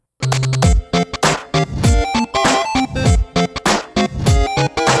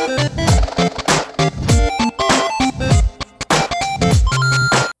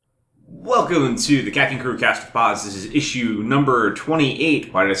to the Caffeine Crew Cast of Pods. This is issue number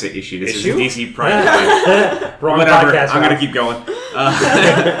 28. Why did I say issue? This Issue? is DC Prime Time. Wrong Whatever, podcast. I'm going to keep going.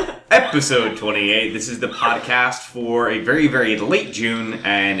 Episode 28. This is the podcast for a very, very late June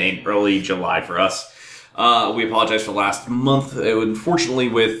and an early July for us. We apologize for last month. Unfortunately,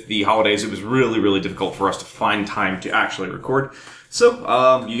 with the holidays, it was really, really difficult for us to find time to actually record.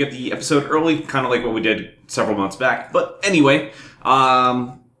 So, you get the episode early, kind of like what we did several months back. But anyway,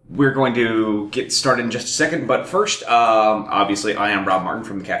 we're going to get started in just a second. But first, obviously, I am Rob Martin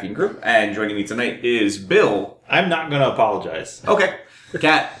from the Caffeine Group, and joining me tonight is Bill. I'm not going to apologize. Okay.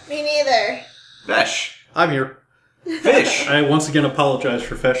 Kat. Me neither. Fesh. I'm here. Fish. I once again apologize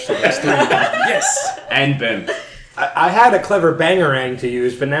for Fesh, so that's 3 of them. Yes. And Ben. I had a clever bangerang to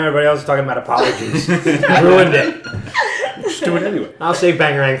use, but now everybody else is talking about apologies. Ruined it. Just do it anyway. I'll save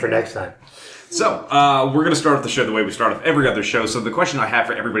bangerang for next time. So, we're going to start off the show the way we start off every other show. So the question I have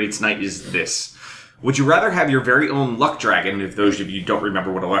for everybody tonight is this. Would you rather have your very own luck dragon? If those of you don't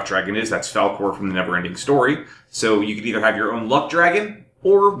remember what a luck dragon is, that's Falkor from the Neverending Story. So you could either have your own luck dragon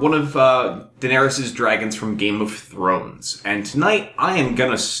or one of Daenerys' dragons from Game of Thrones. And tonight, I am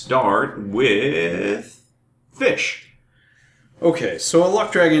going to start with Fish. Okay, so a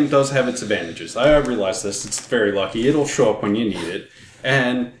luck dragon does have its advantages. I realize this. It's very lucky. It'll show up when you need it.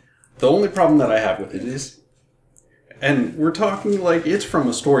 And the only problem that I have with it is... And we're talking like it's from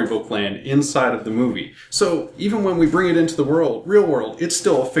a storybook land inside of the movie. So even when we bring it into the real world, it's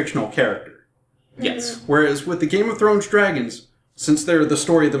still a fictional character. Yes. Whereas with the Game of Thrones dragons, since they're the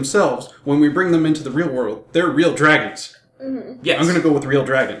story themselves, when we bring them into the real world, they're real dragons. Yes. I'm going to go with real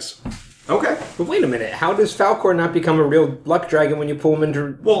dragons. Okay. But wait a minute, how does Falkor not become a real luck dragon when you pull him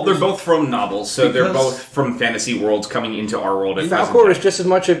into... Well, they're both from novels, so they're Because- both from fantasy worlds coming into our world. At Falkor present is just as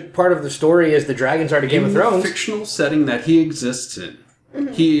much a part of the story as the dragons are to Game of In Thrones. the fictional setting that he exists in,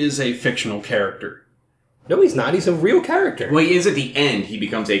 he is a fictional character. No, he's not. He's a real character. Well, he is at the end. He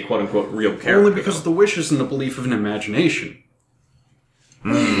becomes a quote-unquote real character. Only because of the wishes and the belief of an imagination.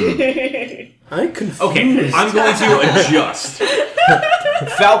 I'm confused. Okay, I'm going to adjust.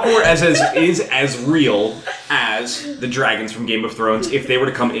 Falkor is as real as the dragons from Game of Thrones if they were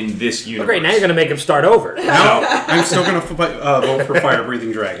to come in this universe. Great, now you're going to make him start over. No, I'm still going to vote for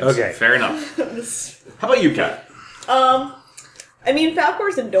fire-breathing dragons. Okay. fair enough. How about you, Kat? I mean,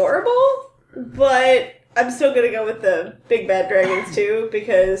 Falcor's adorable, but I'm still gonna go with the big bad dragons too,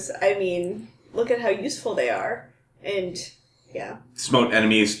 because, I mean, look at how useful they are. And, yeah. Smote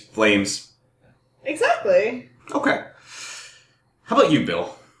enemies, flames. Exactly. Okay. How about you,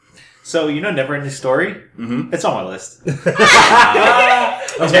 Bill? So, you know Neverending Story? Mm-hmm. It's on my list. I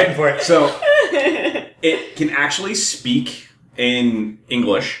was waiting for it. So, it can actually speak in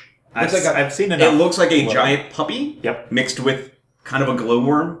English. I've seen It enough. looks like a giant puppy Yep. mixed with kind of a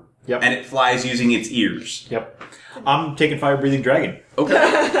glowworm. Yep. And it flies using its ears. Yep. I'm taking Fire Breathing Dragon.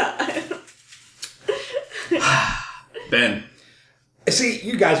 Okay. Ben. See,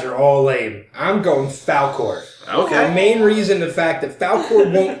 you guys are all lame. I'm going Falkor. Okay. The main reason, the fact that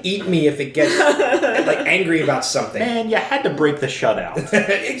Falkor won't eat me if it gets like angry about something. Man, you had to break the shutout.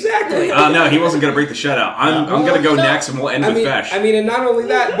 Exactly. No, he wasn't going to break the shutout. I'm going to go No. next and we'll end with Fesh. I mean, and not only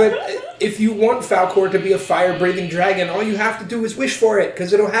that, but if you want Falkor to be a fire-breathing dragon, all you have to do is wish for it,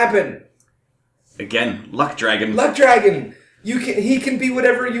 because it'll happen. Again, Luck Dragon. Luck Dragon! He can be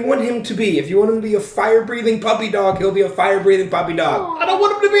whatever you want him to be. If you want him to be a fire-breathing puppy dog, he'll be a fire-breathing puppy dog. I don't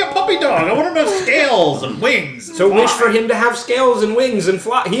want him to be a puppy dog. I want him to have scales and wings. And So fly. wish for him to have scales and wings and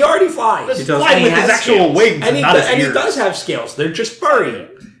fly. He already flies. He does. Fly And with he his has actual scales. wings And, and not his he ears. does have scales. They're just furry.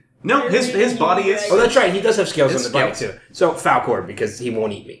 No, his body is... Oh, that's right. He does have scales His on the body, scales. too. So, Falkor, because he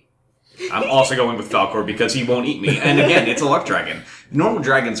won't eat me. I'm also going with Falkor because he won't eat me. And again, it's a luck dragon. Normal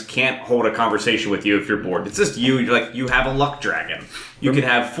dragons can't hold a conversation with you if you're bored. It's just you. You're like, you have a luck dragon. You can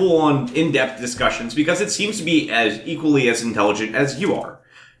have full-on, in-depth discussions because it seems to be as equally as intelligent as you are.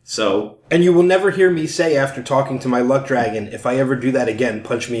 So, And you will never hear me say after talking to my luck dragon, if I ever do that again,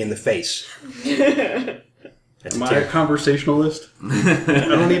 punch me in the face. That's Am I a conversationalist? I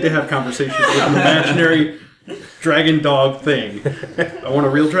don't need to have conversations with an imaginary dragon dog thing. I want a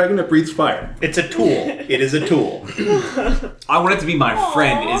real dragon that breathes fire. It's a tool. It is a tool. I want it to be my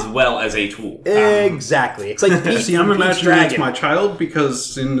friend as well as a tool. Exactly. It's like Pete See, I'm from Pete's imagining it's Dragon. my child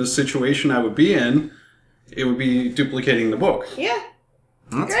because in the situation I would be in, it would be duplicating the book. Yeah.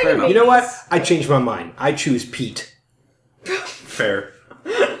 That's Dragon fair enough. You know what? I changed my mind. I choose Pete. Fair.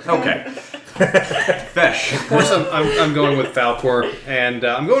 Okay. Fesh. Of course, I'm going with Falkor, and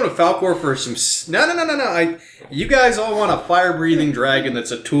I'm going with Falkor for some... No. You guys all want a fire-breathing dragon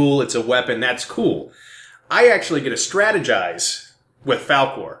that's a tool, it's a weapon, that's cool. I actually get to strategize with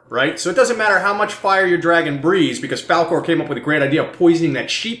Falcor, right? So it doesn't matter how much fire your dragon breathes, because Falcor came up with a great idea of poisoning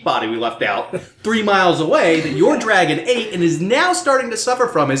that sheep body we left out 3 miles away that your dragon ate and is now starting to suffer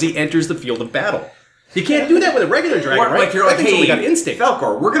from as he enters the field of battle. You can't do that with a regular dragon, right? Like you're like, That thing's hey, only got instinct.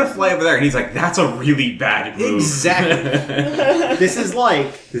 Falcor, we're gonna fly over there, and he's like, that's a really bad move. Exactly. This is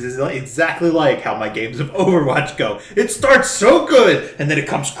exactly like how my games of Overwatch go. It starts so good, and then it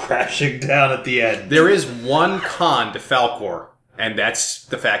comes crashing down at the end. There is one con to Falcor, and that's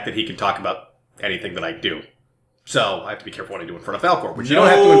the fact that he can talk about anything that I do. So I have to be careful what I do in front of Falcor, which you don't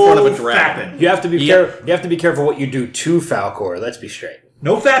have to in front of a dragon. You have to be You have to be careful what you do to Falcor. Let's be straight.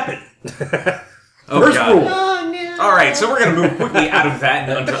 No fapping. First rule. Oh, no. All right, so we're going to move quickly out of that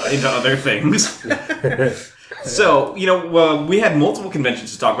and into other things. So, we had multiple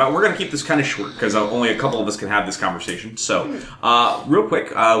conventions to talk about. We're going to keep this kind of short because only a couple of us can have this conversation. So, real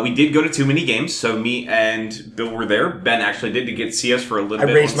quick, we did go to too many games. So, me and Bill were there. Ben actually did to get to see us for a little I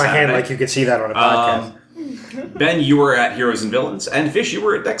bit. raised my hand Saturday. like you could see that on a podcast. Ben, you were at Heroes and Villains, and Fish, you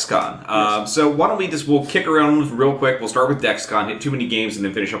were at DexCon. So why don't we'll kick around real quick. We'll start with DexCon, hit too many games, and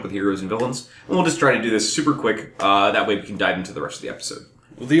then finish up with Heroes and Villains. And we'll just try to do this super quick. That way we can dive into the rest of the episode.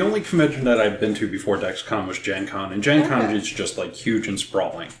 Well, the only convention that I've been to before DexCon was Gen Con, and Gen Con is just like huge and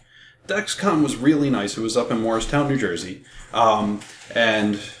sprawling. DexCon was really nice. It was up in Morristown, New Jersey,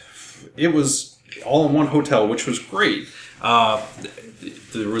 and it was all in one hotel, which was great.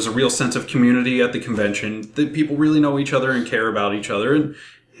 There was a real sense of community at the convention. The people really know each other and care about each other, and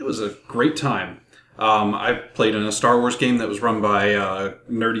it was a great time. I played in a Star Wars game that was run by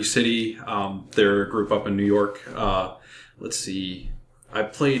Nerdy City. They're a group up in New York. Let's see. I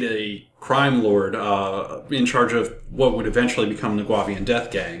played a crime lord in charge of what would eventually become the Guavian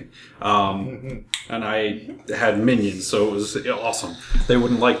Death Gang. And I had minions, so it was awesome. They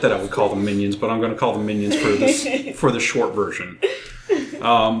wouldn't like that I would call them minions, but I'm going to call them minions for the short version.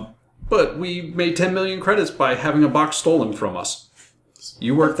 But we made 10 million credits by having a box stolen from us.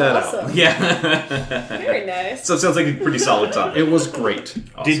 You worked that awesome. out. Yeah. Very nice. So it sounds like a pretty solid time. It was great.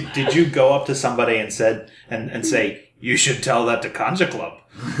 Awesome. Did you go up to somebody and say, you should tell that to Conja Club?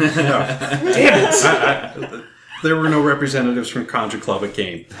 Damn it! There were no representatives from Conja Club at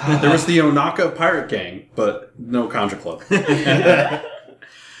game. There was the Onaka Pirate Gang, but no Conja Club.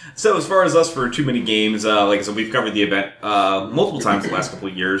 So as far as us for too many games, like I said, we've covered the event multiple times the last couple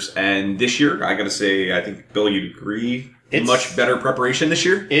of years, and this year, I got to say, I think Bill, you'd agree, much better preparation this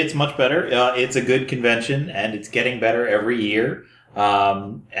year. It's much better. It's a good convention, and it's getting better every year.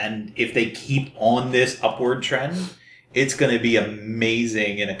 And if they keep on this upward trend, it's going to be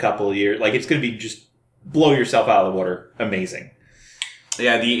amazing in a couple of years. Like, it's going to be just blow yourself out of the water. Amazing.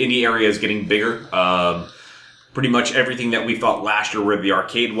 Yeah, the indie area is getting bigger. Pretty much everything that we thought last year where the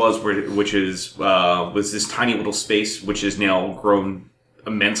arcade was, which was this tiny little space, which has now grown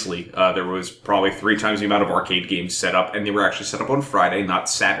immensely. There was probably 3 times the amount of arcade games set up, and they were actually set up on Friday, not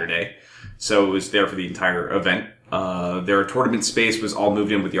Saturday. So it was there for the entire event. Their tournament space was all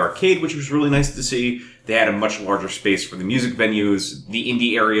moved in with the arcade, which was really nice to see. They had a much larger space for the music venues. The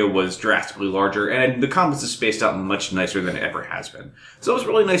indie area was drastically larger, and the con was spaced out much nicer than it ever has been. So it was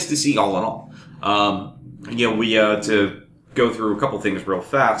really nice to see all in all. We to go through a couple things real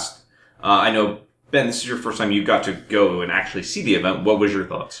fast. I know, Ben, this is your first time you got to go and actually see the event. What was your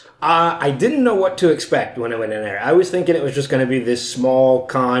thoughts? I didn't know what to expect when I went in there. I was thinking it was just going to be this small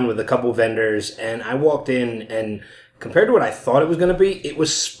con with a couple vendors, and I walked in, and compared to what I thought it was going to be, it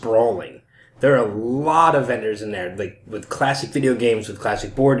was sprawling. There are a lot of vendors in there, like with classic video games, with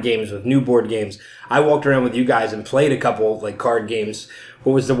classic board games, with new board games. I walked around with you guys and played a couple like card games.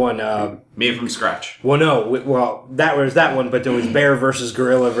 What was the one? Made from scratch. Well, no. Well, that was that one, but there was Bear versus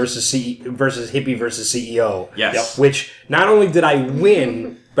Gorilla versus Hippie versus CEO. Yes. Which not only did I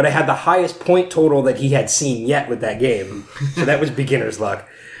win, but I had the highest point total that he had seen yet with that game. So that was beginner's luck.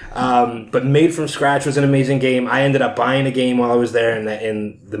 But Made from Scratch was an amazing game. I ended up buying a game while I was there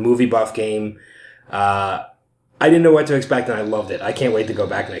in the Movie Buff game. I didn't know what to expect, and I loved it. I can't wait to go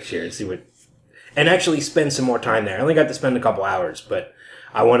back next year and see and actually spend some more time there. I only got to spend a couple hours, but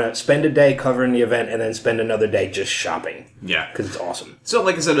I want to spend a day covering the event and then spend another day just shopping. Yeah. Because it's awesome. So,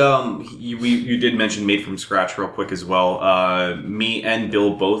 like I said, you did mention Made from Scratch real quick as well. Me and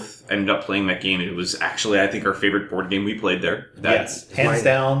Bill both ended up playing that game. It was actually, I think, our favorite board game we played there. Yes, hands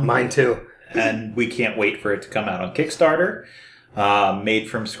down. Mine too. And we can't wait for it to come out on Kickstarter. Made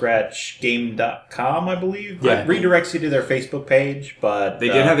from scratch game.com, I believe. Yeah. It redirects you to their Facebook page, but They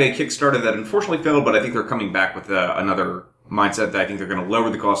did have a Kickstarter that unfortunately failed, but I think they're coming back with another mindset that I think they're going to lower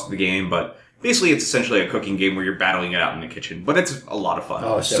the cost of the game. But basically, it's essentially a cooking game where you're battling it out in the kitchen. But it's a lot of fun.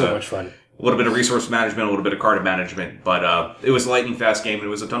 Oh, it's so much fun. a little bit of resource management, a little bit of card management, but it was a lightning fast game and it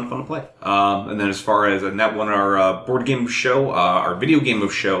was a ton of fun to play. And then as far as, and that won our board game show, our video game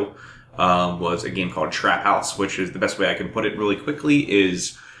of show was a game called Trap House, which is the best way I can put it really quickly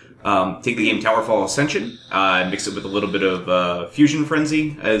is take the game Towerfall Ascension, and mix it with a little bit of Fusion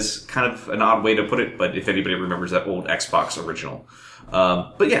Frenzy as kind of an odd way to put it, but if anybody remembers that old Xbox original.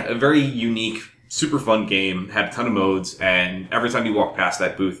 But yeah, a very unique, super fun game, had a ton of modes, and every time you walked past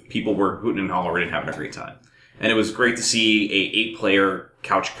that booth, people were hooting and hollering and having a great time. And it was great to see a 8-player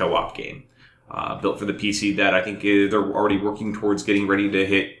couch co-op game built for the PC that I think they're already working towards getting ready to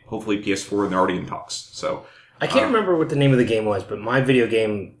hit, hopefully PS4, and they're already in talks. So I can't remember what the name of the game was, but my video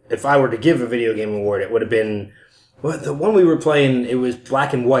game, if I were to give a video game award, it would have been... Well, the one we were playing, it was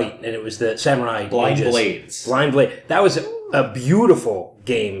black and white, and it was the Samurai Blind Ninjas. Blades. Blind Blade. That was a beautiful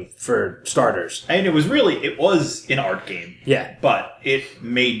game for starters. And it was an art game. Yeah. But it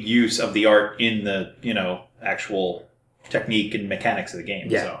made use of the art in the, actual technique and mechanics of the game.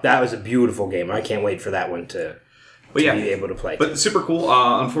 Yeah, So. that was a beautiful game. I can't wait for that one to be able to play. But super cool.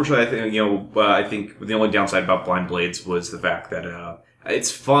 Unfortunately, I think the only downside about Blind Blades was the fact that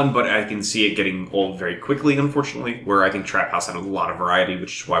it's fun, but I can see it getting old very quickly, unfortunately, where I think Trap House had a lot of variety,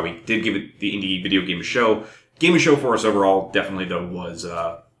 which is why we did give it the indie video game show. Game of show for us overall, definitely, though, was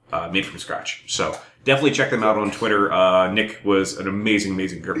made from scratch. So definitely check them out on Twitter. Nick was an amazing,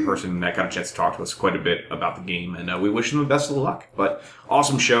 amazing person that got a chance to talk to us quite a bit about the game, and we wish him the best of luck. But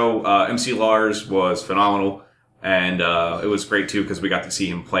awesome show. MC Lars was phenomenal. And it was great, too, because we got to see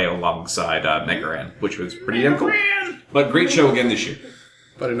him play alongside Megaran, which was pretty damn cool. But great show again this year.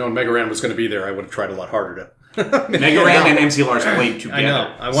 If I'd have known Megaran was going to be there, I would have tried a lot harder to... Megaran and MC Lars played together. I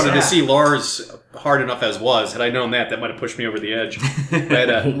know. I wanted to see Lars hard enough as was. Had I known that might have pushed me over the edge. I had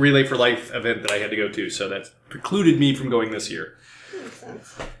a Relay for Life event that I had to go to, so that precluded me from going this year. Makes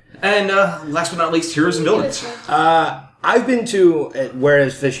sense. And last but not least, Heroes and Villains. I've been to,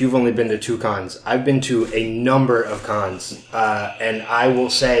 whereas Fish, you've only been to 2 cons. I've been to a number of cons, and I will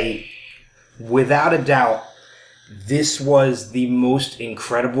say, without a doubt, this was the most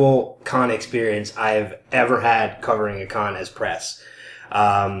incredible con experience I've ever had covering a con as press.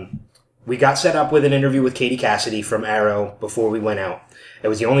 We got set up with an interview with Katie Cassidy from Arrow before we went out. It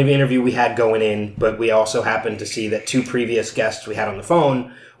was the only interview we had going in, but we also happened to see that 2 previous guests we had on the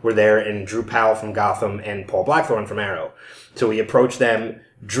phone were there, and Drew Powell from Gotham and Paul Blackthorne from Arrow. So we approached them.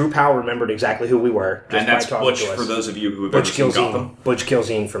 Drew Powell remembered exactly who we were. And that's Butch, for those of you who have ever seen Gotham. Butch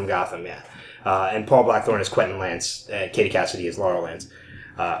Kilzine from Gotham, yeah. And Paul Blackthorne is Quentin Lance. Katie Cassidy is Laurel Lance.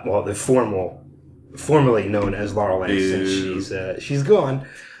 The formerly known as Laurel Lance, since she's gone.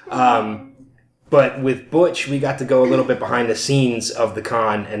 But with Butch, we got to go a little bit behind the scenes of the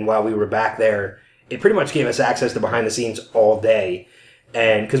con, and while we were back there, it pretty much gave us access to behind the scenes all day.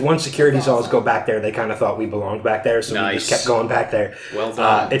 And because once security saw us go back there, they kind of thought we belonged back there, so we just kept going back there. Well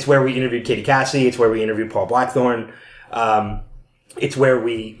done. It's where we interviewed Katie Cassidy. It's where we interviewed Paul Blackthorne. It's where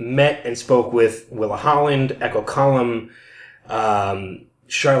we met and spoke with Willa Holland, Echo Cullum,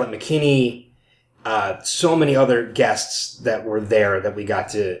 Charlotte McKinney, so many other guests that were there that we got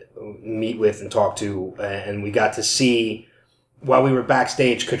to meet with and talk to, and we got to see, while we were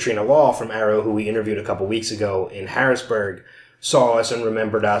backstage, Katrina Law from Arrow, who we interviewed a couple weeks ago in Harrisburg, saw us and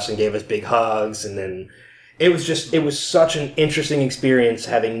remembered us and gave us big hugs, and then it was such an interesting experience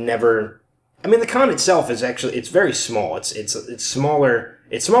having never... I mean, the con itself is actually, it's very small. It's smaller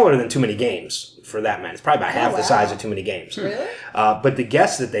than Too Many Games, for that matter. It's probably about half the size of Too Many Games. Really? But the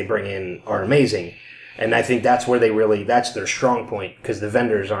guests that they bring in are amazing. And I think that's where that's their strong point, because the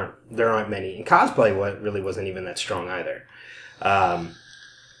vendors there aren't many. And cosplay really wasn't even that strong either.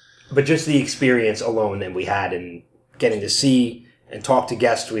 But just the experience alone that we had in getting to see and talk to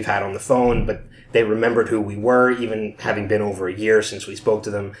guests we've had on the phone, but they remembered who we were, even having been over a year since we spoke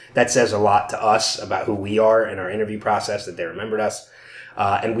to them. That says a lot to us about who we are in our interview process, that they remembered us.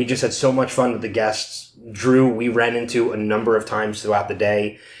 And we just had so much fun with the guests. Drew, we ran into a number of times throughout the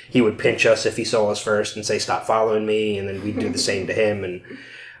day. He would pinch us if he saw us first and say, "Stop following me," and then we'd do the same to him. And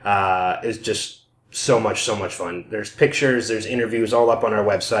it was just so much fun. There's pictures, there's interviews all up on our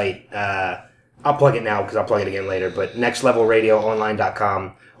website. I'll plug it now because I'll plug it again later. But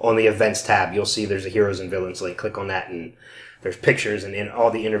nextlevelradioonline.com, on the events tab, you'll see there's a Heroes and Villains link. Click on that, and there's pictures and all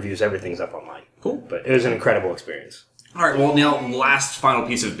the interviews. Everything's up online. Cool. But it was an incredible experience. All right, well, now, last final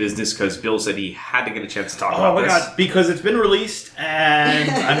piece of business, because Bill said he had to get a chance to talk about Oh my this. god, because it's been released and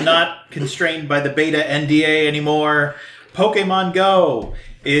I'm not constrained by the beta NDA anymore. Pokemon Go.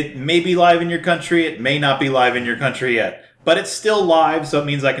 It may be live in your country, it may not be live in your country yet. But it's still live, so it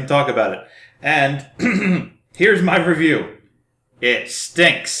means I can talk about it. And here's my review. It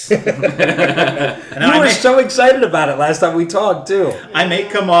stinks. You were so excited about it last time we talked, too. I may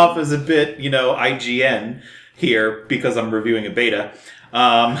come off as a bit, IGN here because I'm reviewing a beta.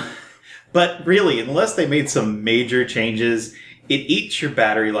 But really, unless they made some major changes, it eats your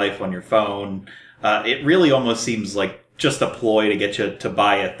battery life on your phone. It really almost seems like just a ploy to get you to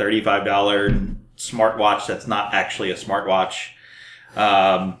buy a $35 smartwatch that's not actually a smartwatch.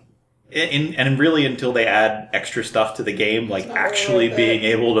 And really until they add extra stuff to the game, like actually being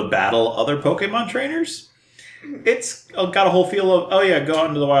able to battle other Pokemon trainers, it's got a whole feel of, go out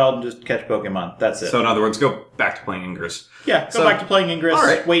into the wild and just catch Pokemon. That's it. So in other words, go back to playing Ingress. Yeah, go back to playing Ingress, all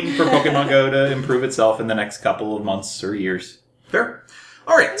right. waiting for Pokemon Go to improve itself in the next couple of months or years. Fair.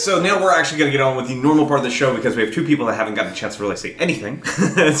 All right, so now we're actually going to get on with the normal part of the show because we have two people that haven't gotten a chance to really say anything.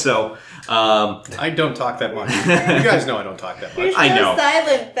 So, I don't talk that much. You guys know I don't talk that much. You're so I know.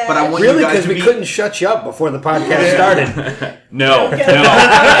 silent, Beth. But I want Really? you guys Because to we be... couldn't shut you up before the podcast started. No, Get no.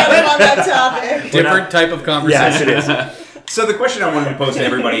 on that topic. Different type of conversation. Yes, it is. So the question I wanted to pose to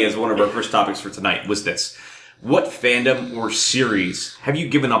everybody as one of our first topics for tonight was this. What fandom or series have you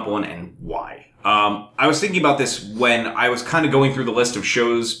given up on and why? I was thinking about this when I was kind of going through the list of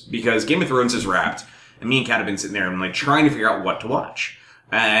shows because Game of Thrones is wrapped, and me and Kat have been sitting there and like trying to figure out what to watch.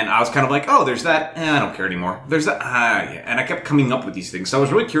 And I was kind of like, oh, there's that. I don't care anymore. There's that. Yeah. And I kept coming up with these things. So I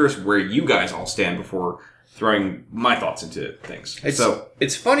was really curious where you guys all stand before throwing my thoughts into things.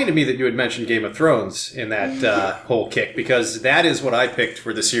 It's funny to me that you had mentioned Game of Thrones in that whole kick, because that is what I picked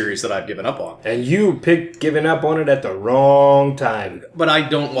for the series that I've given up on. And you picked giving up on it at the wrong time. But I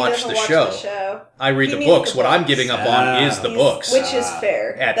don't He watch doesn't the watch show. the show. I read He the needs books. the What I'm books. giving up on is the books. Which is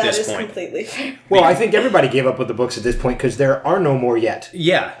fair. At That this is point. completely fair. Well, I think everybody gave up with the books at this point because there are no more yet.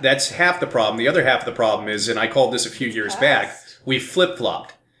 Yeah, that's half the problem. The other half of the problem is, and I called this a few years back, we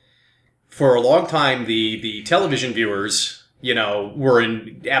flip-flopped. For a long time, the television viewers, were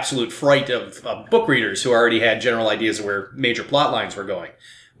in absolute fright of book readers who already had general ideas of where major plot lines were going.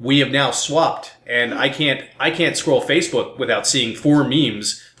 We have now swapped, and I can't scroll Facebook without seeing 4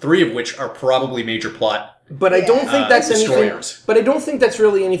 memes, 3 of which are probably major plot. But I don't think that's anything. destroyers. But I don't think that's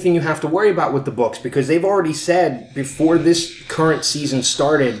really anything you have to worry about with the books because they've already said before this current season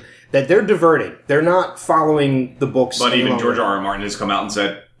started that they're diverting. They're not following the books. But any even longer. George R.R. Martin has come out and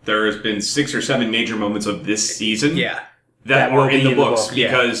said there has been 6 or 7 major moments of this season that will were in be the books Yeah.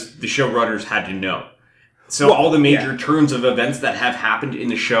 because the showrunners had to know. So all the major turns of events that have happened in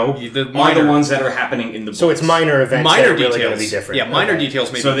the show are the ones that are happening in the books. So it's minor events. Minor that are details. really going to be different. Yeah, minor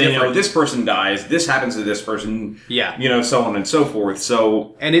details may So be they different. know this person dies, this happens to this person, Yeah. so on and so forth.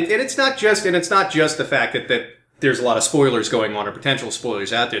 So And it's not just the fact that there's a lot of spoilers going on or potential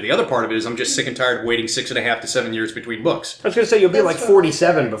spoilers out there. The other part of it is I'm just sick and tired of waiting 6.5 to 7 years between books. I was going to say you'll be That's like what-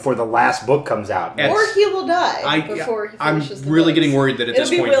 47 before the last book comes out. And- Or he will die before he I'm finishes the really books. getting worried that at It'll this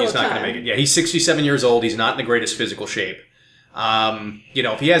be point Wheel he's of not going to Time. make it. Yeah, he's 67 years old. He's not in the greatest physical shape.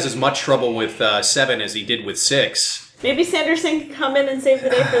 If he has as much trouble with 7 as he did with 6, Maybe Sanderson can come in and save the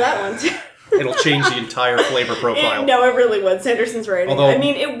day for that one, too. it'll change the entire flavor profile. No, it really would. Sanderson's writing. Although- I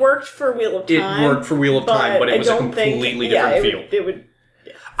mean, it worked for Wheel of Time. It worked for Wheel of Time, but it was a completely different feel. It would.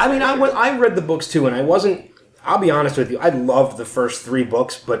 I mean, I read the books too, and I wasn't. I'll be honest with you. I loved the first 3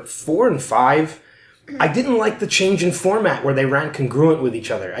 books, but 4 and 5, I didn't like the change in format where they ran congruent with each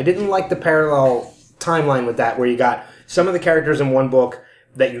other. I didn't like the parallel timeline with that, where you got some of the characters in one book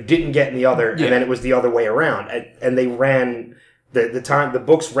that you didn't get in the other, and then it was the other way around, and they ran. The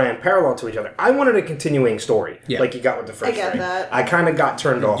books ran parallel to each other. I wanted a continuing story, like you got with the first. I get 3. that. I kind of got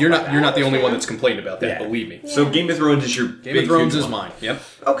turned off. You're by not that. you're not the only one that's complained about that. Yeah. Believe me. So Game of Thrones is your Game of Thrones is mine. Yep.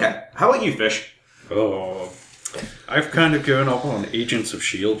 Okay. How about you, Fish? Oh, I've kind of given up on Agents of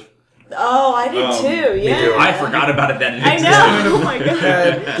S.H.I.E.L.D. Oh, I did too. Yeah. I forgot about it. That it I existed. know. Oh my god.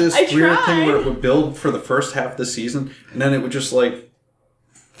 Had this I weird thing tried. where it would build for the first half of the season, and then it would just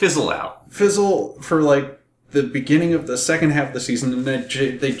Fizzle out. fizzle for the beginning of the second half of the season, and then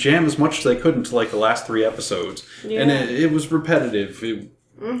they jam as much as they could into the last 3 episodes, and Yeah. it was repetitive. It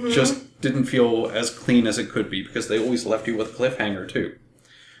just didn't feel as clean as it could be because they always left you with a cliffhanger too.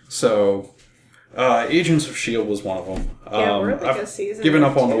 So, Agents of S.H.I.E.L.D. was one of them. Yeah, we're like I've a season given or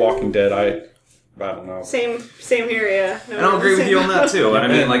up on The 2. Walking Dead. I don't know. Same here. Yeah. No, And I'll agree with you on that too. And I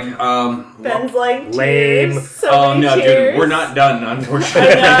mean, Ben's like Lame. tears. So oh many no, tears. dude, we're not done,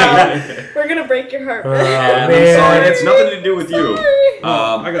 unfortunately. We're gonna break your heart. And I'm man. sorry, it's nothing to do with you.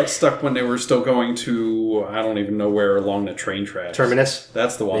 I got stuck when they were still going to, I don't even know where, along the train tracks. Terminus.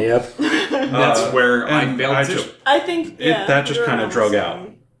 That's the one. Yep. That's where I and failed I too. just- I think that just you're kind on of drug the out.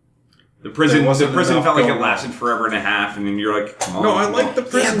 same. The prison There wasn't felt enough like it going on. lasted forever and a half, and then you're like, come on. No, I like the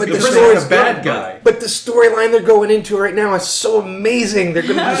prison. but the the prison story's is a bad good, guy. But the storyline they're going into right now is so amazing. They're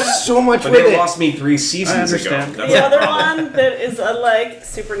going to do so much But with they it. lost me 3 seasons ago. understand. That's The the other problem. one that is unlike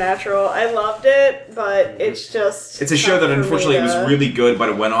Supernatural, I loved it, but it's just... It's a show that tough for me unfortunately to- was really good, but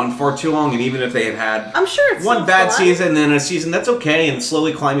it went on far too long, and even if they had I'm sure it's one still bad fun. season, then a season that's okay, and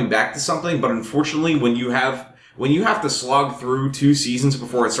slowly climbing back to something. But unfortunately, when you have to slog through 2 seasons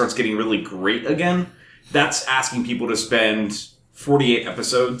before it starts getting really great again, that's asking people to spend 48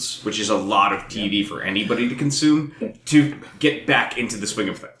 episodes, which is a lot of TV for anybody to consume, to get back into the swing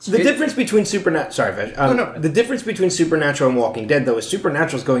of things. The difference between Supernatural... Sorry, Vesh. The difference between Supernatural and Walking Dead, though, is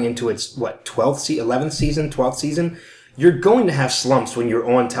Supernatural's going into its, 11th season, 12th season? You're going to have slumps when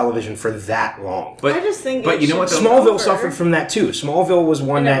you're on television for that long. But I just think but it you know should what? be though? Smallville over. suffered from that, too. Smallville was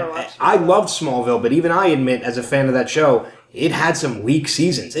one I never that... watched I Smallville. loved Smallville, but even I admit, as a fan of that show, it had some weak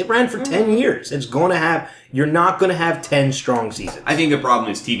seasons. It ran for 10 years. It's going to have... You're not going to have 10 strong seasons. I think the problem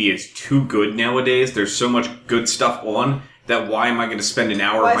is TV is too good nowadays. There's so much good stuff on that why am I going to spend an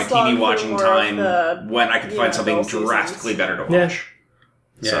hour Why of my slog TV through watching more of time the, when I can find something dull drastically seasons? better to watch?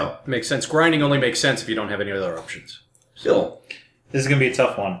 Yeah. Yeah, So, makes sense. Grinding only makes sense if you don't have any other options. still. This is going to be a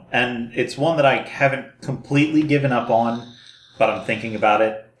tough one. And it's one that I haven't completely given up on, but I'm thinking about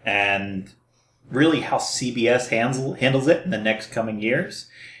it. And really how CBS handles it in the next coming years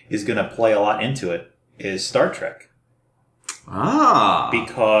is going to play a lot into it, is Star Trek. Ah.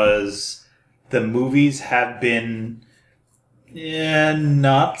 Because the movies have been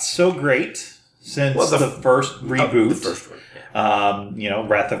not so great since Well, the first reboot. The first one.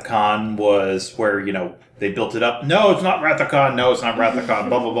 Wrath of Khan was where, they built it up. No, it's not Wrath of Khan. No, it's not Wrath of Khan.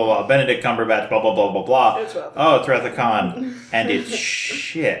 Blah, blah, blah, blah. Benedict Cumberbatch, blah, blah, blah, blah, blah. It's Wrath of Oh, it's Wrath of Khan. And it's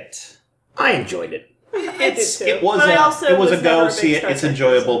shit. I enjoyed it. I did too. It was But I also it was a never go, big see it, Star it's Trek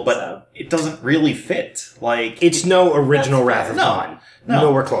enjoyable, person, but so. it doesn't really fit. Like, It's no original That's Wrath of fair. Khan. No.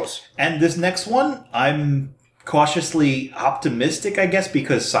 Nowhere close. and this next one, I'm cautiously optimistic, I guess,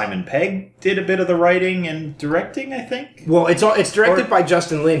 because Simon Pegg did a bit of the writing and directing, I think. Well, it's directed by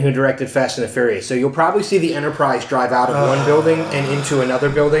Justin Lin, who directed Fast and the Furious. So you'll probably see the Enterprise drive out of one building and into another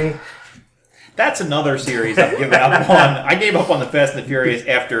building. That's another series I've given up on. I gave up on the Fast and the Furious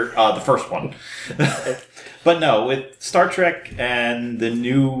after the first one. But no, with Star Trek and the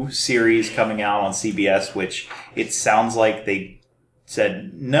new series coming out on CBS, which it sounds like they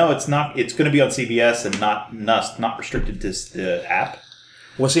said, no, it's not. It's going to be on CBS and not restricted to the app.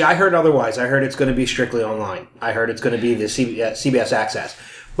 Well, see, I heard otherwise. I heard it's going to be strictly online. I heard it's going to be the CBS Access.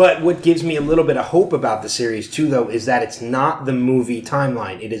 But what gives me a little bit of hope about the series, too, though, is that it's not the movie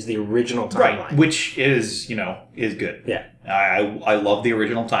timeline. It is the original timeline. Right, which is, is good. Yeah. I love the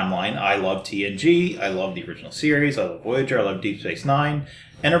original timeline. I love TNG. I love the original series. I love Voyager. I love Deep Space Nine.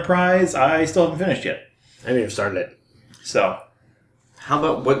 Enterprise, I still haven't finished yet. I haven't even started it. So, How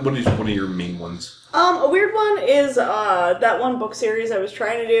about what is one of your main ones? A weird one is that one book series I was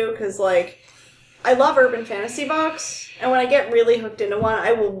trying to do because, I love urban fantasy books, and when I get really hooked into one,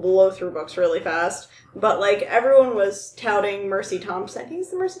 I will blow through books really fast. But, everyone was touting Mercy Thompson. I think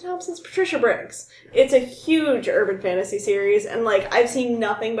it's the Mercy Thompson's Patricia Briggs. It's a huge urban fantasy series, and, I've seen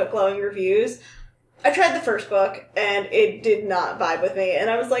nothing but glowing reviews. I tried the first book, and it did not vibe with me, and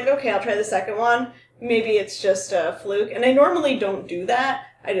I was like, okay, I'll try the second one. Maybe it's just a fluke, and I normally don't do that.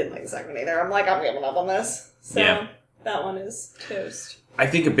 I didn't like the second one either. I'm like, I'm giving up on this. So, Yeah. that one is toast. I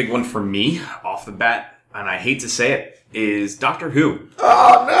think a big one for me, off the bat, and I hate to say it, is Doctor Who.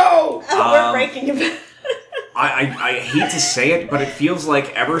 Oh, We're breaking it. I hate to say it, but it feels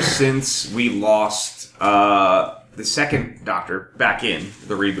like ever since we lost the second Doctor back in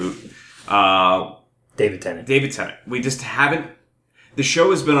the reboot, David Tennant. David Tennant, we just haven't... The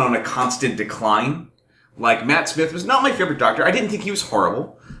show has been on a constant decline. Matt Smith was not my favorite Doctor. I didn't think he was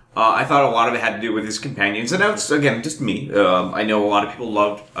horrible. I thought a lot of it had to do with his companions, and that's, again, just me. I know a lot of people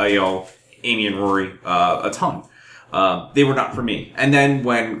loved, Amy and Rory a ton. They were not for me. And then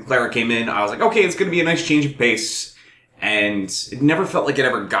when Clara came in, I was like, okay, it's going to be a nice change of pace. And it never felt like it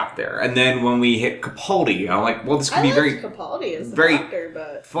ever got there. And then when we hit Capaldi, I'm like, well, this could be very Capaldi as the very- Doctor,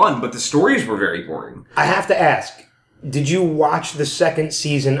 but... fun, but the stories were very boring. I have to ask, did you watch the second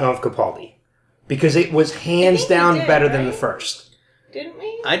season of Capaldi? Because it was hands think we down did, better than the right? first. Didn't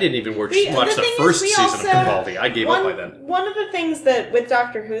we? I didn't even watch The the thing is, first we season also- of Capaldi. I gave up by one, then. One of the things that with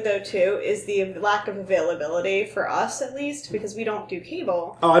Doctor Who, though, too, is the lack of availability for us, at least, because we don't do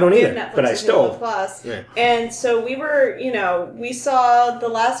cable. Oh, I don't We have either, Netflix but I or still... Hulu Plus. Yeah. And so we were, we saw the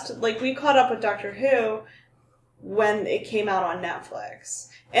last, we caught up with Doctor Who when it came out on Netflix.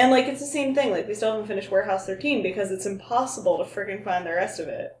 And, it's the same thing. We still haven't finished Warehouse 13 because it's impossible to friggin' find the rest of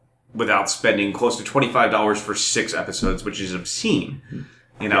it. without spending close to $25 for 6 episodes, which is obscene.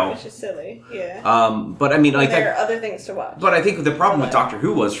 You know, Which is silly, yeah. but I mean, like, there are other things to watch. but I think the problem with Doctor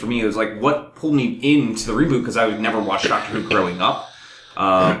Who was for me was like what pulled me into the reboot because I would never watch Doctor Who growing up.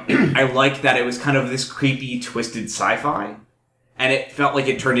 I liked that it was kind of this creepy, twisted sci-fi, and it felt like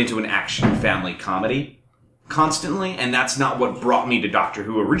it turned into an action family comedy constantly, and that's not what brought me to Doctor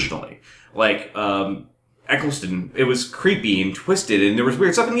Who originally. Like, Eccleston, it was creepy and twisted, and there was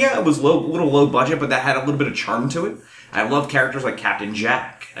weird stuff, and yeah, it was little low budget, but that had a little bit of charm to it. I loved characters like Captain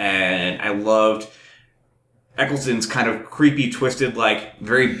Jack, and I loved Eccleston's kind of creepy, twisted, like,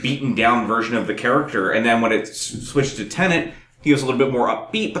 very beaten down version of the character, and then when it switched to Tennant, he was a little bit more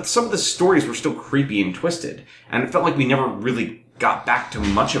upbeat, but some of the stories were still creepy and twisted, and it felt like we never really got back to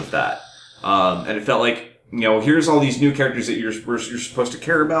much of that. And it felt like, you know, here's all these new characters that you're supposed to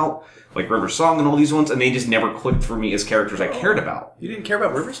care about, like River Song and all these ones, and they just never clicked for me as characters I cared about. You didn't care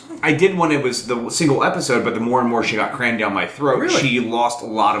about River Song? I did when it was the single episode, but the more and more she got crammed down my throat, Really? she lost a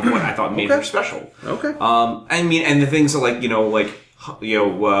lot of what I thought made her special. Okay. I mean, and the things that, like, the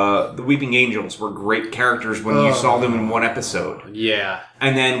Weeping Angels were great characters when you saw them in one episode. Yeah.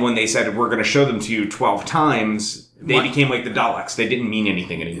 And then when they said, we're going to show them to you 12 times, they became like the Daleks. They didn't mean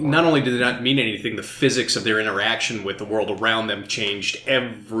anything anymore. Not only did they not mean anything, the physics of their interaction with the world around them changed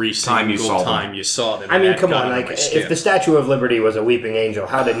every single time you saw them. I mean, come on, like, if the Statue of Liberty was a weeping angel,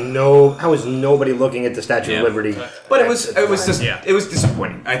 how was nobody looking at the Statue of Liberty? But it was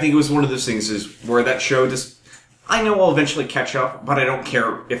disappointing. I think it was one of those things is where that show just, I know I'll eventually catch up, but I don't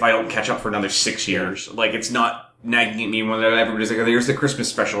care if I don't catch up for another 6 years. Like, it's not nagging at me when everybody's like, there's the Christmas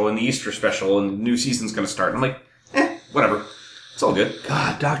special and the Easter special and the new season's going to start. And I'm like, whatever. It's all good.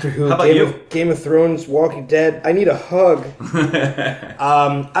 God, Doctor Who, How about Game of Thrones, Walking Dead. I need a hug.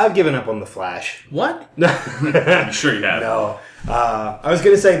 I've given up on The Flash. What? I'm sure you have. No. I was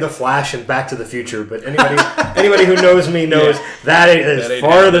going to say The Flash and Back to the Future, but anybody who knows me knows that is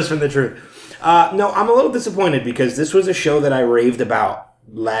farthest from the truth. No, I'm a little disappointed because this was a show that I raved about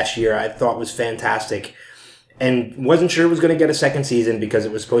last year. I thought was fantastic. And wasn't sure it was going to get a second season because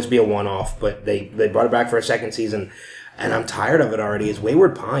it was supposed to be a one-off, but they brought it back for a second season. And I'm tired of it already. It's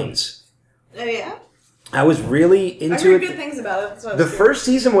Wayward Pines. Oh, yeah? I was really into it. I heard good things about it. That's what I was The first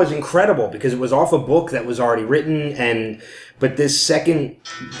season was incredible because it was off a book that was already written, but this second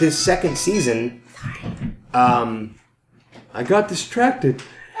season, I got distracted.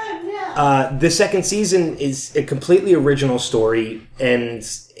 The second season is a completely original story, and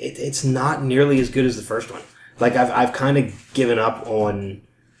it's not nearly as good as the first one. Like, I've kind of given up on...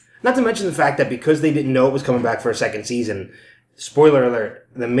 Not to mention the fact that because they didn't know it was coming back for a second season, spoiler alert,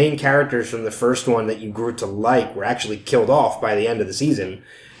 the main characters from the first one that you grew to like were actually killed off by the end of the season.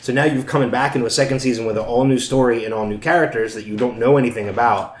 So now you're coming back into a second season with an all-new story and all new characters that you don't know anything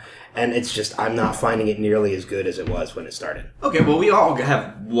about. And it's just, I'm not finding it nearly as good as it was when it started. Okay, well, we all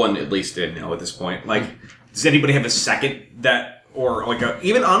have one at least in now at this point. Like, does anybody have a second that, or like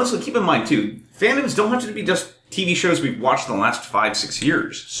even honestly, keep in mind too, fandoms don't have to be just TV shows we've watched in the last 5-6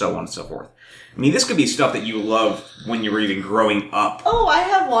 years, so on and so forth. I mean, this could be stuff that you loved when you were even growing up. Oh, I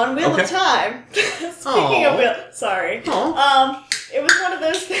have one. Wheel of Time. Speaking of Wheel... Sorry. It was one of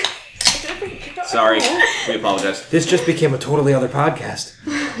those things... Sorry. We apologize. This just became a totally other podcast.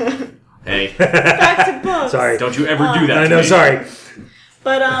 Hey. Back to books. Sorry. Don't you ever do that I to know, me. sorry.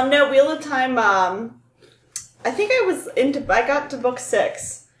 But, no, Wheel of Time, I think I got to book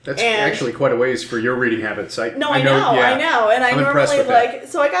 6. That's actually quite a ways for your reading habits. I know, and I'm impressed normally, with that.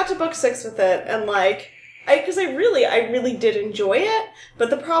 so I got to book 6 with it, and, because I really did enjoy it, but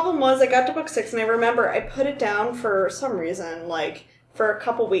the problem was I got to book 6, and I remember I put it down for some reason, for a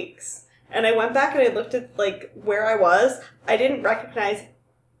couple weeks, and I went back and I looked at, where I was. I didn't recognize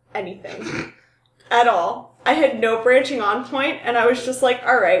anything at all. I had no branching on point, and I was just like,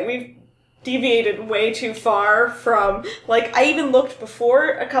 alright, we've deviated way too far from, I even looked before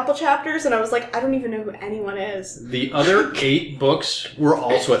a couple chapters, and I was like, I don't even know who anyone is. The other 8 books were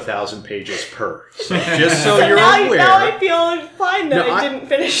also 1,000 pages per. So just so you're now, aware. Now I feel fine that No, I didn't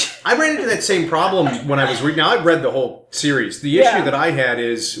finish. I ran into that same problem when I was reading. Now, I've read the whole series. The issue that I had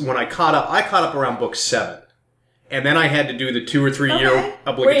is when I caught up around book 7. And then I had to do the 2 or 3 year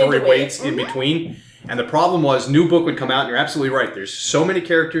obligatory waits in between. And the problem was, new book would come out, and you're absolutely right. There's so many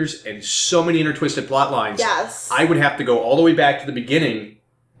characters and so many intertwisted plot lines. Yes. I would have to go all the way back to the beginning,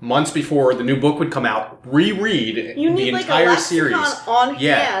 months before the new book would come out, reread the entire series. You need a lexicon on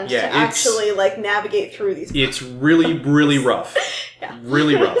hand to actually navigate through these. It's really, really rough.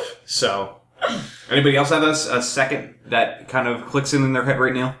 Really rough. So, anybody else have a second that kind of clicks in their head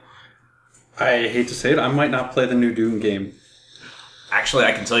right now? I hate to say it, I might not play the new Doom game. Actually,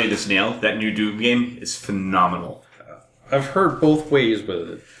 I can tell you this now. That new Doom game is phenomenal. I've heard both ways with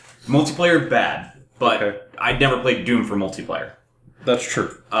it. Multiplayer, bad. But Okay. I'd never played Doom for multiplayer. That's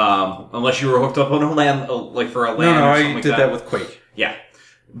true. Unless you were hooked up on a LAN, like for a LAN No, or something I like did that with Quake. Yeah.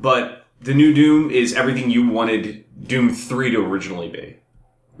 But the new Doom is everything you wanted Doom 3 to originally be.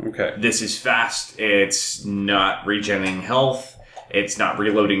 Okay. This is fast. It's not regenerating health. It's not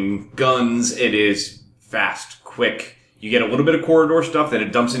reloading guns. It is fast, quick. You get a little bit of corridor stuff, then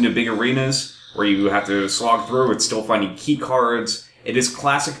it dumps into big arenas where you have to slog through. It's still finding key cards. It is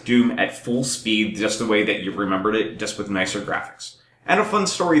classic Doom at full speed, just the way that you remembered it, just with nicer graphics. And a fun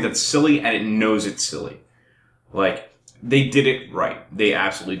story that's silly, and it knows it's silly. Like, they did it right. They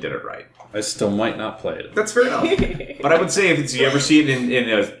absolutely did it right. I still might not play it. That's fair enough. But I would say if you ever see it in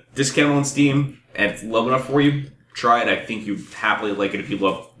a discount on Steam, and it's low enough for you, try it. I think you'd happily like it if you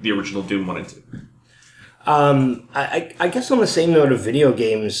love the original Doom 1 and 2. I guess on the same note of video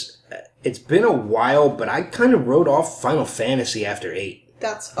games, it's been a while, but I kind of wrote off Final Fantasy after 8.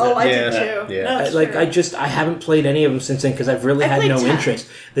 I did too. Yeah. No, it's true. I haven't played any of them since then because I've really had played no 10. interest.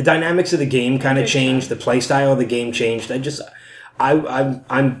 The dynamics of the game kind of changed. The play style of the game changed.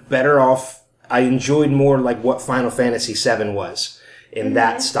 I'm better off. I enjoyed more like what Final Fantasy VII was in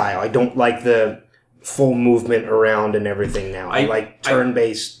that style. I don't like the full movement around and everything now. I like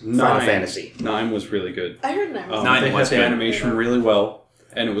turn-based Final Fantasy. 9 was really good. I heard that. Nine They had was the good. animation really well,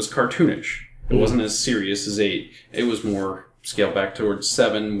 and it was cartoonish. It wasn't as serious as 8. It was more scaled back towards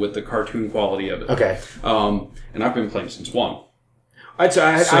 7 with the cartoon quality of it. Okay. And I've been playing since 1. I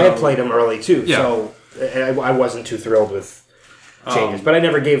had played them early too, Yeah. so I wasn't too thrilled with changes. But I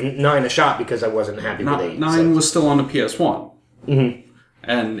never gave 9 a shot because I wasn't happy with 8. 9 was still on the PS1. Mm-hmm.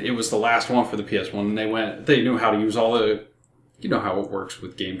 And it was the last one for the PS1. And they knew how to use all the, you know how it works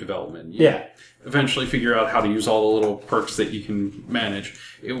with game development. You eventually figure out how to use all the little perks that you can manage.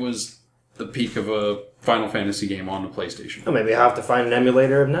 It was the peak of a Final Fantasy game on the PlayStation. Well, maybe I'll have to find an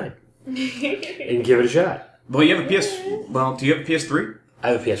emulator of 9 and give it a shot. Well, you have a do you have a PS3? I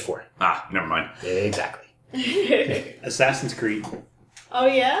have a PS4. Ah, never mind. Exactly. Assassin's Creed. Oh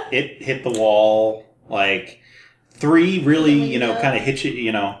yeah. It hit the wall. Like 3 really, kind of hit you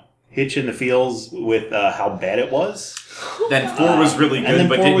in the feels with how bad it was. Then 4 was really good, And then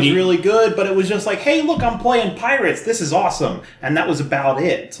but 4 didn't was need- really good, but it was just like, hey, look, I'm playing pirates. This is awesome. And that was about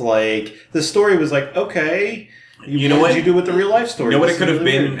it. Like, the story was like, okay. You know what what? did you do with the real life story? You know what it This could is have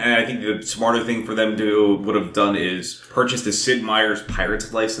really been, weird. and I think the smarter thing for them to would have done is purchase the Sid Meier's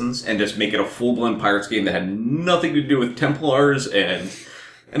Pirates license and just make it a full-blown Pirates game that had nothing to do with Templars and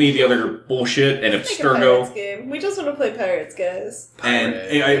any of the other bullshit and Make a Abstergo. Pirates game. We just want to play Pirates, guys. And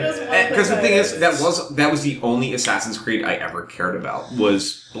doesn't wanna because the play thing is, Pirates? that was the only Assassin's Creed I ever cared about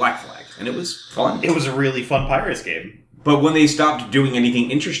was Black Flag, and it was fun. It was a really fun pirates game. But when they stopped doing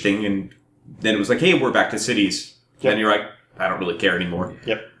anything interesting, and then it was like, hey, we're back to cities, then you're like, I don't really care anymore.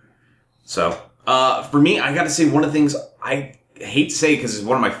 Yep. So, for me, I got to say one of the things I hate to say because it's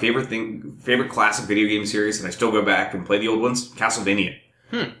one of my favorite classic video game series, and I still go back and play the old ones. Castlevania.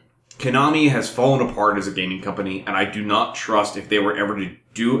 Konami has fallen apart as a gaming company, and I do not trust if they were ever to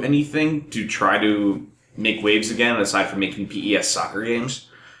do anything to try to make waves again, aside from making PES soccer games.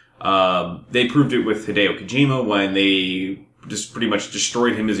 They proved it with Hideo Kojima when they just pretty much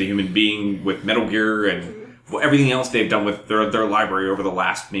destroyed him as a human being with Metal Gear and everything else they've done with their library over the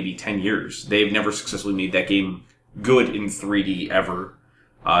last maybe 10 years. They've never successfully made that game good in 3D ever.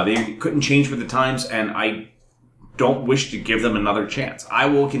 They couldn't change with the times, and I don't wish to give them another chance. I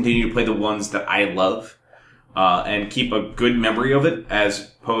will continue to play the ones that I love and keep a good memory of it,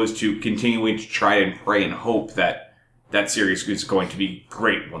 as opposed to continuing to try and pray and hope that that series is going to be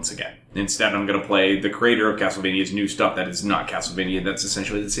great once again. Instead, I'm going to play the creator of Castlevania's new stuff that is not Castlevania. That's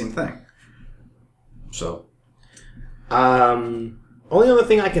essentially the same thing. So, only other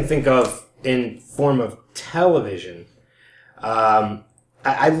thing I can think of in form of television,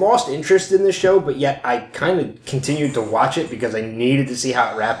 I lost interest in this show, but yet I kind of continued to watch it because I needed to see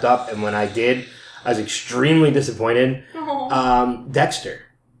how it wrapped up, and when I did, I was extremely disappointed. Dexter.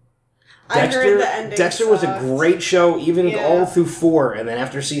 I heard the ending Dexter was a sucked. great show, even Yeah. all through 4, and then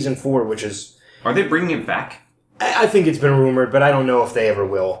after season 4, which is... are they bringing it back? I think it's been rumored, but I don't know if they ever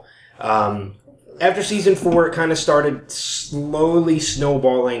will. After season 4, it kind of started slowly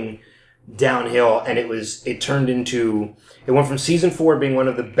snowballing downhill, and it went from season 4 being one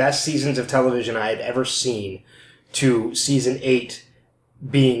of the best seasons of television I had ever seen to season 8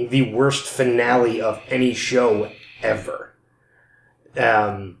 being the worst finale of any show ever.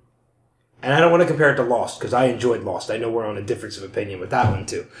 And I don't want to compare it to Lost, because I enjoyed Lost. I know we're on a difference of opinion with that one,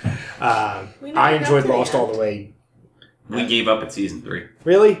 too. We never I got enjoyed to the Lost all end. the way We gave up at season 3.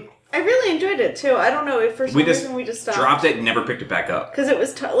 Really? I really enjoyed it too. I don't know if for some reason we just stopped. Dropped it and never picked it back up. Because it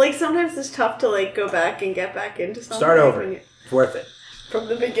was like sometimes it's tough to like go back and get back into something. Start over. It's worth it. From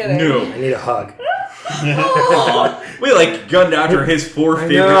the beginning. No. I need a hug. We like gunned after his most four of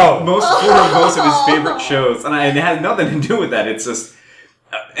his favorite shows, and it had nothing to do with that. It's just,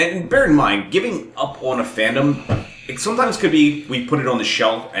 and bear in mind, giving up on a fandom, it sometimes could be we put it on the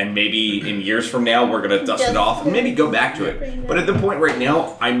shelf, and maybe in years from now we're gonna dust it off and maybe go back to it. But at the point right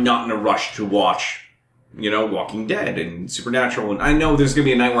now, I'm not in a rush to watch, Walking Dead and Supernatural, and I know there's gonna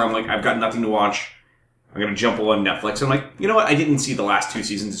be a night where I'm like, I've got nothing to watch. I'm going to jump on Netflix. I'm like, you know what? I didn't see the last 2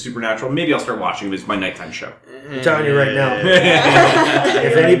 seasons of Supernatural. Maybe I'll start watching it as my nighttime show. I'm telling you right now.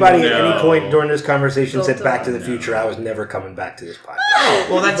 If anybody at any point during this conversation said Back to the Future, I was never coming back to this podcast.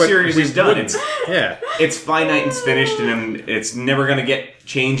 Well, that series is done. It's finite and it's finished, and it's never going to get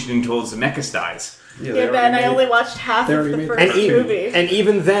changed until Zemeckis dies. Yeah, Ben, I only watched half of the first movie. And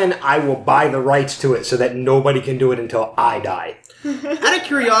even then, I will buy the rights to it so that nobody can do it until I die. Out of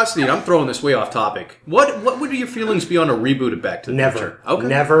curiosity, and I'm throwing this way off topic, what would your feelings be on a reboot of Back to the Future? Okay.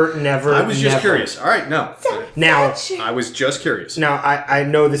 Never. I was just curious. All right, no. Now, I was just curious. Now, I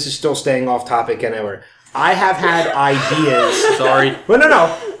know this is still staying off topic, and I have had ideas. Sorry. Well,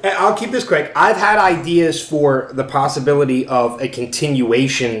 no. I'll keep this quick. I've had ideas for the possibility of a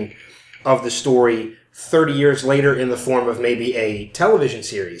continuation of the story 30 years later in the form of maybe a television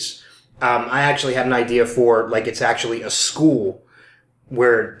series. I actually had an idea for, it's actually a school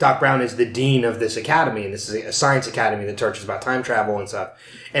where Doc Brown is the dean of this academy, and this is a science academy that teaches about time travel and stuff.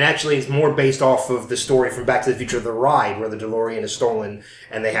 And actually it's more based off of the story from Back to the Future, The Ride, where the DeLorean is stolen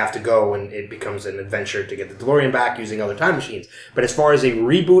and they have to go, and it becomes an adventure to get the DeLorean back using other time machines. But as far as a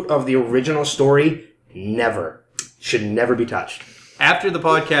reboot of the original story, never. Should never be touched. After the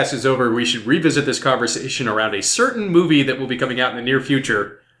podcast is over, we should revisit this conversation around a certain movie that will be coming out in the near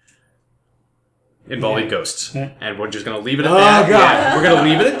future involving ghosts. And we're just going to leave it at that. God. Yeah, we're going to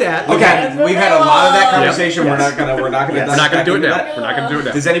leave it at that. Okay. We've had a lot of that conversation. We're not going to We're not going to do it now. We're not going to do it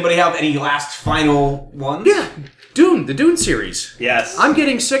now. Does anybody have any last final ones? Yeah. Dune, the Dune series. Yes. I'm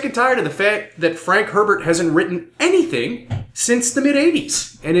getting sick and tired of the fact that Frank Herbert hasn't written anything since the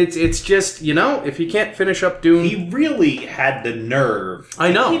mid-'80s. And it's just, if you can't finish up Dune... He really had the nerve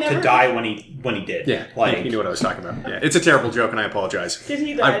I know. to die when he did. Yeah, he knew what I was talking about. Yeah, it's a terrible joke, and I apologize. Did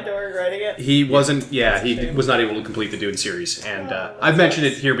he die during writing it? He wasn't, he was not able to complete the Dune series. And I've mentioned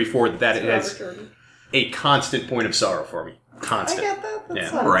it here before that it is a constant point of sorrow for me. Constant. I get that.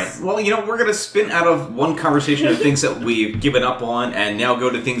 That sucks. Right. Well, we're going to spin out of one conversation of things that we've given up on and now go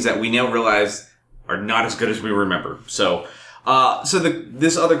to things that we now realize are not as good as we remember. So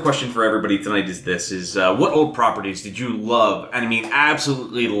this other question for everybody tonight is what old properties did you love, and I mean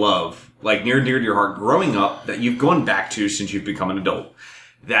absolutely love, like near and dear to your heart growing up, that you've gone back to since you've become an adult,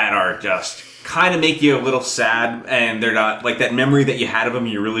 that are just kind of make you a little sad, and they're not like that memory that you had of them,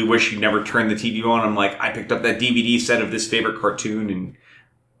 you really wish you never turned the TV on. I'm like, I picked up that DVD set of this favorite cartoon, and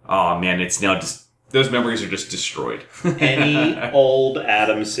oh man, it's now just, those memories are just destroyed. Any old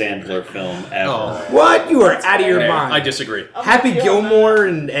Adam Sandler film ever. Oh. What? You are out of your mind. I disagree. Happy Gilmore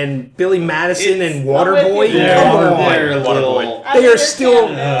and Billy Madison and Waterboy. Yeah, Come on. they're a little... They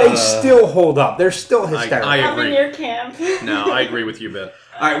still hold up. They're still hysterical. I I'm in agree. your camp. No, I agree with you, Ben.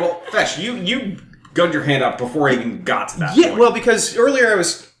 All right, well, Fesh, you gunned your hand up before I even got to that Yeah, point. well, because earlier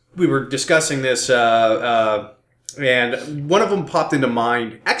we were discussing this, and one of them popped into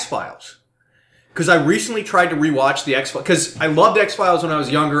mind, X-Files. Because I recently tried to rewatch the X-Files, because I loved X-Files when I was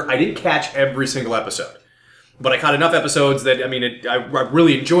younger. I didn't catch every single episode. But I caught enough episodes that, I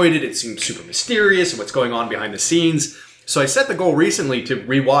really enjoyed it. It seemed super mysterious and what's going on behind the scenes. So I set the goal recently to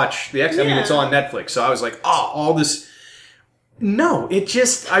rewatch the X-Files. It's on Netflix. So I was like, all this... No, it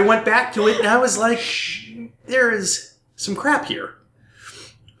just... I went back to it and I was like, there is some crap here.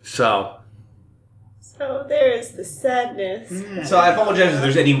 So there is the sadness. So I apologize if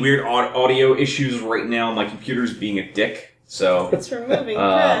there's any weird audio issues right now. My computer's being a dick, so... It's removing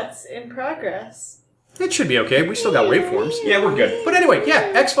threats in progress. it should be okay. We still got waveforms. Yeah, we're good. But anyway,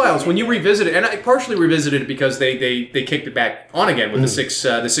 yeah, X-Files, when you revisit it, and I partially revisited it because they kicked it back on again with the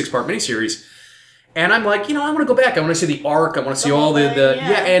six-part miniseries. And I'm like, I want to go back. I want to see the arc. I want to see all the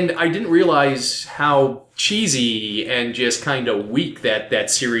and I didn't realize how cheesy and just kind of weak that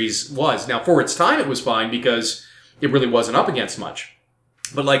series was. Now, for its time, it was fine because it really wasn't up against much.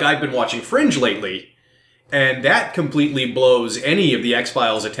 But like I've been watching Fringe lately, and that completely blows any of the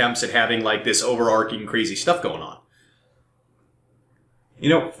X-Files attempts at having like this overarching crazy stuff going on.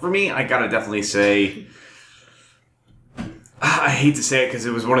 For me, I gotta definitely say, I hate to say it because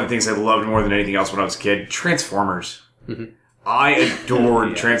it was one of the things I loved more than anything else when I was a kid. Transformers. I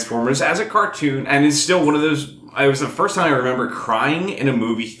adored Transformers as a cartoon, and it's still one of those. It was the first time I remember crying in a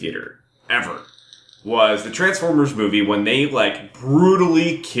movie theater ever. Was the Transformers movie when they like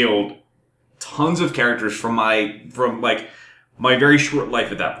brutally killed tons of characters from my very short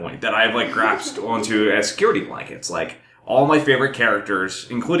life at that point that I've like grasped onto as security blankets. Like all my favorite characters,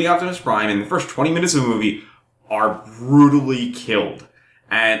 including Optimus Prime, in the first 20 minutes of the movie are brutally killed.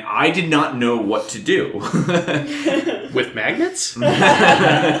 And I did not know what to do. With magnets?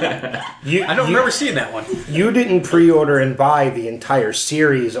 I don't remember seeing that one. You didn't pre-order and buy the entire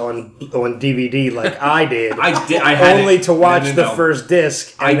series on DVD like I did. I did. I had only it. to watch No. the first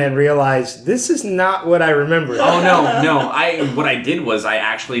disc and then realize this is not what I remember. Oh no! What I did was I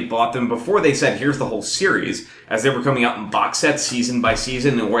actually bought them before they said here's the whole series, as they were coming out in box sets season by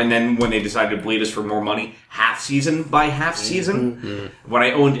season, and then when they decided to bleed us for more money, half season by half season. When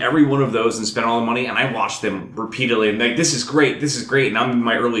I owned every one of those and spent all the money, and I watched them repeatedly, and like this is great, and I'm in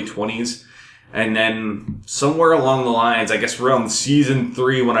my early 20s. And then somewhere along the lines, I guess around season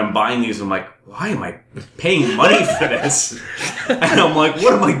 3 when I'm buying these, I'm like, why am I paying money for this? And I'm like,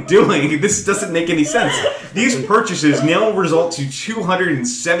 what am I doing? This doesn't make any sense. These purchases now result to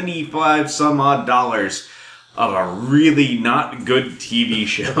 $275 some odd dollars of a really not good TV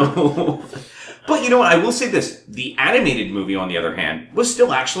show. But you know what? I will say this. The animated movie, on the other hand, was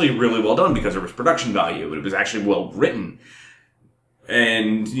still actually really well done because there was production value. It was actually well written.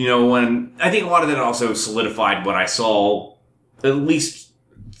 And, you know, when I think a lot of that also solidified when I saw at least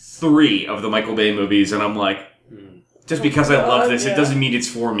 3 of the Michael Bay movies, and I'm like, just because I love this, it doesn't mean it's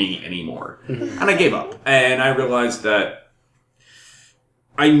for me anymore. And I gave up. And I realized that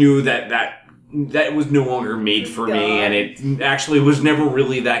I knew that was no longer made for me, and it actually was never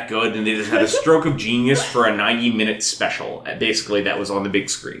really that good, and they just had a stroke of genius for a 90-minute special, basically, that was on the big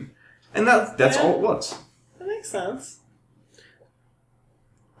screen. And that's all it was. That makes sense.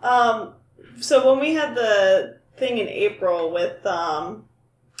 So when we had the thing in April with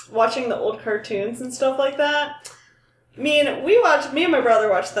watching the old cartoons and stuff like that, me and my brother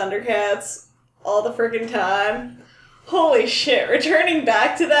watched Thundercats all the friggin' time. Holy shit, returning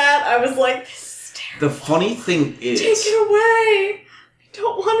back to that, I was like, this is terrible. The funny thing is, take it away. I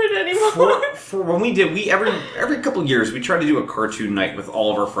don't want it anymore. For when every couple of years, we try to do a cartoon night with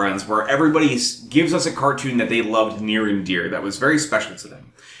all of our friends where everybody gives us a cartoon that they loved near and dear, that was very special to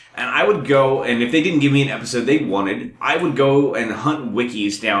them. And I would go, and if they didn't give me an episode they wanted, I would go and hunt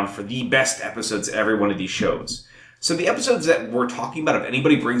wikis down for the best episodes of every one of these shows. So the episodes that we're talking about, if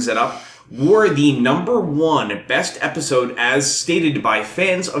anybody brings that up, were the #1 best episode as stated by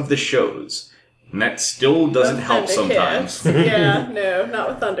fans of the shows. And that still doesn't help sometimes. Yeah, no, not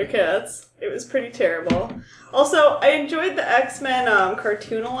with Thundercats. It was pretty terrible. Also, I enjoyed the X-Men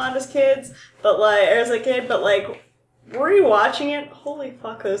cartoon a lot as kids, but rewatching it, holy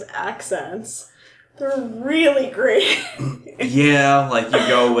fuck, those accents. They're really great. Yeah, like you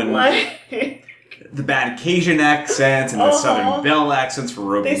go and the bad Cajun accents and the Southern Belle accents for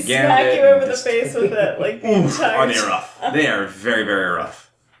Rogan Gambit. They smack you over the face with it, like the entire they rough. They are very, very rough.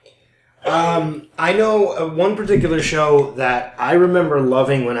 I know one particular show that I remember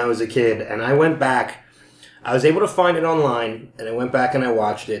loving when I was a kid, and I went back. I was able to find it online, and I went back and I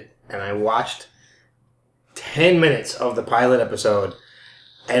watched it, and I watched 10 minutes of the pilot episode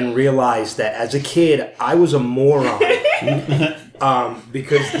and realized that as a kid, I was a moron.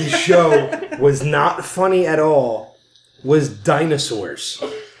 Because the show was not funny at all, was Dinosaurs.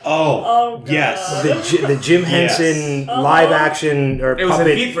 Oh yes. The Jim Henson live action or It was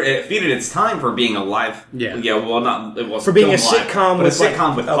puppet. it feated its time for being a live. Yeah. Well, not it was for being a live, sitcom but with a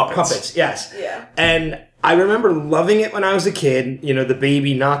sitcom with puppets. Yes. Yeah. And I remember loving it when I was a kid. You know, the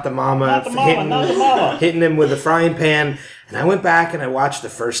baby, not the mama, hitting him with a frying pan. And I went back and I watched the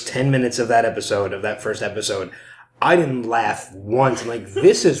first 10 minutes of that first episode. I didn't laugh once. I'm like,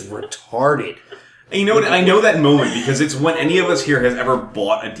 this is retarded. And you know what? I know that moment because it's when any of us here has ever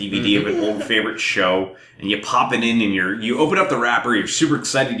bought a DVD of an old favorite show, and you pop it in, and you open up the wrapper, you're super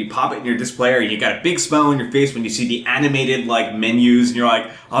excited, you pop it in your disc player, and you got a big smile on your face when you see the animated like menus, and you're like,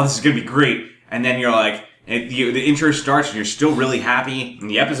 oh, this is gonna be great. And then you're like, the intro starts, and you're still really happy, and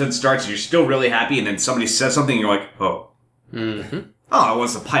the episode starts, and you're still really happy, and then somebody says something, and you're like, oh. Oh, it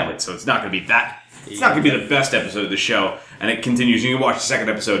was the pilot, so it's not gonna be that. It's not going to be the best episode of the show, and it continues, and you watch the second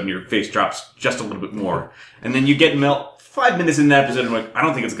episode, and your face drops just a little bit more. And then you get 5 minutes in the episode, and I'm like, I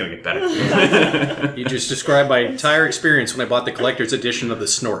don't think it's going to get better. You just described my entire experience when I bought the collector's edition of the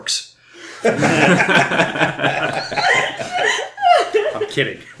Snorks. I'm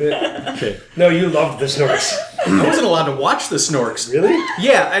kidding. Okay. No, you loved the Snorks. I wasn't allowed to watch the Snorks. Really?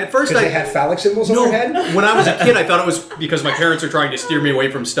 Yeah, at first Because they had phallic symbols on No, their head? when I was a kid, I thought it was because my parents are trying to steer me away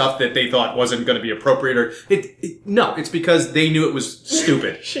from stuff that they thought wasn't going to be appropriate. Or no, it's because they knew it was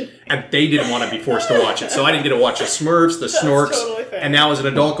stupid, and they didn't want to be forced to watch it. So I didn't get to watch the Smurfs, the Snorks, totally fair. and now as an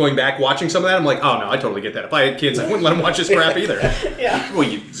adult going back watching some of that, I'm like, oh no, I totally get that. If I had kids, I wouldn't let them watch this crap either. Yeah. Well,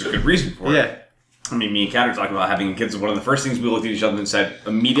 there's a good reason for it. Yeah. I mean, me and Kat are talking about having kids. One of the first things we looked at each other and said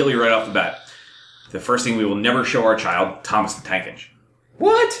immediately right off the bat, the first thing we will never show our child, Thomas the Tank Engine.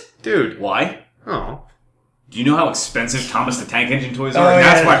 What? Dude. Why? Oh. Do you know how expensive Thomas the Tank Engine toys are? Oh, And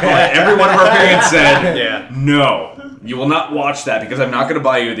that's yeah. why probably every one of our parents said, Yeah. no, you will not watch that because I'm not going to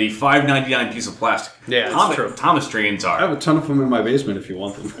buy you the $5.99 piece of plastic. Yeah, that's true. Thomas trains I have are. a ton of them in my basement if you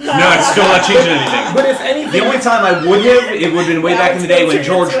want them. No, it's still not changing anything. But if anything... The only time I would have, it would have been way back in the day when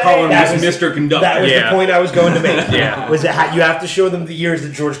George Carlin That was was- Mr. Conductor. That was Yeah. the point I was going to make. Yeah. Was that you have to show them the years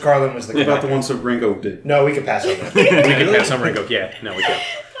that George Carlin was the What about the conductor. ones that Ringo did? No, we could pass on that. We can pass on Ringo. Yeah, no, we can't.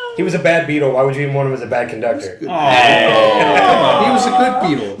 He was a bad Beatle. Why would you even want him as a bad conductor? He was a good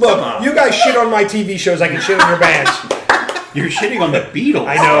Beatle. Look, you guys shit on my TV shows. I can shit on your bands. You're shitting on the Beatles.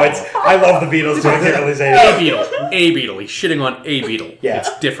 I know it's. I love the Beatles, so I can't really say A that. Beetle. A Beetle. He's shitting on a Beetle. Yeah.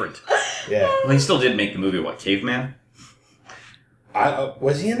 It's different. Yeah. Well, he still did make the movie, what, Caveman?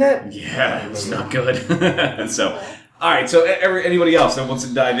 Was he in that? Yeah, it's not good. So, all right. So, anybody else that wants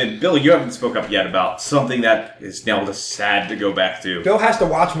to dive in? Bill, you haven't spoke up yet about something that is now just sad to go back to. Bill has to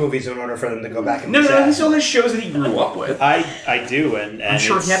watch movies in order for them to go back and No, be no, no. He sad. still has shows that he grew up with. I do, and I'm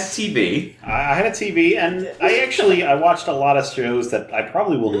sure it's- he had a TV. I had a TV, and I watched a lot of shows that I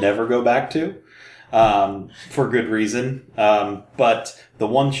probably will never go back to, for good reason. But the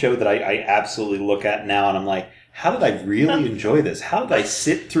one show that I absolutely look at now, and I'm like, how did I really enjoy this? How did I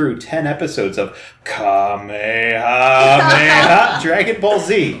sit through 10 episodes of Kamehameha Dragon Ball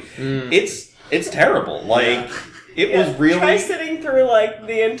Z? It's terrible. Like, it was really... Try sitting through, like,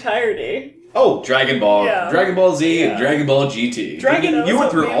 the entirety. Oh, Dragon Ball, Yeah. Dragon Ball Z, Yeah. and Dragon Ball GT. Dragon you went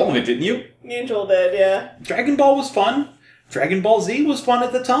was through a all of it, didn't you? Angel did, yeah. Dragon Ball was fun. Dragon Ball Z was fun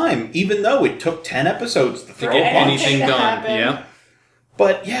at the time, even though it took 10 episodes to throw get a bunch. Anything to done. happen. Yeah.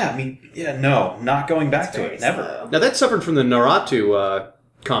 But yeah, I mean, no, not going back to Very it. Never. slow. Now that suffered from the Naruto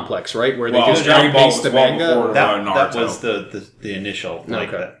complex, right? Where they Well, just Dragon Ball outpaced was the well manga. before That Naruto. was the initial like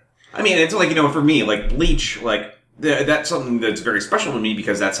Okay. that. I mean, it's like, for me, like, Bleach, like, that's something that's very special to me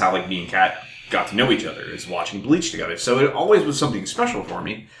because that's how, like, me and Kat got to know each other, is watching Bleach together. So it always was something special for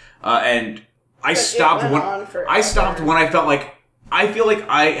me. And I stopped went when on forever. I stopped when I felt like I feel like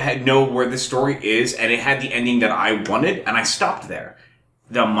I had know where this story is, and it had the ending that I wanted, and I stopped there.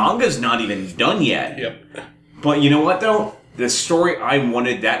 The manga's not even done yet. Yep. But you know what, though? The story I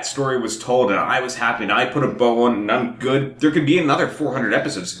wanted, that story was told, and I was happy, and I put a bow on, and I'm good. There could be another 400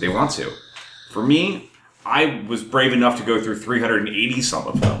 episodes if they want to. For me, I was brave enough to go through 380 some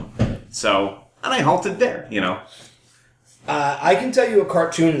of them. So, and I halted there, I can tell you a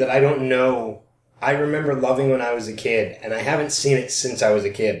cartoon that I don't know. I remember loving when I was a kid, and I haven't seen it since I was a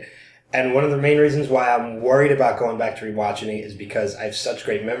kid. And one of the main reasons why I'm worried about going back to rewatching it is because I have such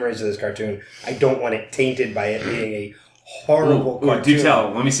great memories of this cartoon. I don't want it tainted by it being a horrible cartoon. Do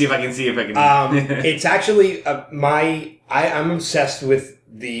tell. Let me see if I can It's actually I'm obsessed with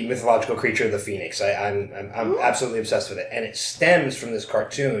the mythological creature of the phoenix. I'm absolutely obsessed with it, and it stems from this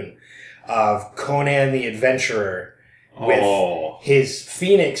cartoon of Conan the Adventurer with his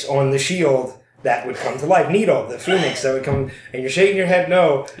phoenix on the shield that would come to life. Needle, the phoenix that would come, and you're shaking your head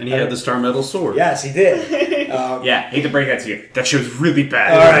no. And he had the Star Metal Sword. Yes, he did. Yeah, hate to break that to you. That show's really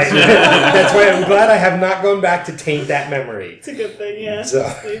bad. All right, that's why I'm glad I have not gone back to taint that memory. It's a good thing, yeah. So-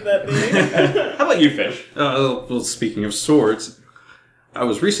 Leave that be. How about you, Fish? Well, speaking of swords, I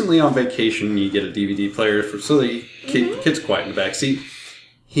was recently on vacation. You get a DVD player so that you keep the kids quiet in the back seat.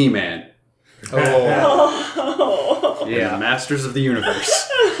 He-Man. Oh. Yeah. The Masters of the Universe.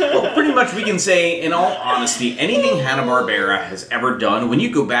 Well, pretty much we can say, in all honesty, anything Hanna-Barbera has ever done, when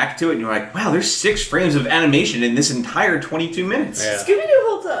you go back to it and you're like, wow, there's 6 frames of animation in this entire 22 minutes. Yeah. Scooby-Doo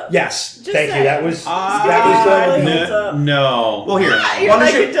holds up. Yes, Just thank you. saying. That was Scooby-Doo good. really holds up. No. Well, here, You're why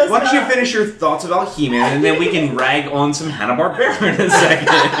like, don't, it you, does why don't you not. finish your thoughts about He-Man, and then we can rag on some Hanna-Barbera in a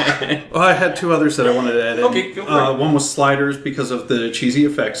second. Well, I had 2 others that I wanted to add in. Okay, go for it. One was Sliders because of the cheesy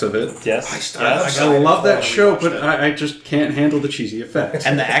effects of it. Yes. I love that show, but I just can't handle the cheesy effects.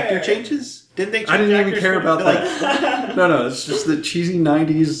 And the actor changes? Didn't they change I didn't even actors care for- about like, that. No, it's just the cheesy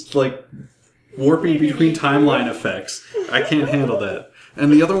 90s, like, warping between timeline effects. I can't handle that.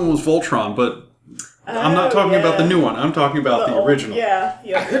 And the other one was Voltron, but I'm not talking about the new one. I'm talking about the old- original. Yeah.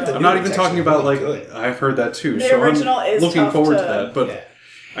 I heard the I'm not new even one's talking actually about, like, really good. I've heard that too. The so original I'm is looking tough forward to to- that, but Yeah.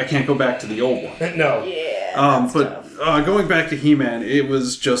 I can't go back to the old one. No. Yeah. that but stuff. going back to He-Man, it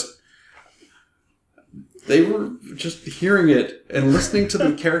was just they were just hearing it and listening to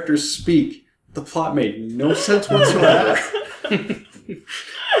the characters speak. The plot made no sense whatsoever.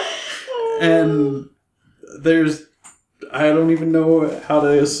 And I don't even know how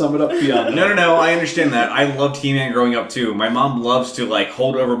to sum it up beyond that. No, I understand that. I loved He-Man growing up too. My mom loves to like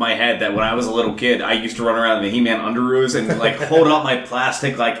hold over my head that when I was a little kid, I used to run around in the He-Man underoos and like hold up my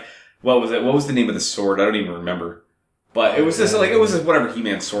plastic like what was it? What was the name of the sword? I don't even remember. But it was just like it was just whatever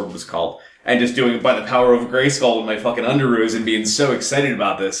He-Man's sword was called, and just doing it by the power of Grayskull with my fucking underoos and being so excited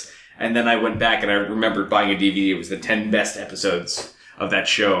about this. And then I went back and I remembered buying a DVD. It was the 10 best episodes of that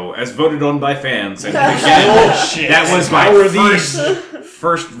show, as voted on by fans. And that was my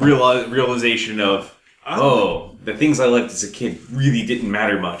first realization of, the things I liked as a kid really didn't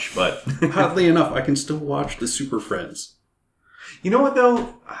matter much. But oddly enough, I can still watch the Super Friends. You know what,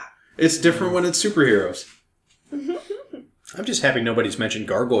 though? It's different when it's superheroes. I'm just happy nobody's mentioned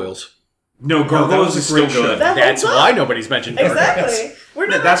Gargoyles. No, Gargoyles is still good. That's why nobody's mentioned Gargoyles. Exactly. We're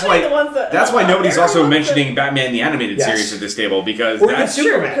not That's why. the ones that. That's why nobody's they're also the ones mentioning Batman the Animated Yes. Series at this table because Or that's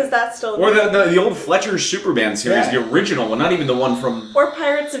even Superman. because that's still. or the old Fletcher Superman series, Yeah. the original one, not even the one from. Or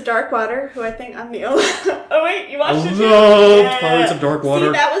Pirates of Darkwater, who I think I'm the only. Oh wait, you watched it too? Love Pirates of Darkwater.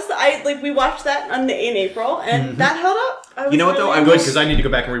 See, that was we watched that in April, and that held up. I was You know what, though? really I Good, will- because I need to go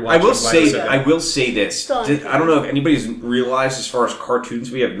back and rewatch I will it. Glad you say said I will say this. Still on I don't know if anybody's realized as far as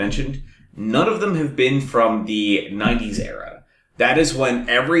cartoons we have mentioned, none of them have been from the 90s era. That is when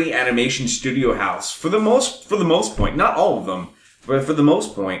every animation studio house, for the most point, not all of them, but for the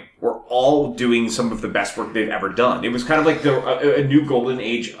most point, were all doing some of the best work they've ever done. It was kind of like a new golden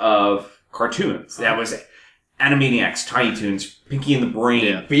age of cartoons. That was Animaniacs, Tiny Toons, Pinky and the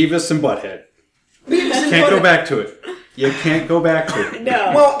Brain. Beavis and Butthead. Can't go back to it. You can't go back to it.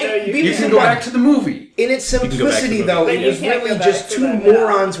 No. Well, no, it- You can go back to the movie. In its can go back to simplicity, the though, movie. it But you was can't really go just back to two that now.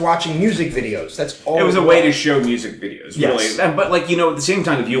 morons watching music videos. That's all. It was a way to show music videos, Yes. really. But, like, at the same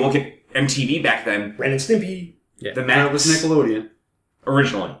time, if you look at MTV back then, Ren and Stimpy. Yeah. the That was Max, Nickelodeon.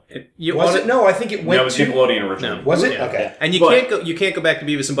 originally. You Was ought it? to- No, I think it went That was to. Nickelodeon originally. No. Was it? Yeah. Okay. And you But- can't go back to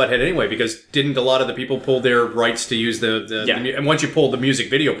Beavis and Butthead anyway, because didn't a lot of the people pull their rights to use the Yeah. and once you pull the music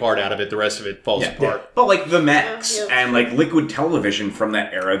video part out of it, the rest of it falls apart. But like the Max Yeah. and like Liquid Television from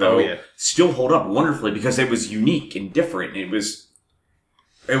that era, though, Oh, yeah. still hold up wonderfully because it was unique and different. It was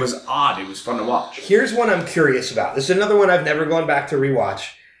odd. It was fun to watch. Here's one I'm curious about. This is another one I've never gone back to rewatch.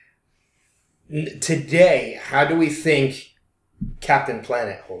 Today, how do we think Captain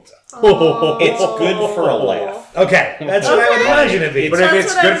Planet holds up? It's good for a laugh. Okay, that's what I would Okay. imagine it be. But if That's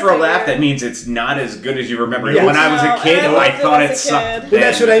it's what I good for a figured. laugh, that means it's not as good as you remember. Yes. When I was No, a kid, and I I loved it thought as it a sucked. kid. But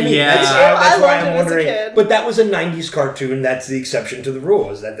that's what I mean. Yeah. That's, I that's why loved I'm it as a wondering. kid. But that was a '90s cartoon. That's the exception to the rule.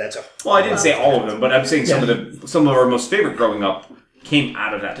 Is that's a Well, I didn't say all of them, but I'm saying Yeah. some of our most favorite growing up came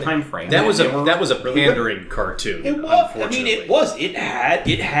out of that time frame. That was They were a really good. pandering cartoon. It was. I Unfortunately, mean, it was. It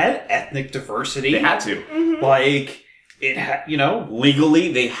had ethnic diversity. They had to. Like it had.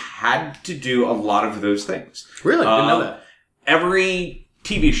 Legally, they had to do a lot of those things. really didn't know that. Every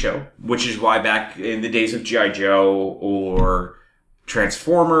TV show, which is why back in the days of G.I. Joe or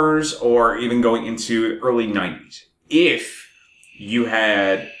Transformers or even going into early 90s, if you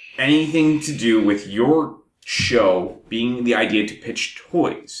had anything to do with your show being the idea to pitch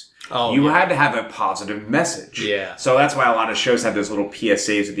toys, you had to have a positive message. Yeah. So that's why a lot of shows have those little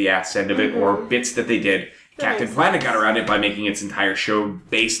PSAs at the ass end of it or bits that they did. Captain makes Planet got around it by making its entire show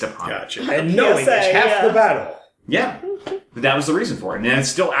based upon it. Gotcha. and knowing PSA, it's half yeah. the battle. Yeah, but that was the reason for it, and it's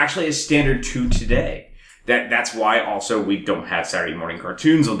still actually a standard to today. That's why also we don't have Saturday morning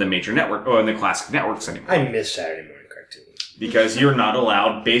cartoons on the major network or on the classic networks anymore, I miss Saturday morning cartoons. because you're not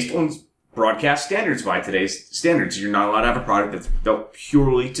allowed, based on broadcast standards by today's standards, you're not allowed to have a product that's built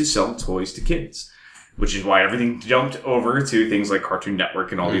purely to sell toys to kids. Which is why everything jumped over to things like Cartoon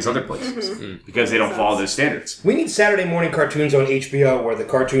Network and all these other places, because they don't follow those standards. We need Saturday morning cartoons on HBO where the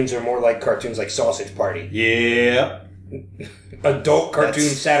cartoons are more like cartoons like Sausage Party. Yeah. Adult cartoon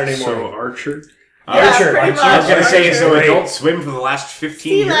That's Saturday So morning. Archer. Archer. pretty Archer. much. I was going to say, so Great. Adult Swim for the last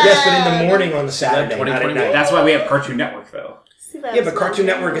 15 years. that. Yes, but in the morning on the Saturday, not at 2021. night. That's why we have Cartoon Network, though. Yeah, but Cartoon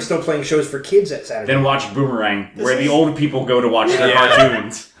Network is still playing shows for kids at Saturday. Then watch Boomerang, where the old people go to watch their Yeah.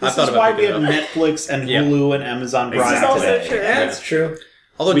 cartoons. I This thought is about why we picking have it up. Netflix and Yeah. Hulu and Amazon Prime Exactly. today. Also true. That's true.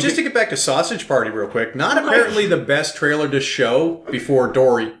 Although, just to get back to Sausage Party real quick, not apparently the best trailer to show before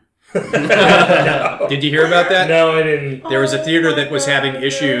Dory. Did you hear about that? No, I didn't. There was a theater that was having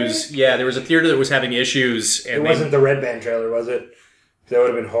issues. Yeah, there was a theater that was having issues, It and wasn't the Red Band trailer, was it? That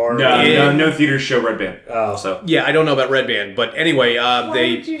would have been hard. No theaters show Red Band. Oh. So Yeah, I don't know about Red Band, but anyway, Why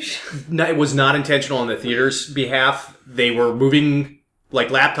would you it was not intentional on the theater's behalf. They were moving like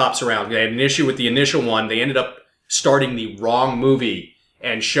laptops around. They had an issue with the initial one. They ended up starting the wrong movie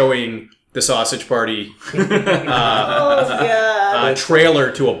and showing the Sausage Party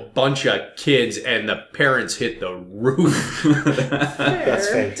trailer to a bunch of kids, and the parents hit the roof. That's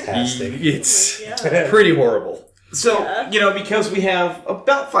fantastic. It's Oh my God. pretty horrible. So, because we have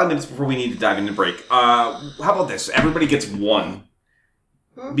about 5 minutes before we need to dive into break, how about this? Everybody gets one.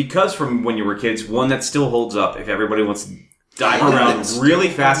 Because from when you were kids, one that still holds up if everybody wants to dive around really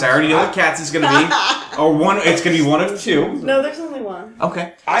fast. I already know what Cats is going to be. Or one, it's going to be one of two. No, there's only one.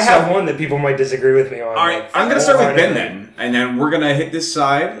 Okay. I have one that people might disagree with me on. All right, I'm going to start with Ben then. And then we're going to hit this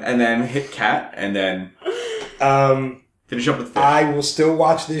side, and then hit Cat, and then finish up with Fish. I will still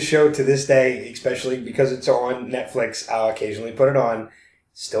watch this show to this day, especially because it's on Netflix. I'll occasionally put it on.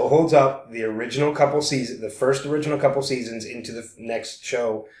 Still holds up. The first original couple seasons into the next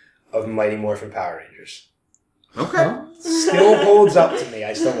show of Mighty Morphin Power Rangers. Okay. Still holds up to me.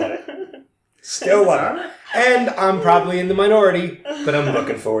 I still love it. Still love it. And I'm probably in the minority, but I'm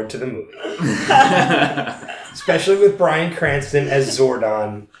looking forward to the movie. Especially with Bryan Cranston as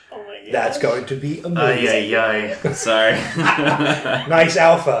Zordon. Oh my God. That's going to be amazing. Sorry. Nice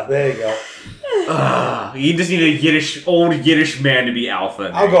alpha. There you go. You just need a old Yiddish man to be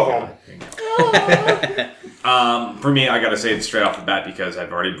alpha. I'll go home. For me, I gotta say it straight off the bat because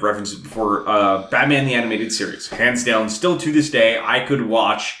I've already referenced it before. Batman the Animated Series. Hands down, still to this day, I could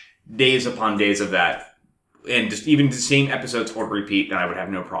watch days upon days of that. And just even the same episodes on repeat, and I would have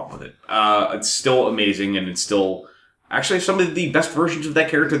no problem with it. It's still amazing, and it's still actually some of the best versions of that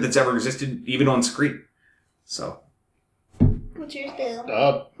character that's ever existed, even on screen. So. What's yours, Dan?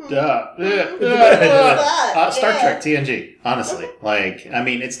 Star Trek, TNG. Honestly.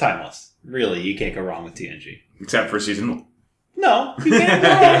 It's timeless. Really, you can't go wrong with TNG. Except for season 1. No, you can't go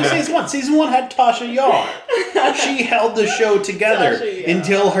wrong with season 1. Season 1 had Tasha Yar. She held the show together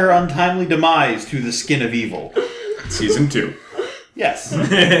until her untimely demise to the skin of evil. Season 2. Yes.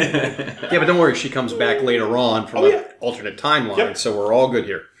 Yeah, but don't worry, she comes back later on from an alternate timeline, so we're all good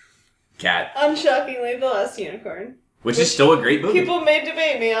here. Cat. Unshockingly, The Last Unicorn. Which is still a great movie. People may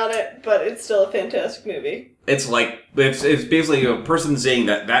debate me on it, but it's still a fantastic movie. It's basically a person saying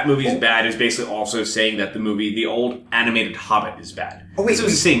that movie is bad is basically also saying that the old animated Hobbit is bad. Oh, wait, it's the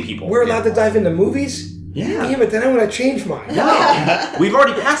same people. We're allowed to dive into movies? Yeah. Damn it, then I want to change mine. No. We've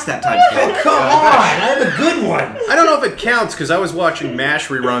already passed that time. Oh, come on. I have a good one. I don't know if it counts because I was watching MASH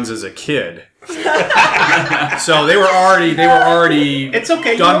reruns as a kid. So they were already It's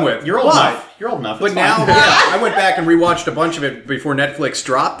okay. done with. You're old enough. You're old enough. But It's now, fine. I went back and rewatched a bunch of it before Netflix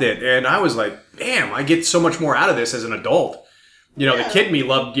dropped it, and I was like, damn, I get so much more out of this as an adult. The kid me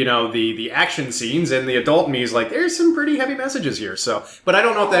loved, the action scenes, and the adult me is like, there's some pretty heavy messages here. So, but I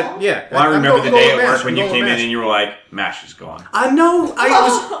don't know if that, Well, I remember the day at work when you I'm came going in and you were like, MASH is gone. I know. I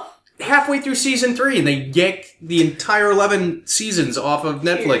was halfway through season 3, and they yanked the entire 11 seasons off of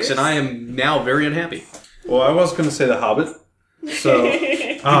Netflix, and I am now very unhappy. Well, I was going to say The Hobbit. So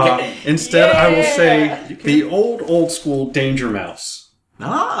instead, I will say the old school Danger Mouse.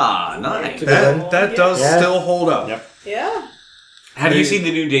 Ah, nice. That does still hold up. Yep. Yeah. Have you seen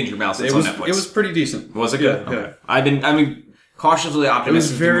the new Danger Mouse? It's on Netflix. It was pretty decent. Was it good? Yeah, Okay. I've been cautiously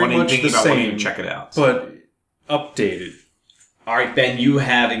optimistic very and much thinking the about wanting same, to check it out. but updated. All right, Ben, you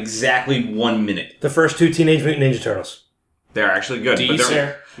have exactly 1 minute. The first 2 Teenage Mutant Ninja Turtles. They're actually good.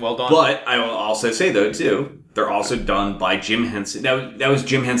 Well done. But I will also say, though, too, they're also done by Jim Henson. That was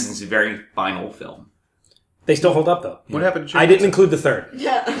Jim Henson's very final film. They still hold up, though. What happened to Jim I didn't include the third.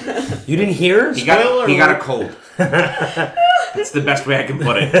 Yeah. You didn't hear? He got a cold. That's the best way I can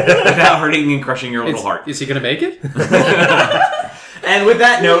put it. Without hurting and crushing your little heart. Is he going to make it? And with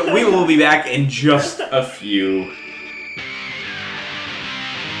that note, we will be back in just a few.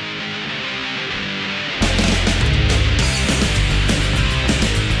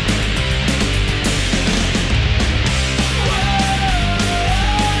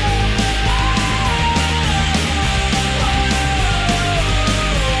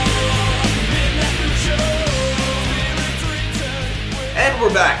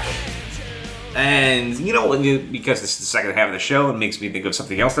 We're back. And because this is the second half of the show, it makes me think of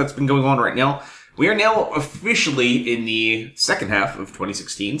something else that's been going on right now. We are now officially in the second half of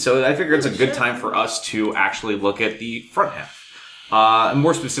 2016, so I figure it's a good time for us to actually look at the front half. And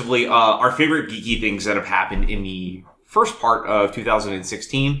more specifically, our favorite geeky things that have happened in the first part of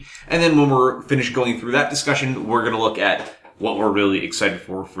 2016. And then when we're finished going through that discussion, we're going to look at what we're really excited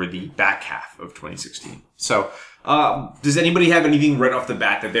for the back half of 2016. So, Does anybody have anything right off the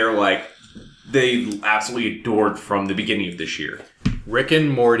bat that they're like, they absolutely adored from the beginning of this year? Rick and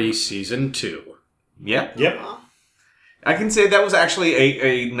Morty Season 2. Yeah. Yep. I can say that was actually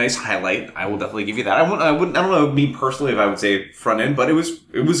a nice highlight. I will definitely give you that. I don't know me personally if I would say front end, but it was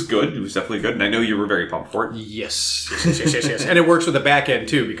good. It was definitely good, and I know you were very pumped for it. Yes. And it works with the back end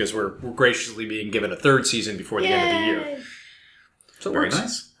too, because we're graciously being given a third season before the end of the year. So it Very works.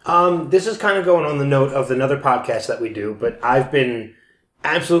 nice. This is kind of going on the note of another podcast that we do, but I've been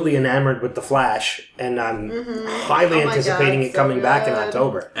absolutely enamored with The Flash, and I'm highly Oh my anticipating God, it coming so back in good.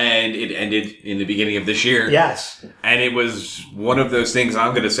 October. And it ended in the beginning of this year. Yes. And it was one of those things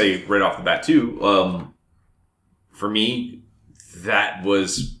I'm going to say right off the bat, too. For me, that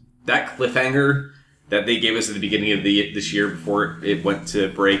was that cliffhanger that they gave us at the beginning of this year before it went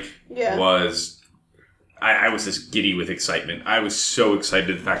to break was... I was just giddy with excitement. I was so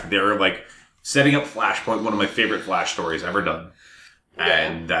excited the fact that they were like setting up Flashpoint, one of my favorite Flash stories ever done.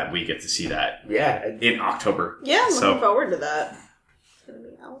 And that we get to see that in October. Yeah, I'm looking forward to that. It's going to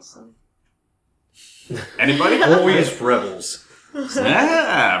be awesome. Anybody? Always Rebels.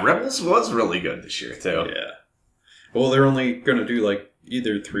 Rebels was really good this year, too. Yeah. Well, they're only going to do like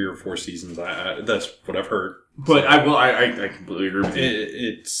either 3 or 4 seasons. That's what I've heard. But I completely agree with you.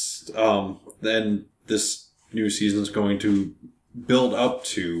 It's then this new season is going to build up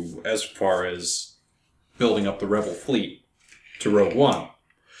to as far as building up the Rebel fleet to Rogue One.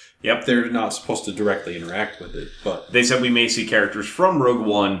 Yep. They're not supposed to directly interact with it, but They said we may see characters from Rogue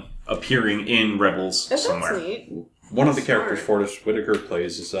One appearing in Rebels That's somewhere. neat. one of the characters Forrest Whitaker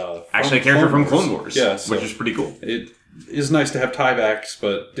plays is Actually, a character from Clone Wars. Yeah, so which is pretty cool. it is nice to have tiebacks,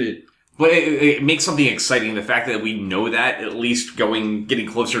 but But it makes something exciting. The fact that we know that, at least getting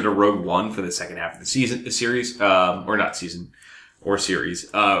closer to Rogue One for the second half of the series, or not season, or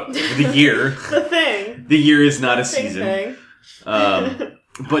series, the year. The thing. The year is not a Same season. thing.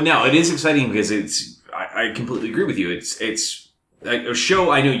 But no, it is exciting because I completely agree with you. It's a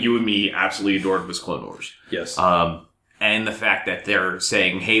show I know you and me absolutely adored was Clone Wars. yes. And the fact that they're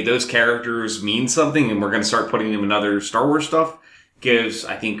saying, hey, those characters mean something and we're going to start putting them in other Star Wars stuff gives,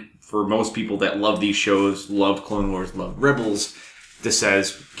 I think, for most people that love these shows, love Clone Wars, love Rebels, this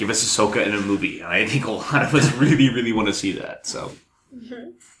says, give us Ahsoka in a movie. And I think a lot of us really, really want to see that. So,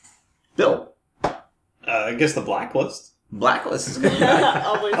 Bill. I guess the Blacklist. Blacklist is good.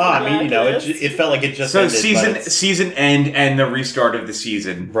 Always I mean, Blacklist. it felt like it just So ended. but season end and the restart of the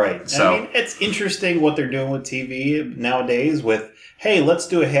season. Right. So I mean, it's interesting what they're doing with TV nowadays with, hey, let's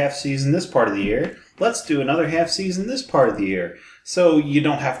do a half season this part of the year. Let's do another half season this part of the year. So you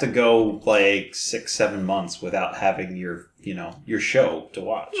don't have to go like 6-7 months without having your show to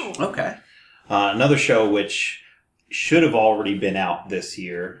watch. okay. Another show which should have already been out this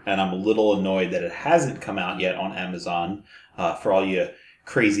year, and I'm a little annoyed that it hasn't come out yet on Amazon. For all you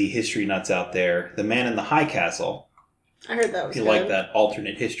crazy history nuts out there, The Man in the High Castle. I heard that was If you good. like that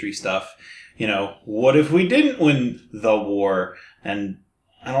alternate history stuff, what if we didn't win the war? And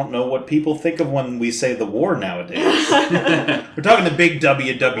I don't know what people think of when we say the war nowadays. We're talking the big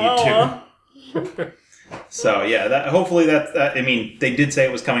WW2. So yeah, hopefully I mean, they did say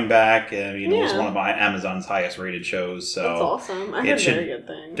it was coming back. It was one of my Amazon's highest rated shows. So That's awesome. I it heard should very good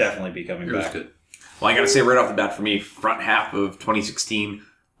things. definitely be coming It was back. good. Well, I gotta say right off the bat for me, front half of 2016,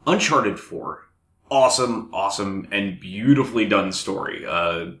 Uncharted 4. Awesome, and beautifully done story.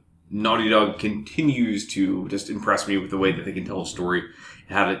 Naughty Dog continues to just impress me with the way that they can tell a story.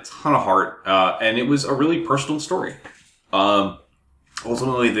 It had a ton of heart, and it was a really personal story.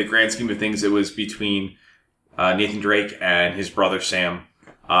 Ultimately, the grand scheme of things, it was between Nathan Drake and his brother Sam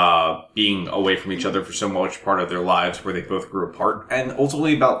being away from each other for so much part of their lives where they both grew apart, and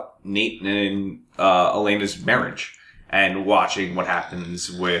ultimately about Nate and Elena's marriage and watching what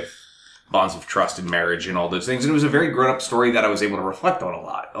happens with bonds of trust in marriage and all those things. And it was a very grown-up story that I was able to reflect on a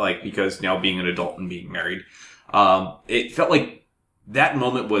lot, because now being an adult and being married, it felt like that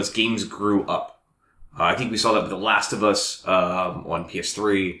moment was games grew up. I think we saw that with The Last of Us on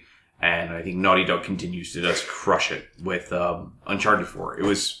PS3, and I think Naughty Dog continues to just crush it with Uncharted 4. It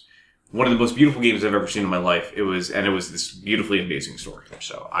was one of the most beautiful games I've ever seen in my life. It was this beautifully amazing story.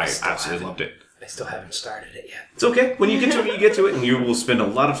 So I absolutely loved it. I still haven't started it yet. It's okay. When you get to it, you get to it, and you will spend a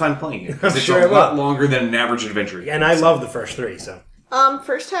lot of time playing it. 'Cause I'm it's sure a I will. lot longer than an average adventure. And I love the first 3, so.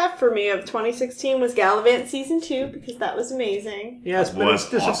 First half for me of 2016 was Gallivant Season 2 because that was amazing. Yeah, it's Was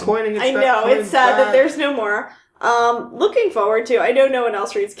disappointing. I know, it's sad that there's no more. Looking forward to. I know no one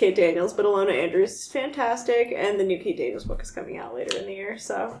else reads Kate Daniels, but Alona Andrews is fantastic, and the new Kate Daniels book is coming out later in the year.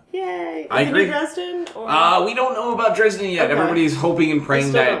 So yay! I agree. Dresden? Or... We don't know about Dresden yet. Okay. Everybody's hoping and I praying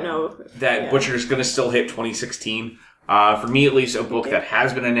still that don't know. that Butcher's going to still hit 2016. For me, at least, a book that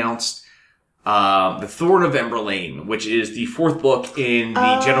has been announced. The Thorn of Emberlane, which is the fourth book in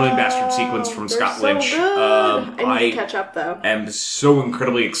the Gentleman Bastard sequence from Scott Lynch. So good. I need to catch up, though. I'm so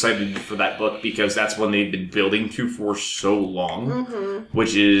incredibly excited for that book because that's one they've been building to for so long,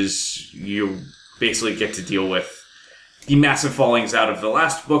 which is you basically get to deal with the massive fallings out of the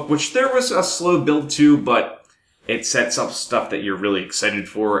last book, which there was a slow build to, but it sets up stuff that you're really excited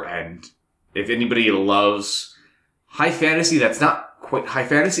for. And if anybody loves high fantasy, that's not quite high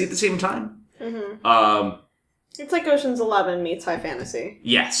fantasy at the same time. It's like Ocean's 11 meets high fantasy.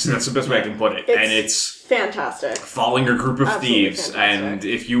 Yes, that's the best way I can put it. It's fantastic. Following a group of Absolutely thieves. fantastic. And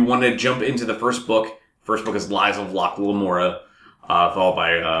if you want to jump into the first book is Lies of Loch Lamora, followed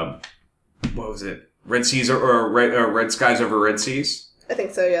by, what was it? Red Seas or Red Skies Over Red Seas? I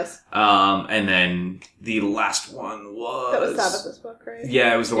think so, yes. And then the last one was... That was Sabbath's book, right?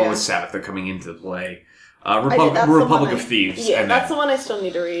 Yeah, it was the one with Sabbath that coming into play. That's the Republic one of Thieves. Yeah, and that's the one I still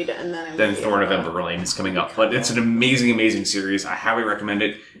need to read, and then then Thorn of Emberlane is coming up. But it's an amazing, amazing series. I highly recommend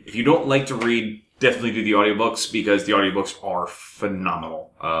it. If you don't like to read, definitely do the audiobooks, because the audiobooks are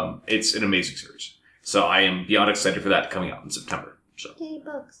phenomenal. It's an amazing series. So I am beyond excited for that coming out in September. So. Yay,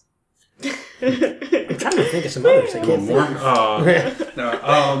 books. I'm trying to think of some others. I can't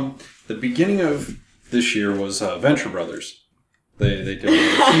think. The beginning of this year was Venture Brothers. They did a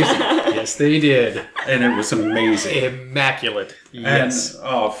season, Yes, they did. and it was amazing. Immaculate. Yes.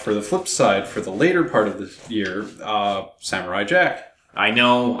 And for the flip side, for the later part of this year, Samurai Jack. I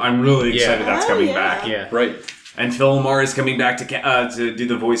know. I'm really excited that's coming back. Yeah. Right. And Phil Lamar is coming back to do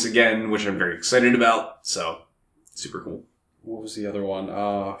the voice again, which I'm very excited about. So, super cool. What was the other one?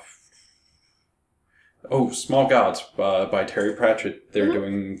 Small Gods by Terry Pratchett. They're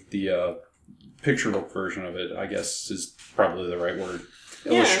doing the picture book version of it, I guess is probably the right word.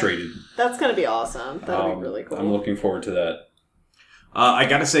 Yeah. Illustrated. That's going to be awesome. That'll be really cool. I'm looking forward to that. I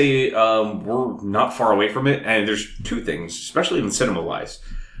gotta say, we're not far away from it, and there's two things, especially in cinema-wise.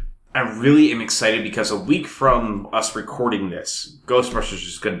 I really am excited because a week from us recording this, Ghostbusters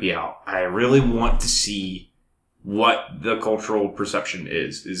is going to be out. I really want to see what the cultural perception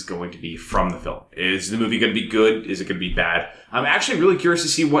is going to be from the film. Is the movie going to be good? Is it going to be bad? I'm actually really curious to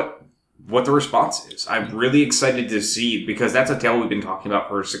see what the response is. I'm really excited to see, because that's a tale we've been talking about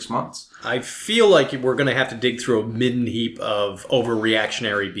for 6 months. I feel like we're going to have to dig through a midden heap of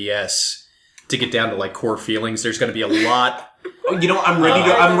overreactionary BS to get down to like core feelings. There's going to be a lot. You know, I'm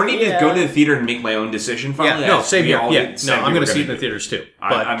ready to go to the theater and make my own decision finally. Yeah, no, same here. all Yeah, said no, I'm we going were to see it in gonna the do. theaters too.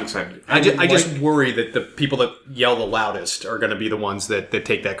 But I'm excited. I just worry that the people that yell the loudest are going to be the ones that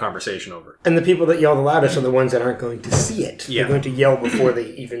take that conversation over. And the people that yell the loudest are the ones that aren't going to see it. Yeah. They're going to yell before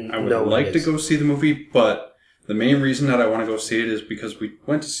they even I would know like what to it is. go see the movie, but the main reason that I want to go see it is because we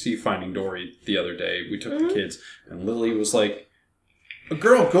went to see Finding Dory the other day. We took the kids, and Lily was like, "A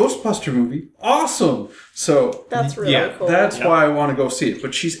girl Ghostbuster movie? Awesome!" So That's really cool. that's why I want to go see it.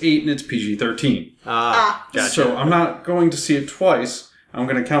 But she's 8 and it's PG-13. Gotcha. So I'm not going to see it twice. I'm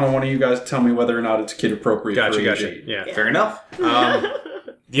going to count on one of you guys to tell me whether or not it's kid appropriate for age 8. Yeah. Fair enough.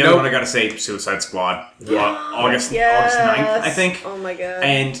 The other one I gotta say, Suicide Squad. August 9th, I think. Oh my god.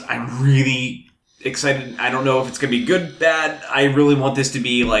 And I'm really excited. I don't know if it's gonna be good, bad. I really want this to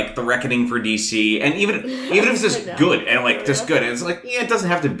be like the reckoning for DC. And even if it's just good and like just good. And it's like, yeah, it doesn't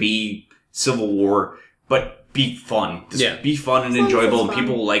have to be Civil War, but be fun. Just be fun and enjoyable, and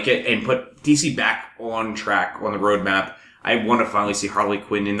people like it, and put DC back on track on the roadmap. I want to finally see Harley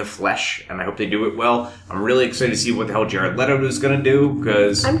Quinn in the flesh, and I hope they do it well. I'm really excited to see what the hell Jared Leto is going to do,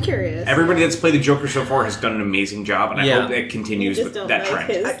 because I'm curious. Everybody that's played the Joker so far has done an amazing job, and I hope it continues You with just don't that like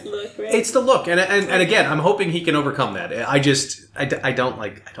trend. his look, right? It's the look, and again, I'm hoping he can overcome that. I don't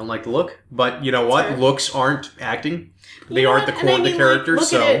like the look, but you know what? Sure. Looks aren't acting. They You know aren't the what? core And of the I mean, character. Look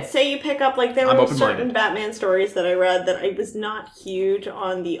So at it. Say you pick up, like, there I'm were open-minded. certain Batman stories that I read that I was not huge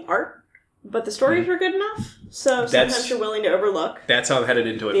on the art, but the stories were good enough. So sometimes you're willing to overlook. that's how I'm headed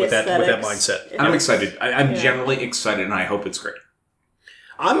into it The with that aesthetics. mindset. I'm excited. I'm generally excited, and I hope it's great.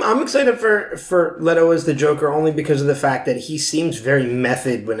 I'm excited for Leto as the Joker only because of the fact that he seems very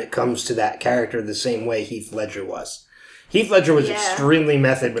method when it comes to that character, the same way Heath Ledger was. Heath Ledger was extremely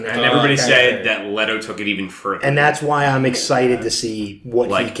method when it And came to everybody that said character. that Leto took it even further. And that's why I'm excited to see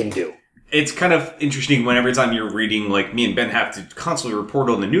what he can do. It's kind of interesting when every time you're reading, like me and Ben have to constantly report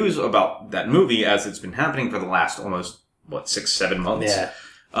on the news about that movie as it's been happening for the last almost, 6-7 months.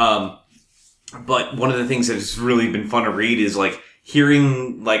 Yeah. But one of the things that has really been fun to read is like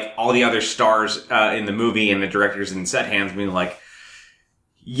hearing like all the other stars in the movie and the directors and set hands being like,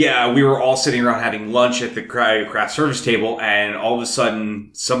 yeah, we were all sitting around having lunch at the craft service table, and all of a sudden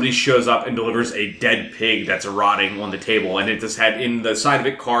somebody shows up and delivers a dead pig that's rotting on the table, and it just had in the side of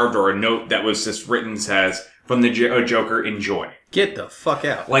it carved or a note that was just written says, from the Joker, enjoy. Get the fuck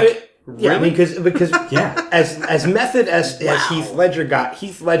out. Like, Yeah, I mean, because Yeah. as method as Heath Ledger got,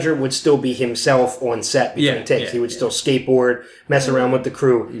 Heath Ledger would still be himself on set between Yeah, takes. yeah, he would still skateboard, mess around with the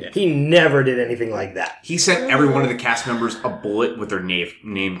crew. Yeah. He never did anything like that. he sent every one of the cast members a bullet with their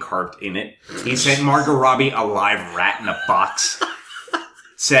name carved in it. He sent Margot Robbie a live rat in a box.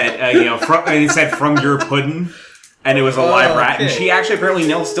 Said, and it said, from your pudding. And it was a live rat, and okay. she actually apparently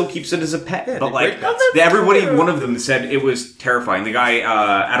now still keeps it as a pet. Yeah, but they're like, great pets. everybody, one of them said it was terrifying. The guy,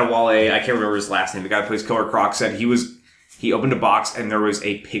 Adewale, I can't remember his last name. The guy who plays Killer Croc said he opened a box and there was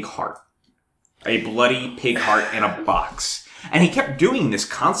a pig heart, a bloody pig heart in a box, and he kept doing this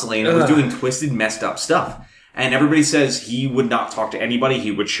constantly, and it was doing twisted, messed up stuff. And everybody says he would not talk to anybody.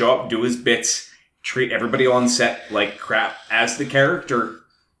 He would show up, do his bits, treat everybody on set like crap as the character.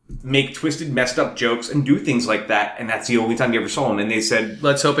 Make twisted, messed up jokes and do things like that, and that's the only time you ever saw him. And they said,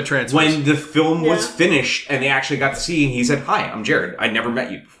 Let's hope it transfers. when the film was Yeah. finished and they actually got to see, he said, "Hi, I'm Jared. I never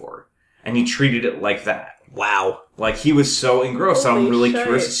met you before," and he treated it like that. wow. Like he was so engrossed. I'm Holy really shit.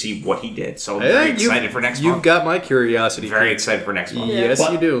 curious to see what he did. So I'm Hey, very you- excited for next You've month. got my curiosity. Very excited for next month. Yes,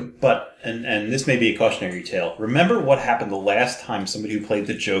 But- you do. But, and this may be a cautionary tale, remember what happened the last time somebody who played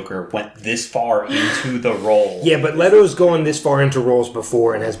the Joker went this far into the role? Yeah, but Leto's gone this far into roles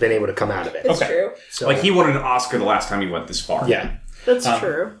before and has been able to come out of it. It's Okay. true. So, Like he won an Oscar the last time he went this far. yeah. That's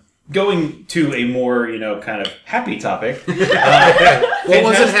true. Going to a more, kind of happy topic. What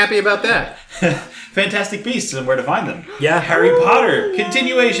wasn't happy about that? Fantastic Beasts and Where to Find Them. Yeah. Harry Potter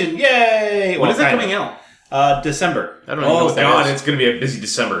continuation. Yay! When is that kind coming of. out? December. I don't even know Oh what that God, is. it's going to be a busy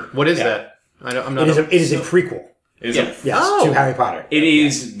December. What is Yeah. that? I'm not. It is a prequel. Is Yeah. it? Yes, Oh. to Harry Potter. It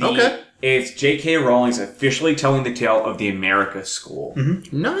is the. Okay. It's J.K. Rowling's officially telling the tale of the America School.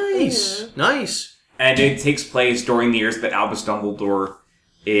 Nice. Nice. And it takes place during the years that Albus Dumbledore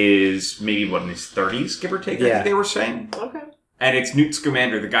is maybe, in his 30s, give or take, I Yeah. think they were saying. Okay. And it's Newt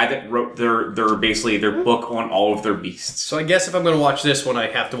Scamander, the guy that wrote their book on all of their beasts. So I guess if I'm going to watch this one,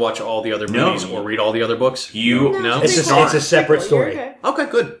 I have to watch all the other No. movies or read all the other books. You No. It's a separate You're story. okay. Okay,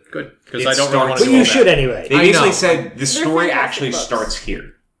 good. Because I It don't really want starts- to But do you all should that. anyway. They I basically know. said the story fantastic actually books. starts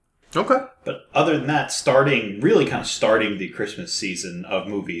here. Okay. But other than that, really kind of starting the Christmas season of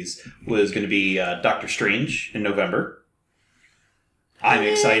movies was going to be Doctor Strange in November. I'm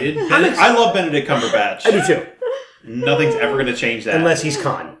excited. I love Benedict Cumberbatch. I do too. Nothing's ever going to change that. Unless he's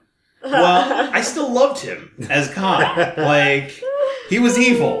Khan. Well, I still loved him as Khan. Like, he was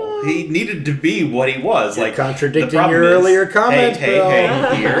evil. He needed to be what he was. You're Like, contradicting the problem your is- earlier comments, Hey,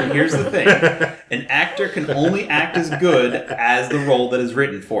 Bill. here's the thing. An actor can only act as good as the role that is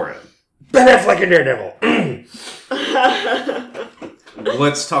written for him. Ben Affleck and Daredevil.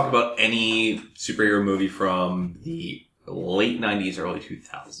 Let's talk about any superhero movie from the late 90s, early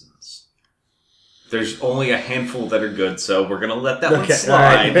 2000s. There's only a handful that are good, so we're going to let that one Okay,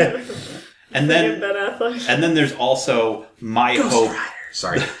 slide. all right. And Ben then, Affleck. and then there's also My Hope.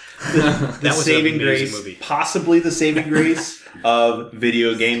 Sorry. The That was an saving amazing grace, movie. possibly the saving grace of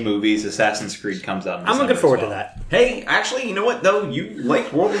video game movies. Assassin's Creed comes out in I'm looking December forward as to well. that. Hey, actually, you know what, though? You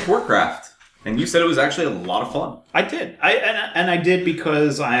liked World of Warcraft. And you said it was actually a lot of fun. I did. I did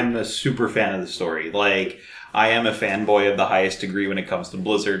because I'm a super fan of the story. Like, I am a fanboy of the highest degree when it comes to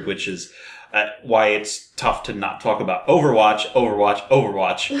Blizzard, which is why it's tough to not talk about Overwatch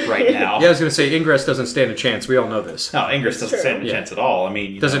right now. Yeah, I was going to say Ingress doesn't stand a chance. We all know this. No, Ingress doesn't True. stand a Yeah. chance at all. I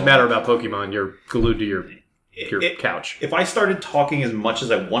mean, Doesn't matter about Pokemon. You're glued to your It- couch. If I started talking as much as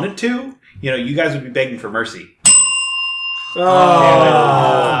I wanted to, you guys would be begging for mercy.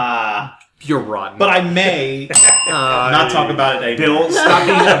 Oh. You're rotten. But I may not talk about it anymore. Bill, stop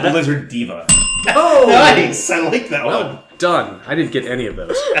being a Blizzard diva. Oh, nice! I like that one. well done. I didn't get any of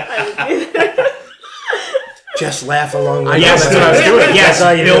those. Just laugh along with I know, Yes, that's what I was doing. Yes, That's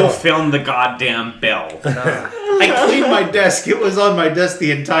all you Bill do. filmed the goddamn bell. I cleaned my desk. It was on my desk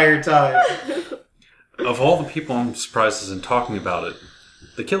the entire time. Of all the people I'm surprised isn't talking about it,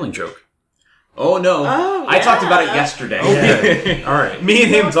 The Killing Joke. Oh, no. Oh, I talked about it yeah. yesterday. Okay. All right. Me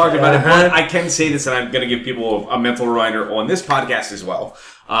and him talked about it, Uh-huh. but I can say this, and I'm going to give people a mental reminder on this podcast as well.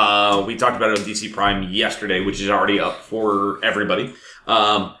 We talked about it on DC Prime yesterday, which is already up for everybody.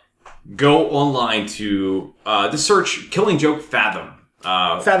 Go online to the search Killing Joke Fathom.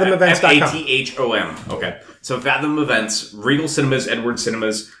 FathomEvents.com. FATHOM. Okay. So Fathom Events, Regal Cinemas, Edward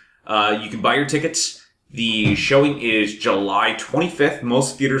Cinemas, You can buy your tickets. The showing is July 25th.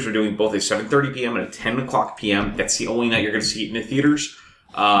 Most theaters are doing both a 7:30 p.m. and a 10 o'clock p.m. That's the only night you're going to see it in the theaters.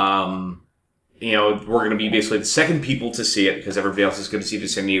 We're going to be basically the second people to see it because everybody else is going to see it at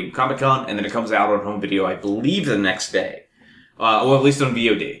San Diego Comic-Con, and then it comes out on home video, I believe, the next day. Or at least on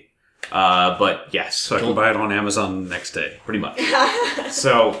VOD. But yes. So I can buy it on Amazon the next day. Pretty much.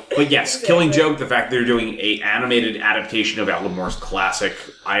 But yes, Exactly. Killing Joke, the fact they're doing a animated adaptation of Alan Moore's classic,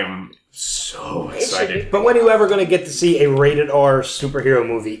 I am so excited. But when are you ever going to get to see a rated R superhero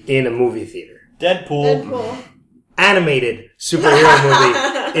movie in a movie theater? Deadpool. Animated superhero movie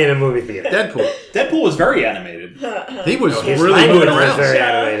in a movie theater. Deadpool was very animated. He was His really language moving was around. very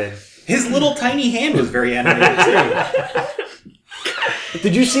animated. His little tiny hand was very animated too.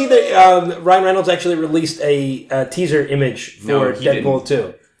 Did you see that Ryan Reynolds actually released a teaser image for No, he Deadpool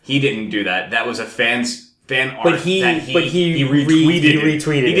 2? He didn't do that. That was a fan art But he retweeted. he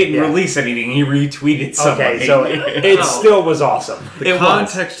retweeted He it, didn't yeah. release anything. He retweeted something. Okay, so it still was awesome. The It was.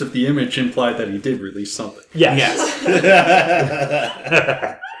 context of the image implied that he did release something. Yes.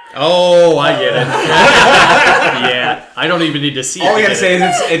 Yes. Oh, I get it. Yeah, I don't even need to see it. All we gotta get say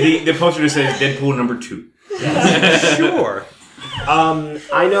it. is the poster just says Deadpool number 2. Sure.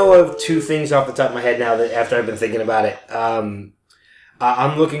 I know of two things off the top of my head now that after I've been thinking about it. I'm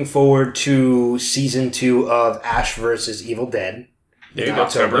looking forward to season 2 of Ash vs. Evil Dead. There you go.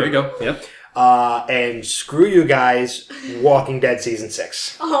 October. There you go. Yep. And screw you guys, Walking Dead season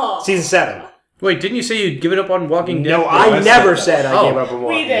 6. Oh, Season 7. Wait, didn't you say you'd given up on Walking Dead? No, I never said I Oh. gave up on we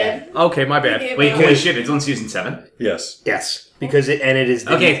Walking Dead. did. Okay, my bad. We Wait, gave holy up. shit! It's on season 7. Yes. Yes, because it is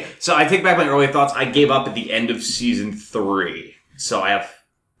the Okay, so I take back my earlier thoughts. I gave up at the end of season 3, so I have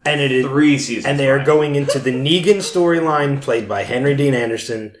and it is 3 seasons. and they are left. going into the Negan storyline played by Henry Dean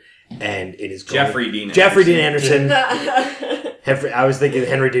Anderson, and it is going Jeffrey Dean Jeffrey Anderson. Dean Anderson. I was thinking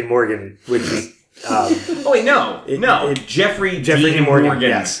Henry Dean Morgan, which is Oh wait, no, Jeffrey Dean Morgan.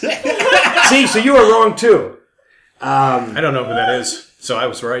 Yes. See, so you were wrong too. I don't know who that is, so I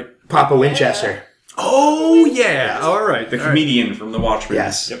was right. Papa Winchester. Oh yeah. All right. The comedian from The Watchmen.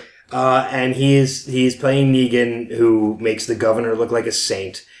 Yes. Yep. And he is playing Negan, who makes the governor look like a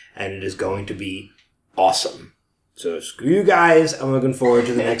saint, and it is going to be awesome. So screw you guys. I'm looking forward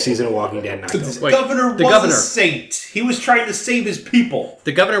to the next season of Walking Dead in October. The Wait, governor the was governor. a saint. He was trying to save his people.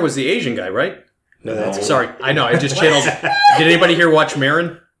 The governor was the Asian guy, right? No, that's Sorry, I know. I just channeled. Did anybody here watch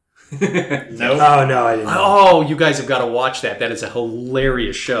Marin? No. Oh no, I didn't. Know. Oh, you guys have got to watch that. That is a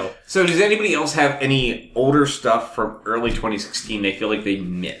hilarious show. So does anybody else have any older stuff from early 2016 they feel like they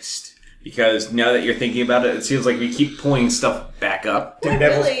missed? Because now that you're thinking about it, it seems like we keep pulling stuff back up.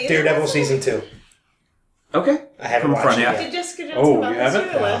 Daredevil season 2. Okay. I haven't From watched front it half. yet. Did Jessica Jones Oh, come out you this haven't?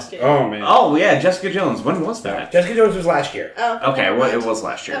 year or last year? Oh man. Oh yeah, Jessica Jones. When was that? Jessica Jones was last year, Oh, Okay, never well, mind. it was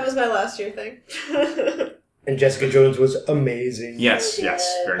last That year. was my last year thing. and Jessica Jones was amazing. Yes,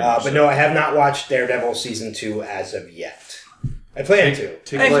 very much. But no, I have not watched Daredevil season 2 as of yet. I plan to.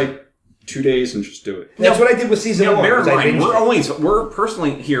 Take like 2 days and just do it. That's what I did with season 1. bear in 'cause I mind, binged it. we're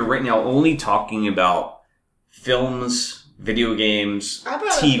personally here right now only talking about films, video games, I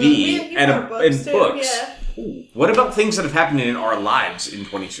brought TV, and books. Too, books. Yeah. What about things that have happened in our lives in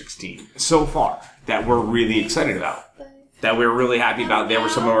 2016 so far that we're really excited about? That we're really happy about? They were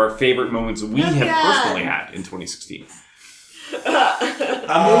some of our favorite moments we have personally had in 2016.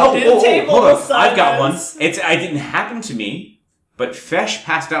 Table Hold on. of I've got one. silence. It didn't happen to me, but Fesh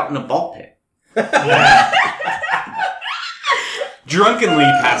passed out in a ball pit. Drunkenly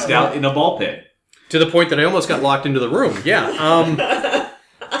passed out in a ball pit. To the point that I almost got locked into the room. Yeah.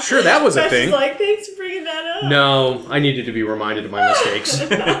 Sure, that was a Fresh is thing. like, thanks for bringing that up. No, I needed to be reminded of my mistakes.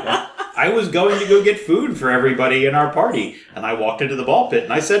 I was going to go get food for everybody in our party, and I walked into the ball pit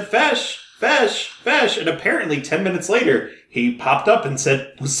and I said, "Fesh, Fesh, Fesh," and apparently 10 minutes later, he popped up and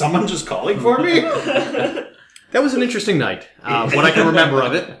said, "Was someone just calling for me?" That was an interesting night. What I can remember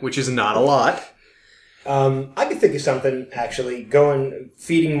of it, which is not a lot. I could think of something, actually,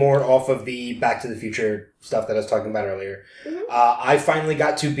 feeding more off of the Back to the Future stuff that I was talking about earlier. I finally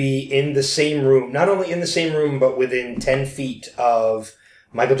got to be in the same room, not only in the same room, but within 10 feet of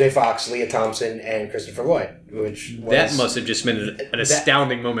Michael J. Fox, Leah Thompson, and Christopher Lloyd, which was... That must have just been an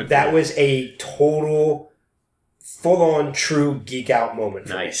astounding moment. for That you. was a total, full-on, true geek-out moment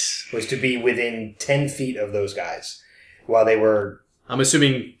for Nice. me, was to be within 10 feet of those guys while they were... I'm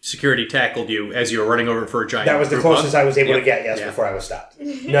assuming security tackled you as you were running over for a giant. That was the group hug? closest I was able to Yep. get, yes, Yeah. before I was stopped.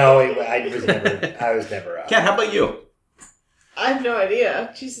 No, I was never. Kat, how about you? I have no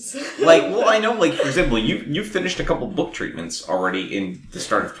idea. Jesus. I know, for example, you finished a couple book treatments already in the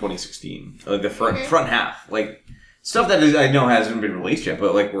start of 2016, the front half. stuff that I know hasn't been released yet,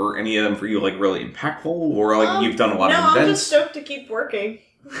 but like, were any of them for you like really impactful, or like you've done a lot of events? No, I'm just stoked to keep working.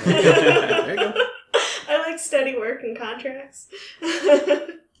 There you go. I like steady work and contracts.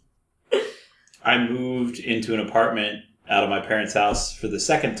 I moved into an apartment out of my parents' house for the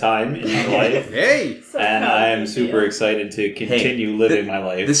second time in my life. Hey! So And proud I of am you, super Theo. excited to continue living my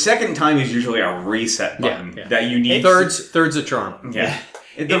life. The second time is usually a reset button Yeah. that you need. Third's a charm. Yeah.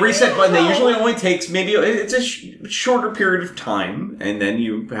 The reset button that usually only takes maybe it's a shorter period of time, and then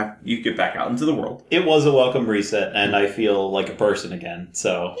you get back out into the world. It was a welcome reset, and I feel like a person again.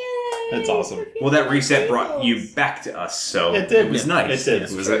 So that's awesome. Well, that reset brought you back to us, so It did. It was nice. It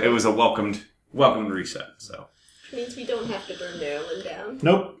did. It was a welcomed reset. So Means we don't have to burn Maryland down.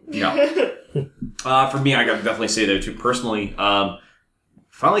 Nope. no. For me, I got to definitely say though too personally.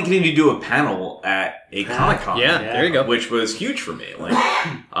 Finally getting to do a panel at a Comic-Con. Yeah, there you go. Which was huge for me. Like,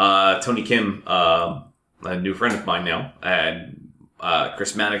 Tony Kim, a new friend of mine now, and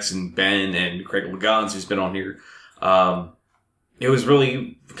Chris Maddox and Ben and Craig Legans, who's been on here. It was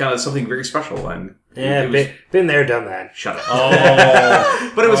really kind of something very special. And Yeah, it was, been there, done that. shut up.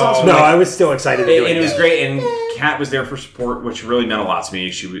 Oh. But it was also No, like, I was still excited to do and it. it was now. great. And Kat was there for support, which really meant a lot to me.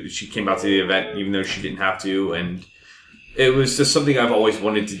 She came out to the event even though she didn't have to, and it was just something I've always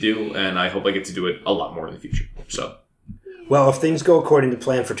wanted to do, and I hope I get to do it a lot more in the future. So, Well, if things go according to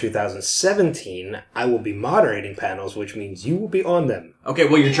plan for 2017, I will be moderating panels, which means you will be on them. okay,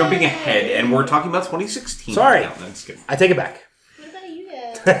 well, you're jumping ahead, and we're talking about 2016. Sorry. now. That's good. I take it back. What about you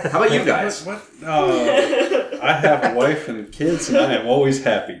guys? How about you guys? What? I have a wife and kids, and I am always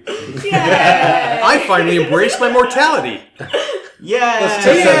happy. Yeah. I finally embraced my mortality. Yeah. Let's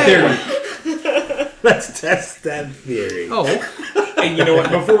test that theory. Let's test that theory. Oh. And you know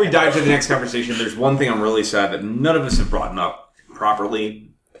what? Before we dive to the next conversation, there's one thing I'm really sad that none of us have brought up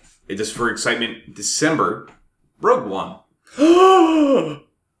properly. It just for excitement. December, Rogue One.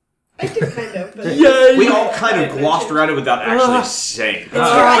 I did kind of. But We all kind of glossed around it without actually saying it.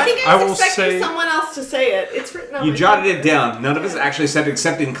 I think I I was will expecting say- someone else to say it. It's written on You my jotted phone. it down. None of us actually said it,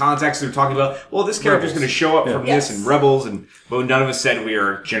 except in context. They're talking about, well, this character's going to show up from Yes. this and Rebels, but none of us said we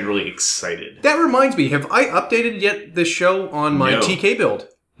are generally excited. That reminds me, have I updated yet this show on my No. TK build?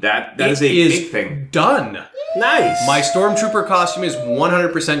 That It is a is big thing. done. Nice. My Stormtrooper costume is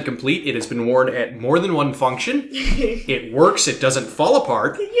 100% complete. It has been worn at more than one function. It works. It doesn't fall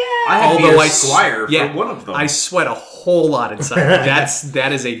apart. Yeah. I had Although Peter I Squire for one of them. I sweat a whole lot inside.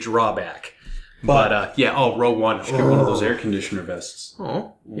 That is a drawback. But Rogue One. Get one of those air conditioner vests.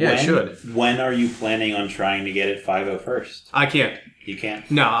 Oh, yeah, I When- should. When are you planning on trying to get it 501st? I can't. You can't.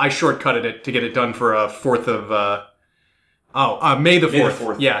 No, I shortcutted it to get it done for a 4th of. May the 4th. May the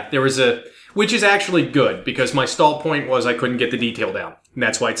 4th. Yeah, there was which is actually good because my stall point was I couldn't get the detail down, and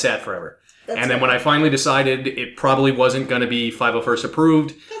that's why it sat forever. And then when I finally decided it probably wasn't going to be 501st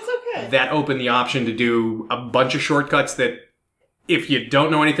approved, That's okay. that opened the option to do a bunch of shortcuts that, if you don't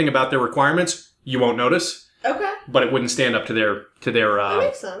know anything about their requirements, you won't notice. Okay. But it wouldn't stand up to their That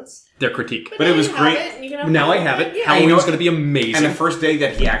makes sense. their critique. But now it was you have great. it, and you can have Now fun I with have it. Yeah. Halloween's know- going to be amazing. And the first day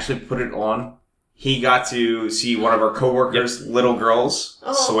that he actually put it on, he got to see one of our coworkers, little girls,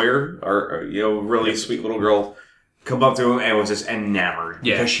 Oh. Sawyer, or really sweet little girl, come up to him and was just enamored.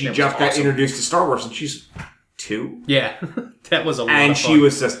 Yeah, Because she it was just got awesome. introduced to Star Wars and she's 2. Yeah, that was a lot And of she fun.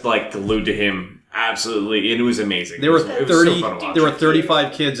 was just like glued to him. Absolutely. It was amazing. There were It was 30. so fun to watch. There were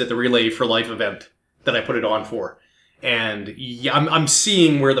 35 kids at the Relay for Life event that I put it on for, and yeah, I'm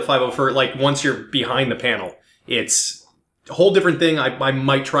seeing where the 501st. Like once you're behind the panel, it's a whole different thing. I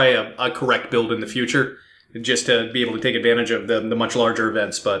might try a correct build in the future, just to be able to take advantage of the much larger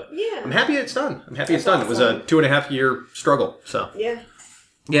events. But Yeah. I'm happy it's done. I'm happy it's That's done. It was a 2.5 year struggle. So Yeah.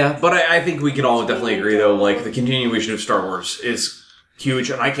 Yeah, but I think we can all definitely agree, though, like, the continuation of Star Wars is huge,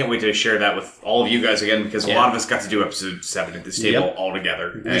 and I can't wait to share that with all of you guys again, because a lot of us got to do episode 7 at this table all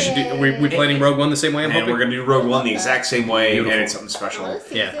together. we should do. We planning Rogue One the same way. I'm And hoping. we're going to do Rogue One the exact same way, Beautiful. and it's something special.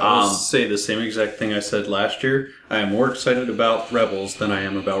 Yeah. I'll say the same exact thing I said last year. I am more excited about Rebels than I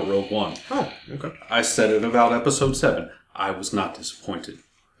am about Rogue One. Oh, okay. I said it about Episode 7. I was not disappointed.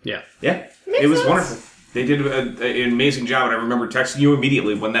 Yeah. Yeah, Makes it was sense. wonderful. They did an amazing job, and I remember texting you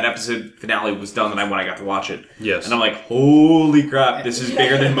immediately when that episode finale was done, and when I got to watch it. Yes. And I'm like, holy crap, this is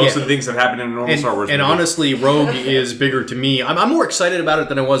bigger than most of the things that happen in a normal Star Wars And movie. honestly, Rogue is bigger to me. I'm more excited about it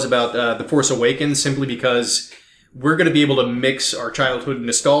than I was about The Force Awakens, simply because we're going to be able to mix our childhood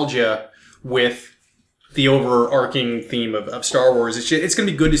nostalgia with the overarching theme of Star Wars. It's going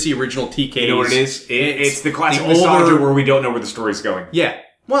to be good to see original TKs. You know what it is? It's the classic the nostalgia older- where we don't know where the story's going. Yeah.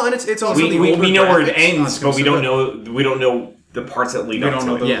 Well, and it's also the older we know where it graphics. ends, but we So don't know the parts that lead We up don't to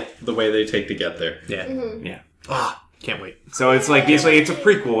know it. the, Yeah. the way they take to get there. Yeah. Yeah. Can't wait. So it's like basically it's a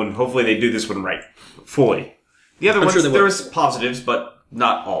prequel, and hopefully they do this one right, fully. The other ones, sure they will. there was positives, but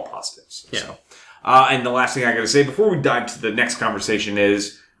not all positives. Yeah. So. And the last thing I got to say before we dive to the next conversation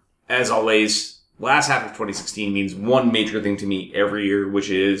is, as always, last half of 2016 means one major thing to me every year, which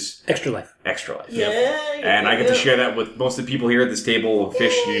is Extra Life. Extra Life. Yeah. And I get to share that with most of the people here at this table.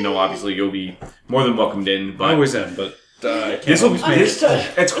 Fish, obviously you'll be more than welcomed in. But I always am, but I can't this will always be, make this,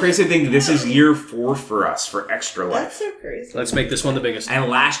 it. it's crazy to think this is year 4 for us for Extra Life. That's so crazy. Let's make this one the biggest. And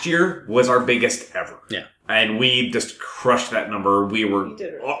last year was our biggest ever. Yeah. And we just crushed that number. You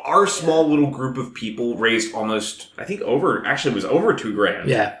did it. Our small little group of people raised almost, I think it was over $2,000.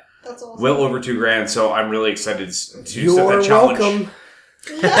 Yeah. That's awesome. Well over $2,000. So I'm really excited to set You're that challenge. welcome.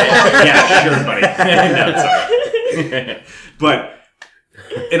 Yeah, sure, buddy. No, sorry. But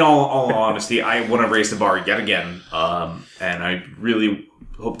in all honesty, I want to raise the bar yet again. And I really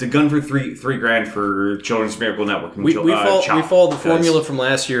hope to gun for $3,000 for Children's Miracle Network. And We Chop, followed the because- formula from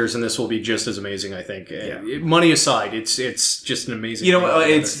last year's, and this will be just as amazing, I think. Money aside, it's just an amazing You know,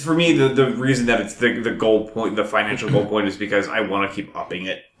 thing. it's for me the reason that it's the goal point, the financial goal point, is because I want to keep upping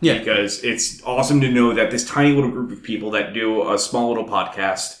it. Yeah. Because it's awesome to know that this tiny little group of people that do a small little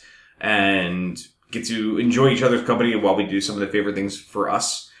podcast and get to enjoy each other's company while we do some of the favorite things for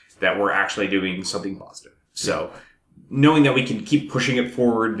us, that we're actually doing something positive. So knowing that we can keep pushing it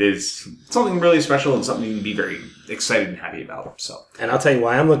forward is something really special and something to be very excited and happy about. So. And I'll tell you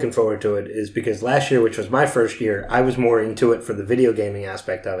why I'm looking forward to it is because last year, which was my first year, I was more into it for the video gaming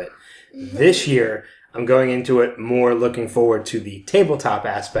aspect of it. This year, I'm going into it more looking forward to the tabletop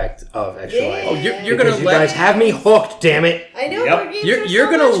aspect of Extra Life. Oh, you're Because gonna you let guys have me hooked, damn it. I know. Yep. board games you're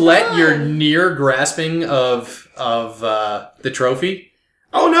are so gonna much let fun. your near grasping of the trophy.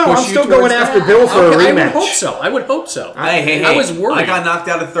 Oh no, Push I'm you still towards going after that? Bill for a Okay, rematch. I would hope so. Hey, I was worried. I got knocked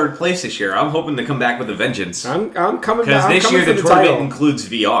out of 3rd place this year. I'm hoping to come back with a vengeance. I'm coming Because back. this year the tournament includes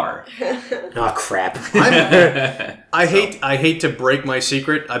VR. Oh crap. I hate to break my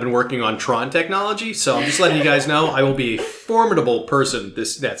secret. I've been working on Tron technology, so I'm just letting you guys know I will be a formidable person.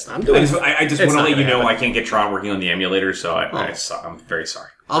 I'm doing. I just want It's to not let you gonna know happen. I can't get Tron working on the emulator, so I'm very sorry.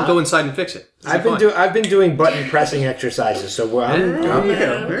 I'll go inside and fix it. I've been doing button pressing exercises, so I'm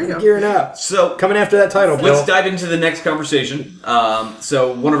There you go. gearing up. So Coming after that title, Bill. let's dive into the next conversation.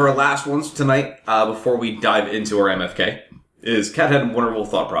 So one of our last ones tonight, before we dive into our MFK, is Kat had a wonderful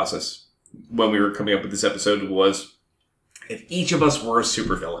thought process when we were coming up with this episode. Was if each of us were a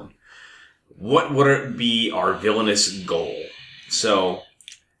supervillain, what would it be our villainous goal? So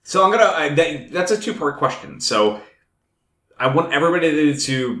I'm gonna. That's a 2-part question. So I want everybody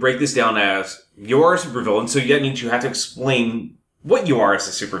to break this down as you're a supervillain. So that means you have to explain what you are as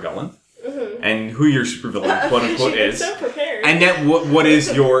a supervillain and who your supervillain quote unquote She's is. so prepared. And then what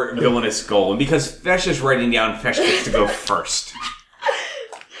is your villainous goal? And because Fesh is writing down, Fesh gets to go first.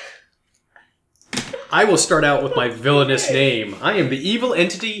 I will start out with my villainous name. I am the evil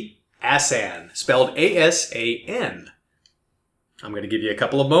entity Asan, spelled A-S-A-N. I'm going to give you a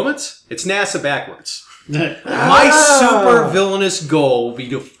couple of moments. It's NASA backwards. My super villainous goal will be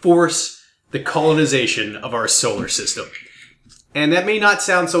to force the colonization of our solar system. And that may not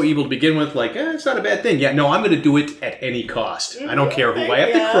sound so evil to begin with, like, it's not a bad thing. Yeah, no, I'm going to do it at any cost. I don't care who I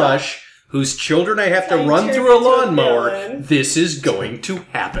have to crush, whose children I have to Trying run to through a turn into a lawnmower. villain. This is going to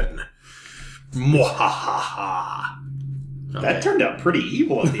happen. Mwahaha. That turned out pretty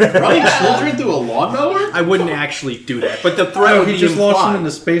evil of you. Running children through a lawnmower? I wouldn't actually do that, but the threat No, would he be just launched implied. them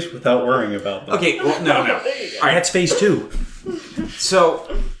into space without worrying about them. Okay, well, no. There you go. All right, That's phase 2.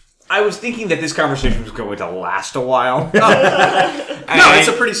 so I was thinking that this conversation was going to last a while. No, it's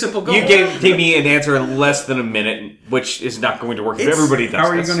a pretty simple goal. You gave me an answer in less than a minute, which is not going to work if everybody does How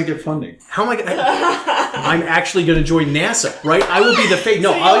are you this. going to get funding? How am I going to... I'm actually going to join NASA, right? I will be the face.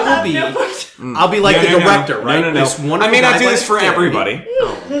 No, So you'll I will have be... no budget. I'll be like No, the no, no. director, No, right? no, no. This wonderful I may not guy do by this the for charity. everybody.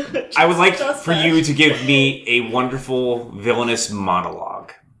 I would like Just for that. you to give me a wonderful villainous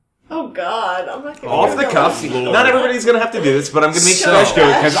monologue. Oh God, I'm not gonna. Off the cuff. Not everybody's going to have to do this, but I'm going to make So- Slash do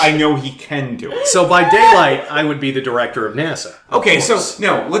it because I know he can do it. So by daylight, I would be the director of NASA. of Okay, so course.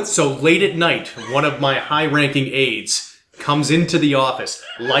 no, let's. So late at night, one of my high-ranking aides comes into the office.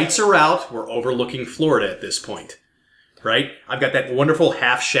 Lights are out. We're overlooking Florida at this point. Right? I've got that wonderful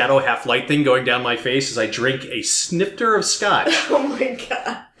half-shadow, half-light thing going down my face as I drink a snifter of scotch. Oh my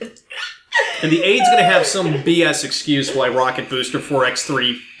God. And the aide's going to have some BS excuse why Rocket Booster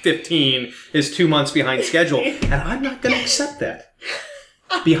 4X315 is 2 months behind schedule. And I'm not going to accept that.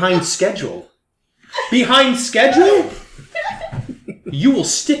 Behind schedule? Behind schedule? You will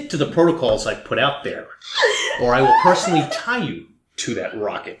stick to the protocols I put out there, or I will personally tie you to that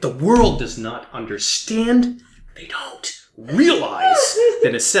rocket. The world does not understand they don't realize the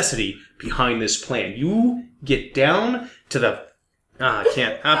necessity behind this plan. You get down to the... I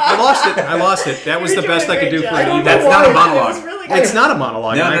can't. I lost it. That was the best I could do for you. That's not a monologue. It's not a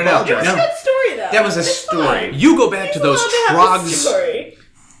monologue. No, I no. apologize. It was a good story, though. That was a story. You go back to those trogs Story.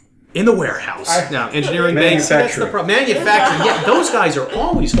 in the warehouse. Now, engineering banks, that's the problem. Manufacturing, yeah, those guys are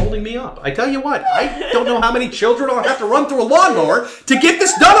always holding me up. I tell you what, I don't know how many children I'll have to run through a lawnmower to get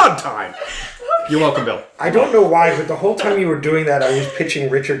this done on time. You're welcome, Bill. I don't know why, but the whole time you were doing that, I was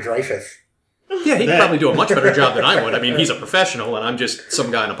pitching Richard Dreyfuss. Yeah, he could probably do a much better job than I would. I mean, he's a professional, and I'm just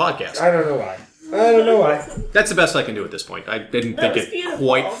some guy on a podcast. I don't know why. That's the best I can do at this point. I didn't think it beautiful.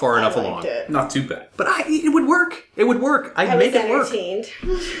 quite far enough I liked along. it. Not too bad. But it would work. It would work. I'd I make was it work. entertained.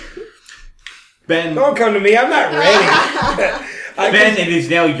 Ben, Don't come to me. I'm not ready. Ben, it is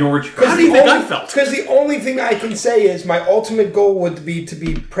now your turn. How do you think I felt? Because the only thing I can say is my ultimate goal would be to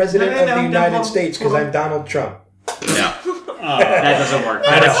be president of the United States because I'm Donald Trump. No. That doesn't work.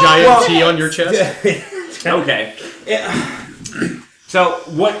 And a giant T on your chest? Okay. So,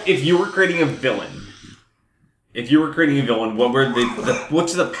 what if you were creating a villain? What were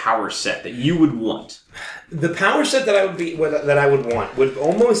what's the power set that you would want? The power set that I would want would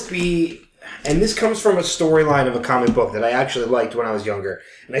almost be, and this comes from a storyline of a comic book that I actually liked when I was younger,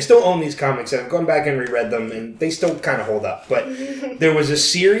 and I still own these comics, and I've gone back and reread them, and they still kind of hold up. But there was a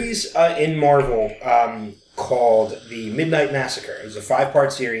series in Marvel called The Midnight Massacre. It was a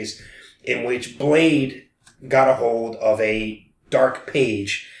 5-part series in which Blade got a hold of a dark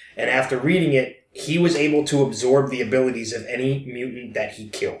page, and after reading it, he was able to absorb the abilities of any mutant that he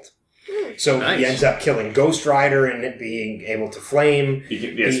killed. So Nice. He ends up killing Ghost Rider and it being able to flame.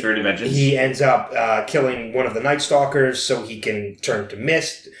 Spirit of Vengeance. He ends up killing one of the Night Stalkers so he can turn to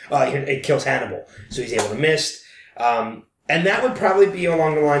mist. It kills Hannibal, so he's able to mist. And that would probably be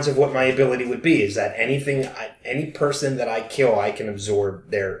along the lines of what my ability would be, is that any person that I kill, I can absorb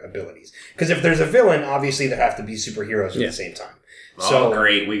their abilities. Because if there's a villain, obviously there have to be superheroes at the same time. So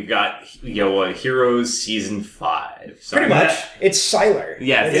great, we've got Heroes Season 5. So pretty much, it's Sylar.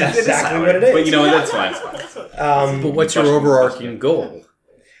 Yeah, that's it's exactly Sylar. what it is. But that's fine. But what's your overarching goal?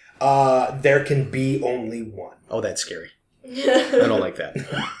 There can be only one. Oh, that's scary. I don't like that.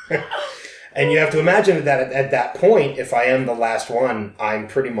 And you have to imagine that at that point, if I am the last one, I'm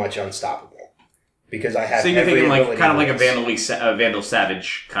pretty much unstoppable. Because I have So you're every thinking ability kind of like in a Vandal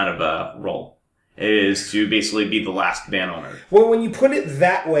Savage kind of role. It is to basically be the last man on Earth. Well, when you put it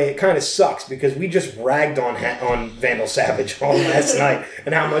that way, it kind of sucks because we just ragged on Vandal Savage all last night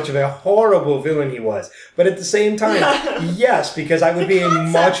and how much of a horrible villain he was. But at the same time, yes, because I would be a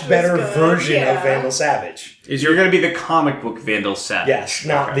much better version of Vandal Savage. You're going to be the comic book Vandal Savage. Yes,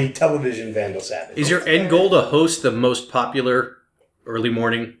 not the television Vandal Savage. Is your end goal to host the most popular early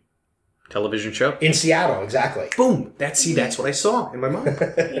morning television show? In Seattle, exactly. Boom! That's what I saw in my mind.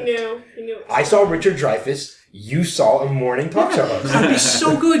 You knew. I saw Richard Dreyfuss. You saw a morning talk show host. That'd be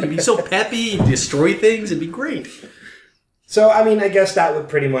so good. You'd be so peppy. You'd destroy things. It'd be great. So, I mean, I guess that would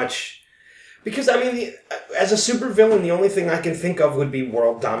pretty much... Because, I mean, as a supervillain, the only thing I can think of would be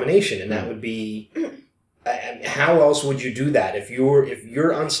world domination, and that would be... how else would you do that? If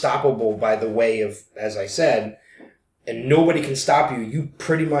you're unstoppable by the way of, as I said, and nobody can stop you, you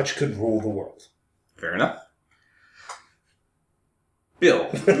pretty much could rule the world. Fair enough.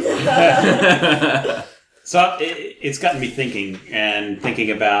 Bill. So it's gotten me thinking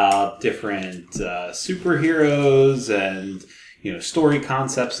about different superheroes and story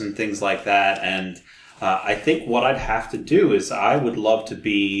concepts and things like that. And I think what I'd have to do is I would love to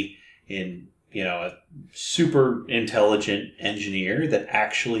be a super intelligent engineer that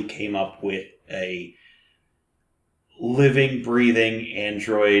actually came up with a living, breathing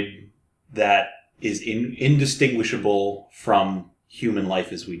android that is indistinguishable from human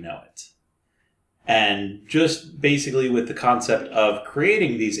life as we know it. And just basically with the concept of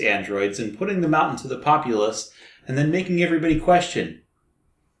creating these androids and putting them out into the populace and then making everybody question,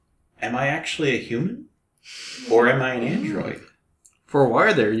 am I actually a human? Or am I an android? For a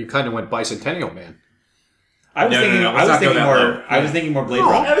while there, you kind of went Bicentennial Man. I was thinking more Blade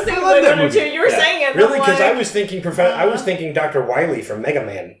Runner. I was thinking Blade Runner too. You were saying it. Really? Because I was thinking Dr. Wily from Mega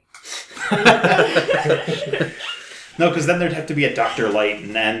Man. No, because then there'd have to be a Dr. Light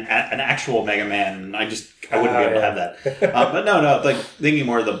and an actual Mega Man, and I wouldn't be able to have that. But no, like thinking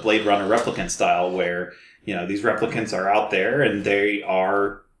more of the Blade Runner replicant style, where these replicants are out there and they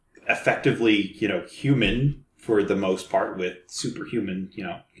are effectively human for the most part, with superhuman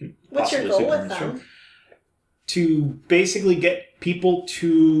what's your goal with them? To basically get people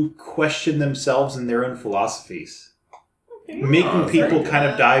to question themselves and their own philosophies. making people kind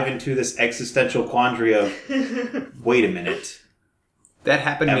of dive into this existential quandary of, wait a minute. That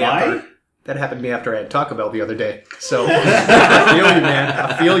happened to Am me after. I? That happened to me after I had Taco Bell the other day. So I feel you, man.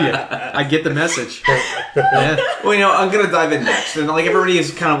 I feel you. I get the message. Yeah. Well, you know, I'm gonna dive in next, and like everybody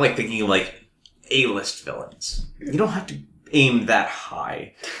is kind of like thinking of like A-list villains. You don't have to aim that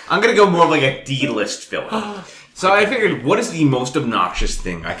high. I'm gonna go more like a D-list villain. So I figured, what is the most obnoxious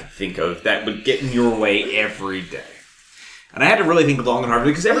thing I could think of that would get in your way every day? And I had to really think long and hard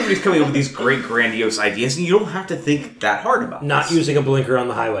because everybody's coming up with these great, grandiose ideas, and you don't have to think that hard about Not this. using a blinker on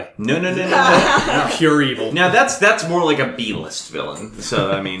the highway. No. Pure evil. Now that's more like a B-list villain.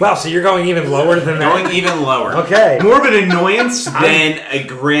 So I mean, Wow, so you're going even lower than that? going even lower. Okay. More of an annoyance than a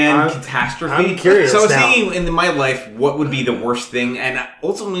grand catastrophe. I'm curious So I was now. thinking in my life, what would be the worst thing? And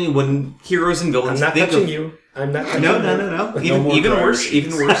ultimately, when heroes and I'm villains not think touching of you. I'm not touching no. you. Even more worse.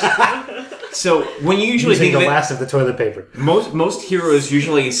 Even worse. So when you usually Using think the of it, last of the toilet paper. most heroes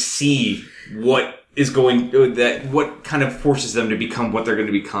usually see what is what kind of forces them to become what they're going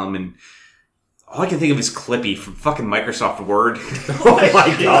to become, and all I can think of is Clippy from fucking Microsoft Word. Oh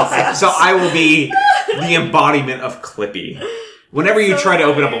my god. So I will be the embodiment of Clippy. Whenever you try to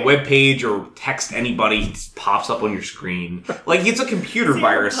open up a web page or text anybody, it just pops up on your screen. Like, it's a computer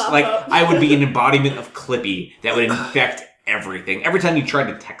virus. Like, I would be an embodiment of Clippy that would infect everything. Every time you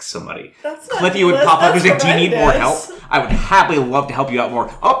tried to text somebody, Clippy would pop up and say, do you need more help? I would happily love to help you out more.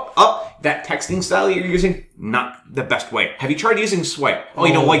 That texting style you're using, not the best way. Have you tried using Swipe? Oh,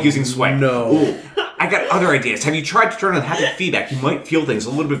 you don't like using Swipe. No. Ooh, I got other ideas. Have you tried to turn on haptic feedback? You might feel things a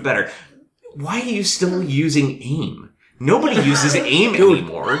little bit better. Why are you still using AIM? Nobody uses AIM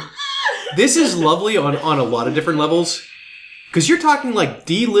anymore. This is lovely on a lot of different levels. Because you're talking like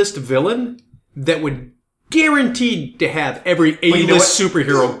D-list villain that would guaranteed to have every A-list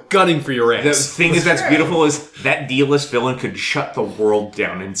superhero gunning for your The ass. thing that's beautiful is that D-list villain could shut the world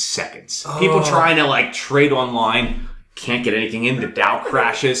down in seconds. People trying to like trade online can't get anything in. The Dow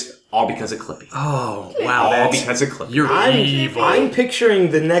crashes. All because of Clippy. Oh, wow. All That's, because of Clippy. you're evil. I'm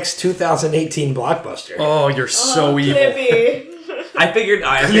picturing the next 2018 blockbuster. Oh, you're so evil. Clippy. I figured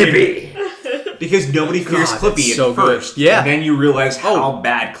Clippy. because nobody fears God, Clippy that's at so good. first. Yeah. And then you realize how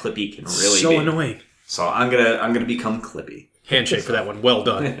bad Clippy can really So be. annoying. So I'm gonna become Clippy. Handshake for that one. Well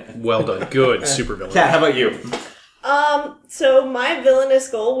done. Well done. Good supervillain. Kat, how about you? So my villainous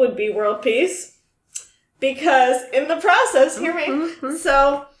goal would be world peace. Because in the process, hear me?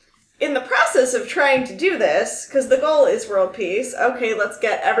 So, in the process of trying to do this, because the goal is world peace, okay, let's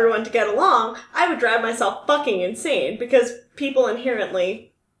get everyone to get along, I would drive myself fucking insane, because people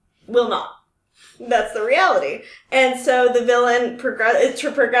inherently will not. That's the reality. And so the villain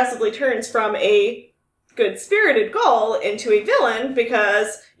progressively turns from a good-spirited goal into a villain,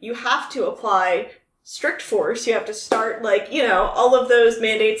 because you have to apply strict force. You have to start, all of those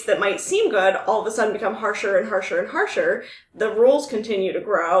mandates that might seem good all of a sudden become harsher and harsher and harsher. The rules continue to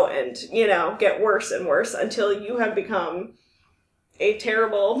grow and, get worse and worse until you have become a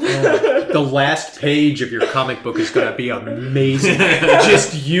terrible... The last page of your comic book is going to be amazing.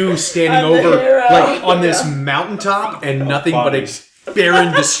 Just you standing I'm the over, hero. like, on this mountaintop and nothing but a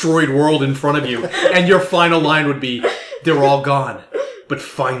barren, destroyed world in front of you. And your final line would be, they're all gone. But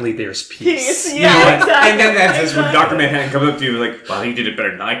finally there's peace. Peace, yeah, exactly. And then that's when Dr. Manhattan comes up to you like, well, you did it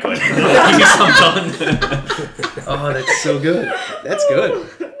better than I could. Give you some done. Oh, that's so good. That's good.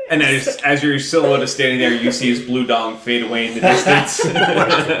 And as your silhouette is standing there, you see his blue dong fade away in the distance.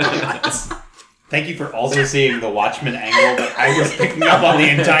 Thank you for also seeing the Watchmen angle that I was picking up on the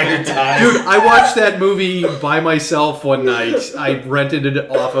entire time. Dude, I watched that movie by myself one night. I rented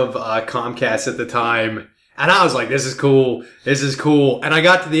it off of Comcast at the time. And I was like, this is cool. This is cool. And I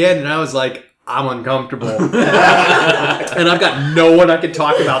got to the end and I was like, I'm uncomfortable. And I've got no one I can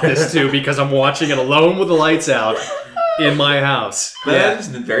talk about this to because I'm watching it alone with the lights out in my house. That is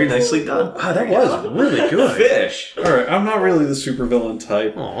very nicely done. Wow, that was really good. Fish. Alright, I'm not really the supervillain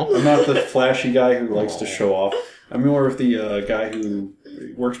type. Aw. I'm not the flashy guy who likes to show off. I'm more of the guy who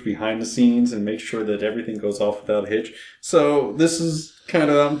works behind the scenes and makes sure that everything goes off without a hitch. So this is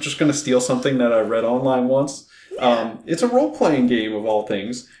I'm just going to steal something that I read online once. It's a role-playing game of all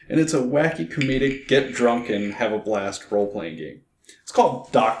things, and it's a wacky, comedic, get drunk and have a blast role-playing game. It's called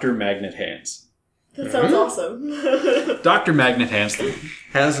Dr. Magnet Hands. That sounds awesome. Dr. Magnet Hands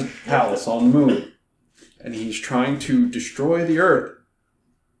has a palace on the moon, and he's trying to destroy the Earth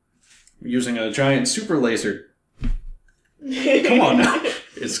using a giant super laser. Come on now.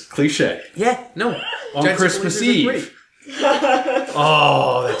 It's cliche. Yeah, no. On Giant Christmas super lasers are Eve. great.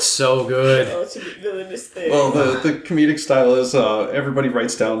 Oh, that's so good. Oh, it's a villainous thing. Well, the comedic style is everybody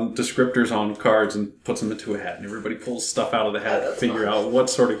writes down descriptors on cards and puts them into a hat, and everybody pulls stuff out of the hat to figure out what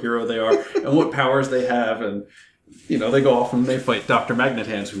sort of hero they are and what powers they have, and they go off and they fight Dr. Magnet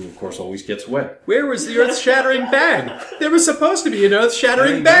Hands, who of course always gets away. Where was the earth-shattering bang? There was supposed to be an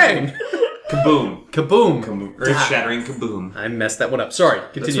earth-shattering bang. Kaboom. Kaboom. Earth-shattering kaboom. I messed that one up. Sorry.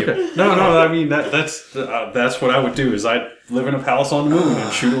 Continue. No, I mean that's what I would do. Is I'd live in a palace on the moon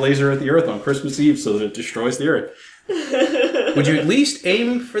and shoot a laser at the Earth on Christmas Eve so that it destroys the Earth. Would you at least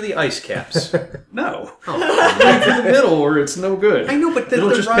aim for the ice caps? No, aim for the middle, or it's no good. I know, but it'll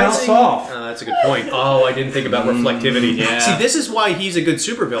just bounce off. Oh, that's a good point. Oh, I didn't think about reflectivity. Yeah. See, this is why he's a good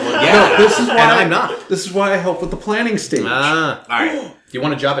supervillain. Yeah. This is why and I'm not. This is why I help with the planning stage. Ah. All right. You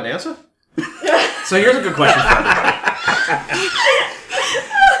want a job at NASA? So here's a good question for everybody.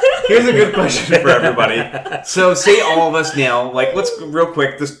 Here's a good question for everybody. So say all of us now, let's real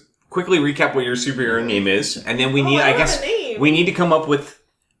quick, just quickly recap what your superhero name is, and then we need, I I guess, want a name. we need to come up with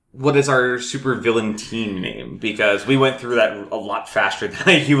what is our super villain team name, because we went through that a lot faster than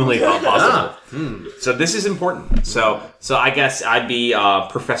I humanly thought possible. So this is important. So I guess I'd be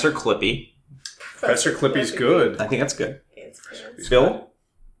Professor Clippy. Professor Clippy's good. I think that's good. It's Bill?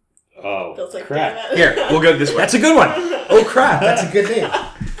 Oh, Feels like crap. damn it. Here, we'll go this way. That's a good one. Oh crap, that's a good name.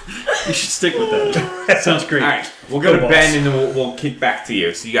 You should stick with that. That sounds great. All right, we'll go to Boss. Ben, and then we'll kick back to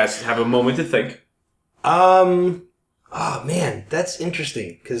you. So you guys have a moment to think. Oh man, that's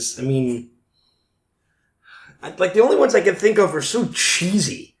interesting. Because the only ones I can think of are so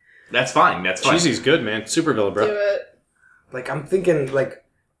cheesy. That's fine. That's fine. Cheesy's good, man. Supervillain, bro. Do it. I'm thinking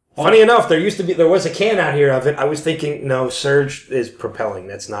funny enough, there was a can out here of it. I was thinking, no, Surge is propelling.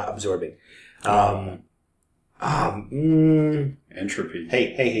 That's not absorbing. Entropy.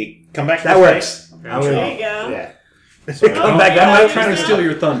 Hey, come back to That the works. face. I'm There gonna, you go. yeah. I'm back. not trying to steal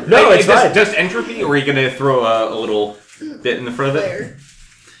your thunder. No, Hey, it's fine. just entropy, or are you going to throw a little bit in the front of it? There.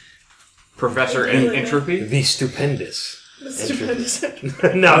 Professor Entropy? The stupendous. Stupendous.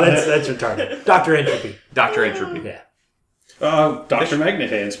 No, that's retarded. Dr. Entropy. Dr. Entropy. Yeah. Dr.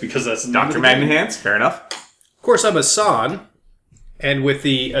 Magnet Hands, because that's the name of Dr. the Magnet game. Hands, fair enough. Of course, I'm Hassan. And with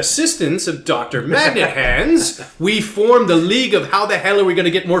the assistance of Dr. Magnet Hands, we formed the League of How the Hell Are We Going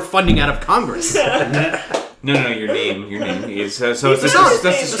to Get More Funding Out of Congress? No, your name is so it's Hassan. just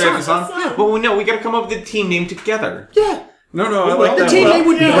a straight Hassan. Hassan. Well, no, we got to come up with a team name together. Yeah. No, I like The that. team name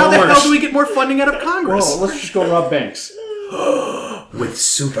would be How the Worse. Hell Do We Get More Funding Out of Congress? Well, let's just go rob banks. With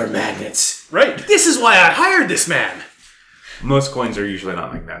super magnets. Right. This is why I hired this man. Most coins are usually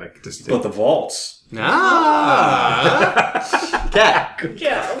not magnetic. Just But the vaults. Ah. cat,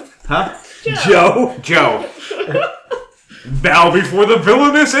 Joe. huh? Joe. Bow before the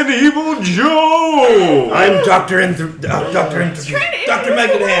villainous and evil Joe. I'm Dr. Entropy. Dr.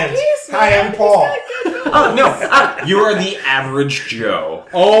 Magnet Hands. Hi, I'm Paul. Oh no, you are the average Joe.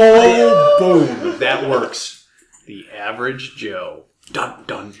 Oh, boom. That works. The average Joe. Dun,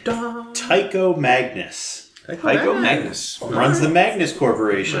 dun, dun. Tycho Magnus Tycho Magnus. runs the Magnus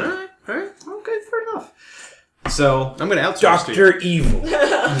Corporation. All right. Okay, fair enough. So I'm going to outsource to you. Dr. Evil.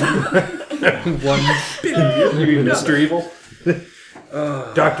 Mr. Evil.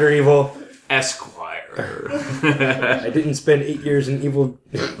 Dr. Evil. Esquire. I didn't spend 8 years in evil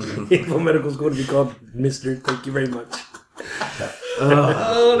medical school to be called Mr. Thank you very much.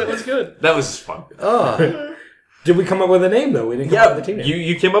 Oh, that was good. That was fun. Did we come up with a name, though? We didn't come up with a team name.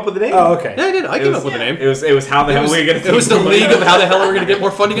 You came up with a name. Oh, okay. Yeah, I did. I came up with a name. It was how the hell are we gonna? It was the League of How the Hell Are We Going to Get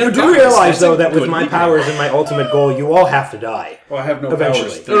More Funding Out You of do Congress. realize, That's though, a that with good my name. powers and my ultimate goal, you all have to die. Well, I have no Eventually.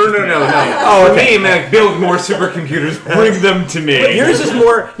 powers. No. Oh, For okay. me, man, build more supercomputers. Bring them to me. Yours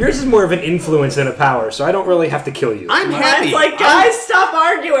is more of an influence than a power, so I don't really have to kill you. I'm happy. It's like, guys, stop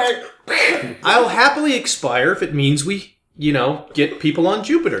arguing. I'll happily expire if it means we, get people on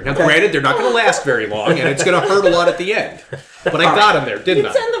Jupiter. Now, granted, they're not going to last very long, and it's going to hurt a lot at the end. But I got them there, didn't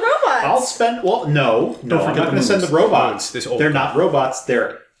I? Send the robots. I'll spend. Well, no, I'm not forget going the to send the moons. robots. This old They're not robots.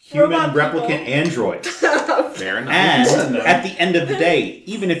 They're human Robot replicant people. androids. Fair enough. And at the end of the day,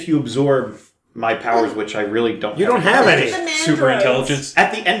 even if you absorb my powers, which I really don't, You don't have any. Super intelligence.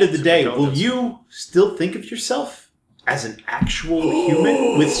 At the end of the day, will intelligence. you still think of yourself as an actual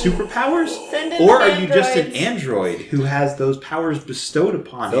human with superpowers, Send in or the are you just an androids. android who has those powers bestowed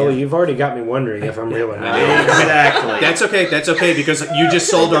upon Phil, him? you've already got me wondering if I'm real or not. Exactly. That's okay, because you just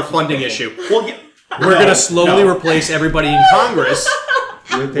solved our funding issue. Well, yeah, We're going to slowly replace everybody in Congress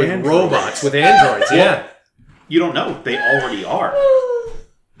with with robots, with androids, yeah. You don't know. They already are.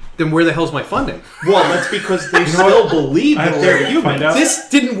 then where the hell's my funding? Well, that's because they still believe that they're human. This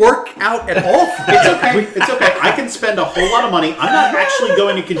didn't work out at all. It's okay. It's okay. I can spend a whole lot of money. I'm not actually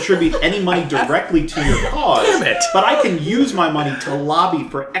going to contribute any money directly to your cause. Damn it. But I can use my money to lobby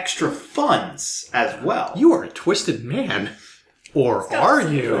for extra funds as well. You are a twisted man. Or are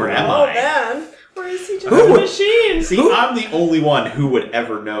you? Or am Oh I? man, or is he just a machine? See, I'm the only one who would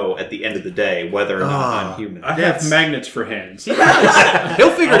ever know at the end of the day whether or not I'm human. I have magnets for hands. He'll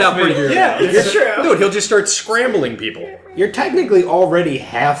figure it out pretty figure it Yeah, out. It's true. Dude, he'll just start scrambling people. You're technically already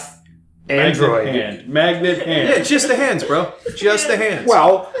half Android. Magnet hand. Yeah, just the hands, bro. Just the hands.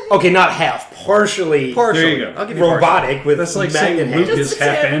 Well, okay, not half. Partially partially. There you go. I'll give you robotic with That's like magnet saying Luke hands. is Just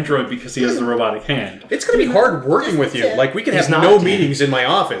half pretend. android because he has the robotic hand. It's going to be hard working with you. Just Like, we can He's have not. no meetings in my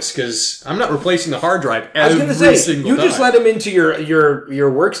office because I'm not replacing the hard drive I was every gonna say, single you time. just let him into your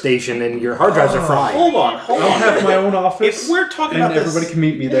workstation and your hard drives are fried. Hold on. I'll have my own office. If we're talking and about this, everybody can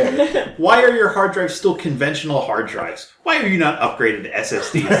meet me there. why are your hard drives still conventional hard drives? Why are you not upgraded to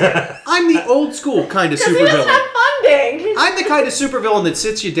SSDs yet? I'm the old school kind of Because he doesn't supervillain. have funding. I'm the kind of supervillain that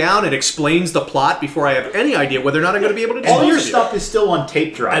sits you down and explains the plot before I have any idea whether or not I'm going to be able to All your distribute it. stuff is still on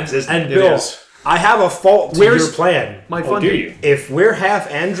tape drives, isn't And it? Bill, is. I have a fault to Where's your plan. My Oh, funding. do you? If we're half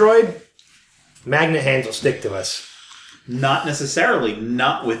Android, magnet hands will stick to us. Not necessarily.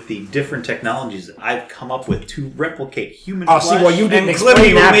 Not with the different technologies that I've come up with to replicate human Oh, flesh. see, well, you didn't And Clippy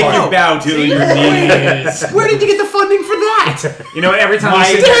explain will that make part. you bow to your knees. Where did you get the funding for that? You know, every time My-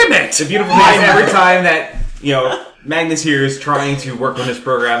 you sit Damn there, it! the beautiful thing is every time that, you know, Magnus here is trying to work on his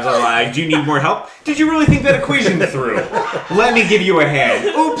programs, I'm like, do you need more help? Did you really think that equation through? Let me give you a hand.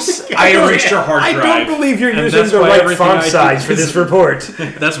 Oops, I erased your hard I drive. don't believe you're And using that's the why right everything font I do size for is- this report.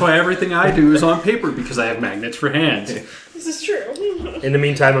 That's why everything I do is on paper because I have magnets for hands. This is true. In the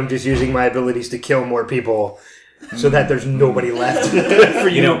meantime, I'm just using my abilities to kill more people so that there's nobody left for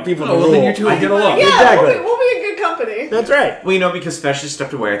you know, people to Oh, well, rule. then you two will get along. Yeah, Exactly. we'll be a good company. That's right. Well, you know, because Fesh has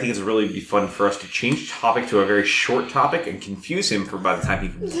stepped away, I think it's really be fun for us to change topic to a very short topic and confuse him for by the time he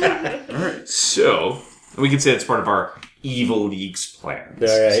comes back. Alright. So, we can say it's part of our Evil League's plans.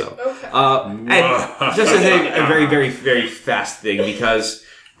 Alright. So, Okay. and just as a very, very, very fast thing, because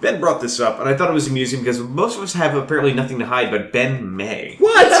Ben brought this up, and I thought it was amusing because most of us have apparently nothing to hide, but Ben may.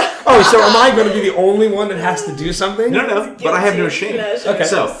 What? Oh, so am I going to be the only one that has to do something? No, but I have no shame. Okay.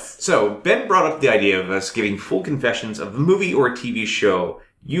 So Ben brought up the idea of us giving full confessions of a movie or a TV show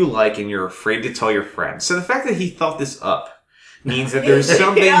you like and you're afraid to tell your friends. So the fact that he thought this up means that there's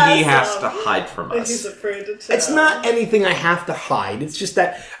something he has to hide from But he's us. afraid to tell. It's not anything I have to hide. It's just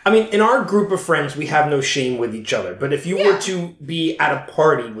that, I mean, in our group of friends, we have no shame with each other. But if you were to be at a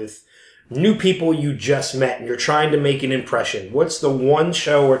party with new people you just met and you're trying to make an impression, what's the one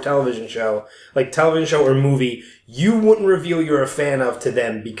show or television show, like television show or movie, you wouldn't reveal you're a fan of to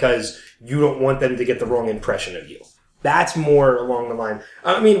them because you don't want them to get the wrong impression of you? That's more along the line.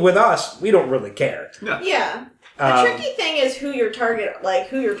 I mean, with us, we don't really care. Yeah. The tricky thing is who your target, like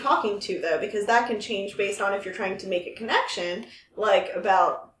who you're talking to, though, because that can change based on if you're trying to make a connection, like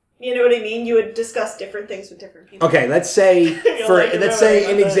about, you know what I mean? You would discuss different things with different people. Okay, let's say let's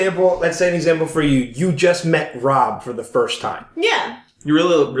say an example for you. You just met Rob for the first time. Yeah. You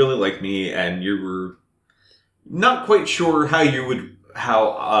really, really like me, and you were not quite sure how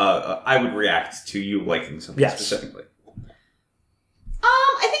I would react to you liking something Yes. specifically.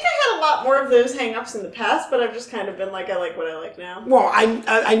 I think I had a lot more of those hang-ups in the past, but I've just kind of been like, I like what I like now. Well,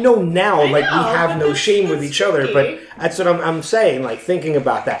 I know now, I like know, we have but no that's- shame with that's each other, tricky. but that's what I'm saying. Like thinking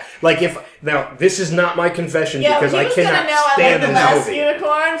about that. Like if now this is not my confession Yeah, because but he I was cannot gonna know I like stand the this last movie.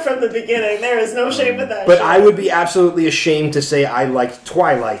 unicorn from the beginning. There is no shame with that. But shit. I would be absolutely ashamed to say I liked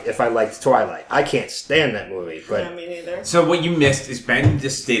Twilight if I liked Twilight. I can't stand that movie. But Yeah, me neither. So what you missed is Ben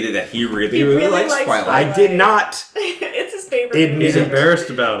just stated that he really, He really likes likes Twilight. I did not. It's his favorite. Admit movie. He's it. embarrassed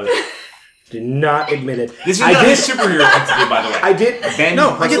about it. Did not admit it. This is I not did. his superhero entity, by the way. I did. Ben,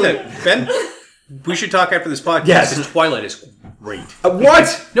 No, I get personally- that. Ben, we should talk after this podcast. Yes. Because Twilight is great.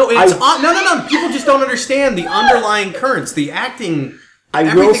 What? No, it's I- no. People just don't understand the underlying currents, the acting. I will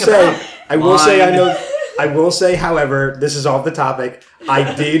everything say, about it. I will say, I Line. know. I will say, however, this is off the topic.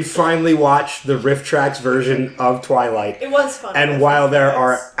 I did finally watch the Riff Tracks version of Twilight, It was fun. and while there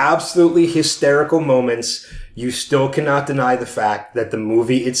are absolutely hysterical moments, you still cannot deny the fact that the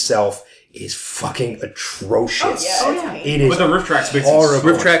movie itself is fucking atrocious. Oh, yeah. It is But the riff tracks makes horrible. it so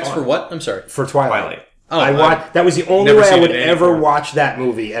Riff much tracks fun. for what? I'm sorry. for Twilight. Twilight. Oh, I watched. That was the only never way I seen would it in any ever form. watch that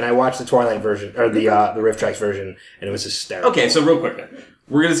movie, and I watched the Twilight version or the Riff Tracks version, and it was hysterical. Okay, so real quick then.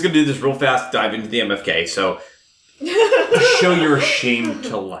 We're just going to do this real fast, dive into the MFK. So, show you're ashamed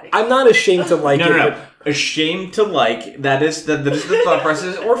to like. I'm not ashamed to like No, it. no, no. But ashamed to like. That is the thought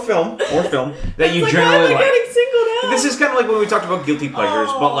process, or film that you Like, generally why am I like. getting singled out? This is kind of like when we talked about guilty pleasures,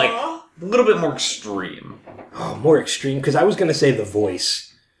 but like Aw. a little bit more extreme. Oh, more extreme, because I was going to say The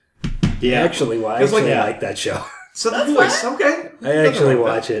Voice. Yeah. Actually, I It's like- actually yeah. like that show. So That's the voice, fine. okay. I actually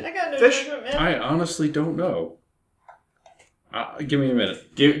watch it. I got no Fish? judgment, man. I honestly don't know. Give me a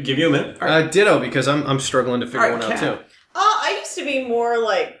minute. Give you a minute. All right. Ditto, because I'm struggling to figure Alright, one out Kat. too. I used to be more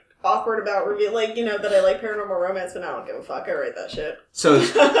like awkward about reveal, like that I like paranormal romance, but now I don't give a fuck. I write that shit. So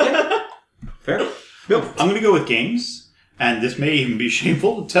yeah, fair. Bill. I'm going to go with games, and this may even be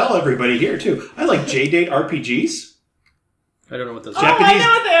shameful to tell everybody here too. I like J-Date RPGs. I don't know what those Oh, are. Japanese- I know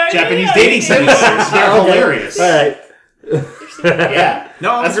what they are. Japanese Yeah, dating yeah. simulators. They're Okay. hilarious. All right. Yeah.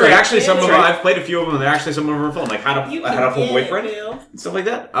 No, I'm That's agree. right. Actually, some of them That's right. I've played a few of them. And they're actually some of them are fun, like how You to have a can boyfriend get it, Bill. and stuff like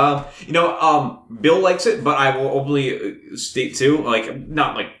that. Bill likes it, but I will openly state too, like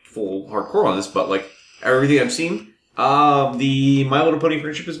not like full hardcore on this, but like everything I've seen, the My Little Pony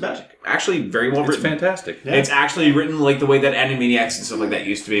Friendship is Magic. Actually, very well It's written. fantastic. Yeah. It's actually written like the way that Animaniacs and stuff like that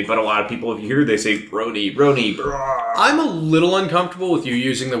used to be, but a lot of people, if you hear, they say Brony, brah. I'm a little uncomfortable with you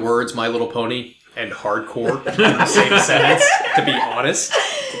using the words My Little Pony and hardcore in the same sentence, to be honest.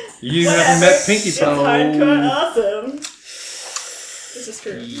 You Whatever. haven't met Pinky It's Toe. hardcore awesome. This is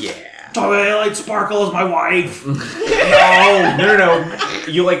true. Yeah. Twilight Sparkle is my wife. No.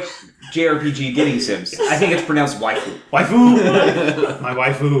 You like JRPG dating sims. I think it's pronounced waifu. Waifu. My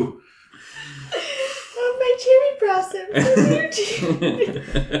waifu. Oh, my cherry blossom.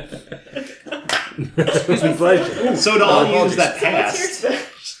 Excuse me, pleasure. So to all use that So what's your past. special?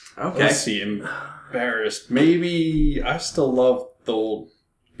 Okay. Let's see, embarrassed. Maybe I still love the old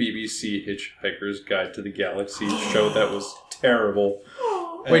BBC Hitchhiker's Guide to the Galaxy show that was terrible.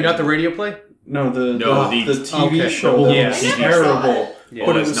 Wait, not the radio play? No, the TV okay. show Yeah. was I never saw terrible. Yeah.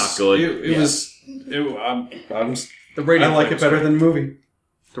 But it's not good. It Yeah. was. The radio I like play it was better good. than the movie.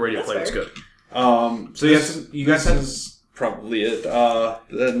 The radio That's play was fair. good. So you guys have is probably it.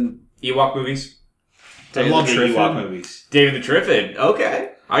 Then Ewok movies? I love the Triffid. Ewok movies. David the Triffid. Okay.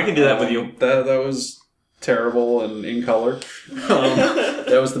 I can do that with you. That was terrible and in color.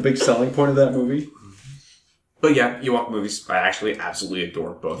 That was the big selling point of that movie. But yeah, Ewok movies. I actually absolutely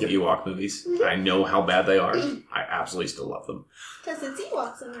adore both Ewok movies. I know how bad they are. I absolutely still love them. Because it's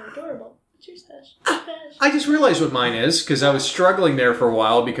Ewoks and they're adorable. What's your stash? I just realized what mine is, because I was struggling there for a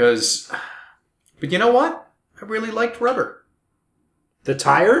while, because... But you know what? I really liked Rubber. The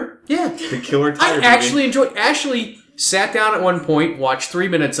tire? Yeah. The Killer I Tire movie. actually enjoyed... Ashley sat down at one point, watched 3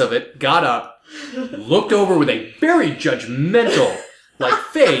 minutes of it, got up, looked over with a very judgmental,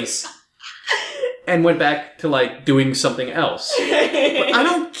 face, and went back to, doing something else. But I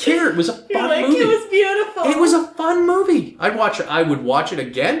don't care. It was a You're fun like, movie. it was beautiful. It was a fun movie. I would watch it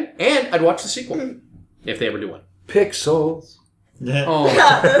again, and I'd watch the sequel. If they ever do one. Pixels. Yeah. Oh.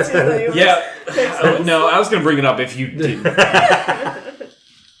 That's just like, it was Yeah. Pixels. No, I was going to bring it up if you didn't.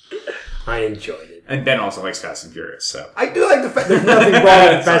 I enjoyed it. And Ben also likes Fast and Furious, so. I do like the fact there's nothing wrong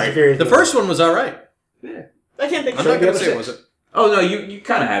with Fast Sorry. and Furious. The first one was alright. I can't think I'm of not it. going to say it wasn't. Oh, no, you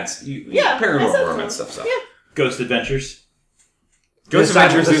kind of had Yeah, I said paranormal so. romance stuff, so. Yeah. Ghost Adventures. Ghost the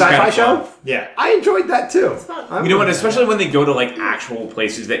Adventures is sci-fi kind of show? fun. Yeah. I enjoyed that too. It's fun. I'm You know what? with Especially when they go to actual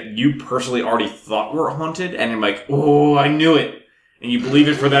places that you personally already thought were haunted, and you're like, "Oh, I knew it," and you believe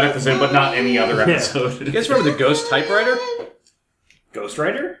it for that episode, but not any other episode. You guys remember the Ghost typewriter? Ghost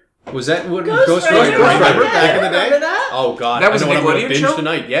Rider? Was that what Ghost Rider. Rider Yeah, back in the remember day? that? Oh god, That was I know a what I'm gonna Nickelodeon binge show?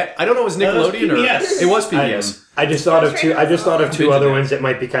 tonight. Yeah, I don't know. It was No, that was Nickelodeon or PBS. it was PBS. I just thought of two. I just thought of two I other did that. ones that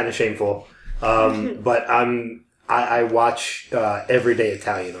might be kind of shameful. But I watch Everyday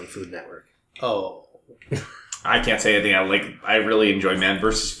Italian on Food Network. Oh, I can't say anything. I really enjoy Man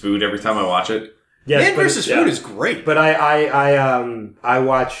vs. Food every time I watch it. Yes, Man but- vs. Food is great. But I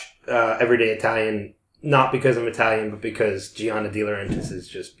watch Everyday Italian not because I'm Italian, but because Gianna De Laurentiis is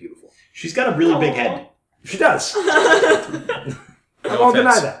just beautiful. She's got a really big head. She does. I No won't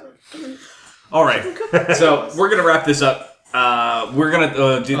deny offense. that. All right, so we're gonna wrap this up. We're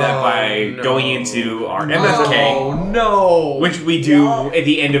gonna do that by going into our MFK, Oh no! which we do at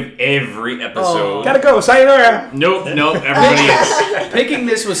the end of every episode. Gotta go. Sayonara. Nope, everybody is. Picking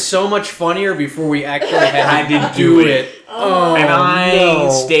this was so much funnier before we actually Had had to to do do it. it. Oh, And I no.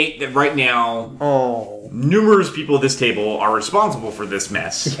 state that right now, Oh, numerous people at this table are responsible for this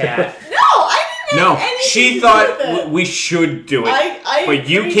mess. cat. No, I didn't have No, anything she to thought do with it. we should do it, I but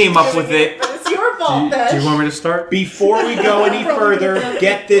you agreed came to up with doing it. But it's your fault, Fish. Do you want me to start? Before we go any further,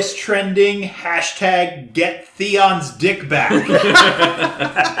 get this trending. Hashtag get Theon's dick back. And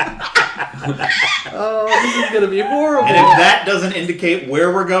Oh, this is gonna be horrible. if that doesn't indicate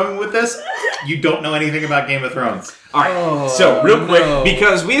where we're going with this, You don't know anything about Game of Thrones. All right. So real quick,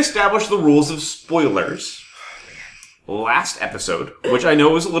 because we established the rules of spoilers last episode, which I know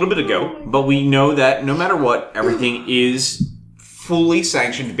was a little bit ago, but we know that no matter what, everything is fully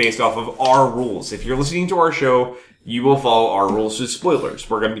sanctioned based off of our rules. If you're listening to our show, you will follow our rules of spoilers.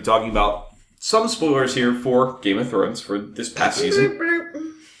 We're going to be talking about some spoilers here for Game of Thrones for this past season.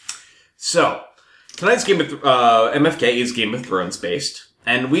 So, tonight's Game of MFK is Game of Thrones based,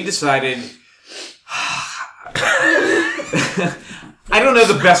 and we decided... I don't know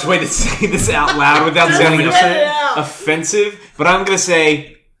the best way to say this out loud without sounding offensive, but I'm going to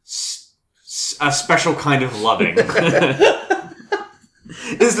say a special kind of loving. This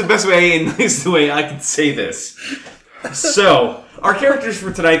is the best way and this is the way I can say this. So, our characters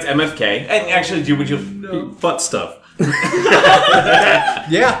for tonight's MFK, and actually, would you... Butt stuff.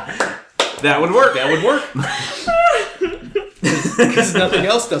 Yeah, That would work. that would work. Because nothing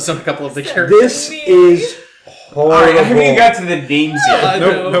else does on a couple of the characters. This is horrible. Alright, I haven't even got to the names yet.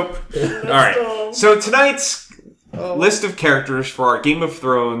 Nope. Alright, so tonight's list of characters for our Game of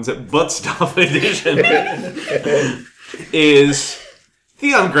Thrones Butt Stuff edition is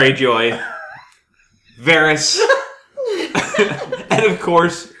Theon Greyjoy, Varys, and of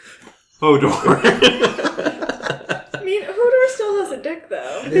course, Hodor. I mean, Hodor still has a dick, though.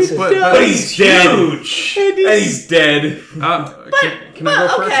 But he's dead. Huge. And he's dead. Can I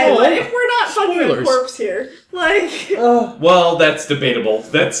go first? Okay, but if we're not fucking a Spoilers. corpse here, like, Well, that's debatable.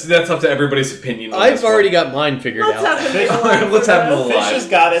 That's up to everybody's opinion. On I've this already one. got mine figured let's out. have him be Let's alive. have him Fish alive. has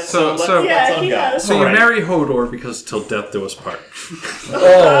got it, so So- let's Yeah, let he go. does. So you Alright. marry Hodor because till death do us part.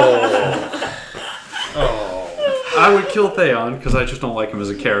 I would kill Theon because I just don't like him as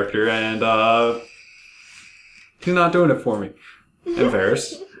a character, and he's not doing it for me. And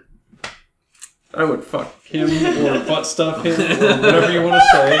Varys, I would fuck him or butt stuff him or whatever you want to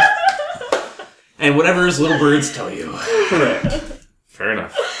say. And whatever his little birds tell you. Correct. Fair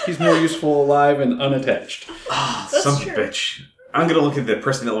enough. He's more useful alive and unattached. Son of a bitch. I'm gonna look at the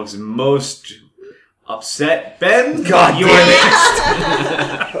person that looks most upset. Ben, God you damn are it.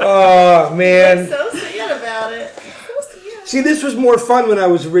 next. Oh, man. So sad about it. So sad. See, this was more fun when I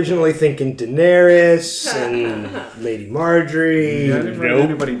was originally thinking Daenerys and Lady Marjorie. I didn't write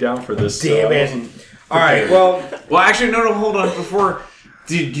anybody down for this. Damn so I it. wasn't- All right, well, Well, actually, no, hold on. Before,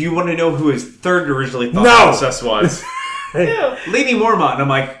 do you want to know who his third originally thought No. process was? Ew. Lady Mormont. And I'm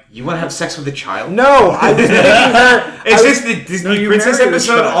like, you want to have sex with a child? no, I was picking her. Is this the Disney you Princess married a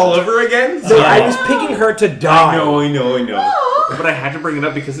episode child. all over again? No, I was picking her to die. I know. But I had to bring it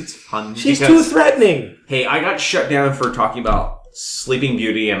up because it's fun. She's because, too threatening. Hey, I got shut down for talking about Sleeping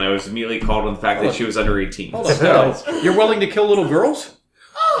Beauty, and I was immediately called on the fact that she was under 18. Hold on, hold on. You're willing to kill little girls?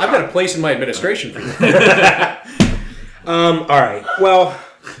 I've got a place in my administration for you. All right, well,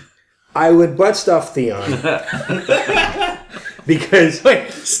 I would butt stuff Theon. Because Wait,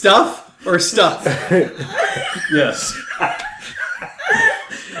 stuff or stuff? Yes.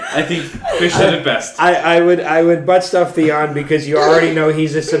 I think Fish said it best. I would butt stuff Theon because you already know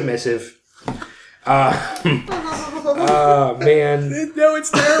he's a submissive. Oh man. No,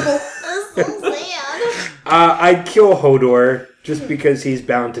 it's terrible. That's so sad. I'd kill Hodor just because he's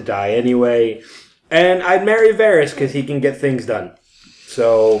bound to die anyway, and I'd marry Varys because he can get things done.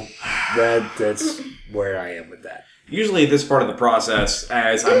 So that's where I am with that. Usually at this part of the process,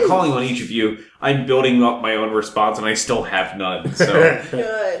 as I'm calling on each of you, I'm building up my own response, and I still have none. So,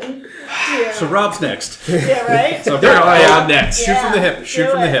 Good. Yeah. So Rob's next. Yeah, right? so apparently I'm next. Shoot from the hip. Shoot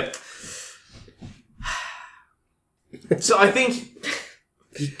do from the it. hip. So I think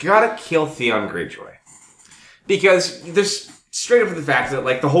you gotta kill Theon Greyjoy. Because there's straight up the fact that,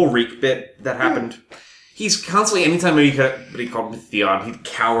 like, the whole Reek bit that happened, he's constantly, anytime anybody called him Theon, he'd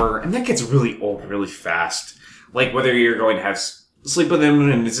cower, and that gets really old really fast. Like, whether you're going to have sleep with him,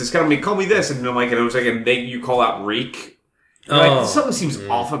 and it's just kind of, call me this, and I'm like, and it was like, and then you call out Reek. You're like, something seems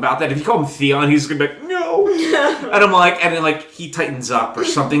off about that. If you call him Theon, he's gonna be like, no. And I'm like, and then, like, he tightens up or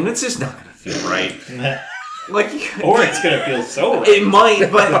something, and it's just not gonna feel right. Like, Or it's gonna feel so right. it might,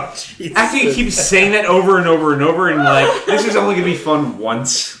 but after you keep saying that over and over and over, and like, this is only gonna be fun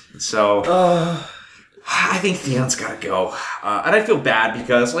once. So, I think Theon's gotta go. And I feel bad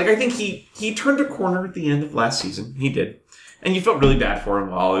because, like, I think he turned a corner at the end of last season. He did. And you felt really bad for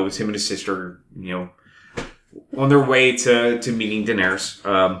him while it was him and his sister, you know, on their way to meeting Daenerys.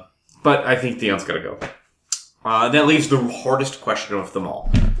 But I think Theon's gotta go. That leaves the hardest question of them all.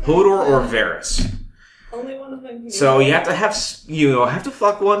 Hodor or Varys? Only one of them can be So right. you have to have to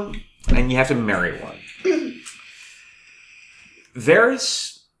fuck one, and you have to marry one.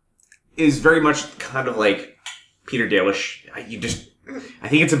 Varys is very much kind of like Peter Dalish. I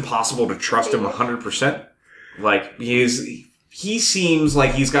think it's impossible to trust him 100%. Like, he seems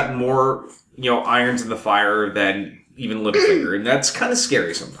like he's got more, irons in the fire than even Littlefinger, and that's kind of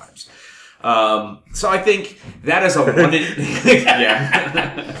scary sometimes. So I think that is a one.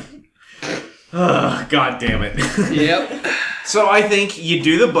 Yeah. God damn it. Yep. So I think you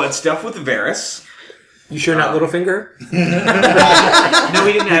do the butt stuff with Varys. You sure not Littlefinger? No,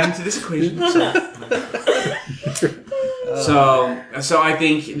 we didn't add him to this equation. So I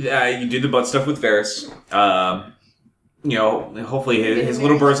think you do the butt stuff with Varys. Hopefully his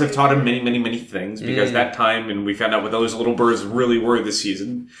little birds have taught him many, many, many things, because that time, and we found out what those little birds really were this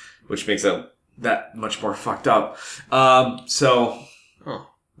season, which makes it that much more fucked up.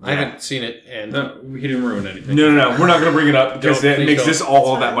 I haven't seen it, and He didn't ruin anything. No. We're not going to bring it up because it Please makes don't. this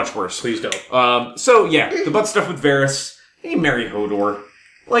all that much worse. please don't. The butt stuff with Varys. Hey, marry Hodor.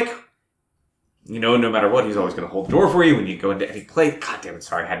 No matter what, he's always going to hold the door for you when you go into any place. God damn it,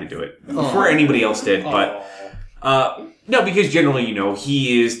 sorry, I had to do it before anybody else did. But, no, because generally,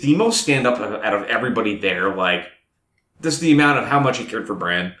 he is the most stand-up out of everybody there. Just the amount of how much he cared for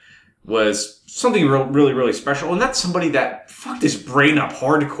Bran was something really, really special. And that's somebody that fucked his brain up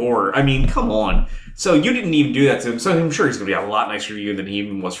hardcore. I mean, come on. So you didn't even do that to him. So I'm sure he's going to be a lot nicer to you than he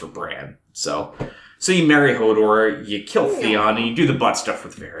even was for Bran. So you marry Hodor, you kill Theon, and you do the butt stuff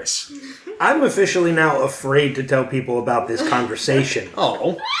with Varys. I'm officially now afraid to tell people about this conversation.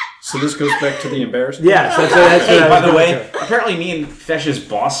 Oh. So this goes back to the embarrassment? Yes, that's Hey, what I by was the going way, apparently me and Fesh's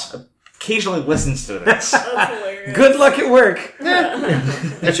boss occasionally listens to this. That's hilarious. to. Good luck at work.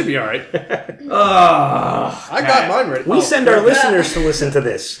 That should be all right. I got mine ready. We send our listeners to listen to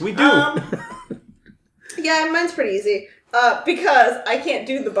this. We do. Yeah, mine's pretty easy. Because I can't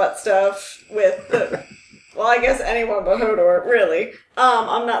do the butt stuff with well, I guess anyone but Hodor, really.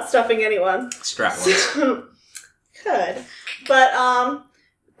 I'm not stuffing anyone. Strap on. Could. But,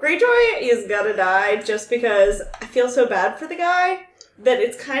 Greyjoy is gonna die just because I feel so bad for the guy that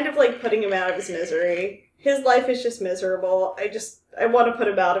it's kind of like putting him out of his misery. His life is just miserable. I want to put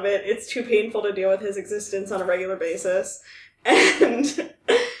him out of it. It's too painful to deal with his existence on a regular basis. And,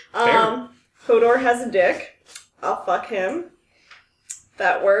 Hodor has a dick. I'll fuck him.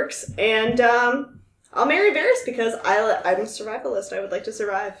 That works. And, I'll marry Varys because I'm a survivalist. I would like to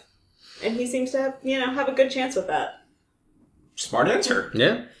survive. And he seems to have a good chance with that. Smart answer.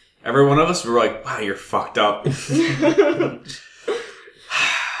 Yeah. Every one of us were like, wow, you're fucked up.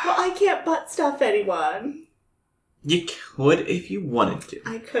 Well, I can't butt stuff anyone. You could if you wanted to.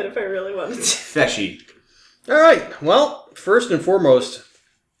 I could if I really wanted to. Feshy. All right. Well, first and foremost,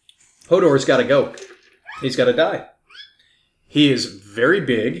 Hodor's got to go. He's got to die. He is very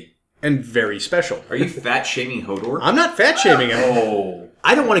big and very special. Are you fat shaming Hodor? I'm not fat shaming him. Oh.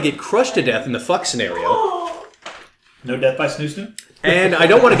 I don't want to get crushed to death in the fuck scenario. No death by snoo snoo? And I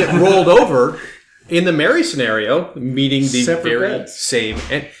don't want to get rolled over in the Mary scenario, meeting the Separate very beds. same.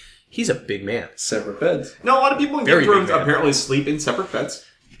 And he's a big man. Separate beds. No, a lot of people in Game Very of Thrones big man. apparently sleep in separate beds.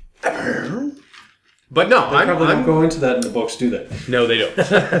 But no, They probably don't I'm go into that in the books, do they? no, they don't.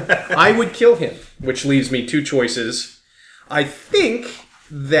 I would kill him, which leaves me two choices. I think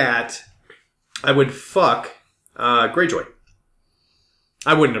that I would fuck Greyjoy.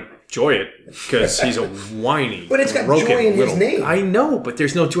 I wouldn't enjoy it because he's a whiny, But it's got broken joy in his little- name. I know, but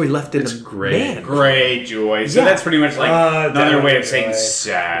there's no joy left in the man. Greyjoy. So Yeah. that's pretty much like another way of saying Greyjoy.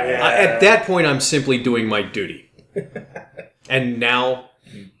 sad. At that point, I'm simply doing my duty. And now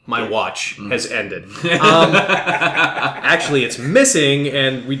my watch has ended. Actually, it's missing,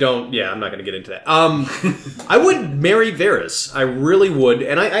 and we don't... Yeah, I'm not going to get into that. I would marry Varys. I really would.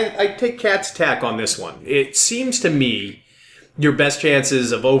 And I take Cat's tack on this one. It seems to me your best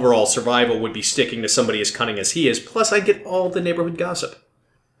chances of overall survival would be sticking to somebody as cunning as he is. Plus, I get all the neighborhood gossip.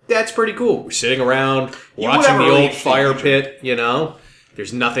 That's pretty cool. We're sitting around, You would watching have a the really old interesting fire future. pit,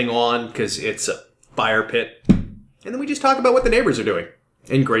 There's nothing on because it's a fire pit. And then we just talk about what the neighbors are doing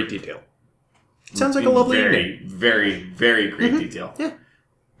in great detail. Sounds like a lovely very, evening. very, very great detail. Yeah.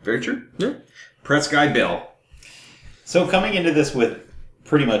 Very true. Yeah. Press guy Bill. So coming into this with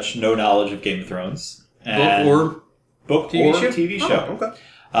pretty much no knowledge of Game of Thrones. And Book TV or show? TV Oh, show.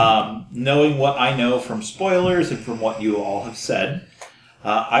 Okay. Knowing what I know from spoilers and from what you all have said,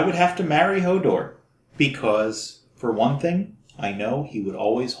 I would have to marry Hodor. Because, for one thing, I know he would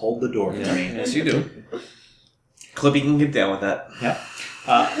always hold the door for me. Yes, you do. Clippy can get down with that. Yeah.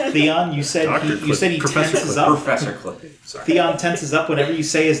 Theon, you said he tenses up. Professor Clippy. Sorry. Theon tenses up whenever you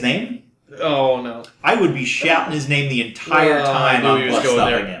say his name. Oh, no. I would be shouting his name the entire time I knew I'm he was butt going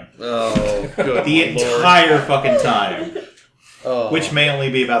stuffing there. him. Oh, good The Lord. entire fucking time. Oh. Which may only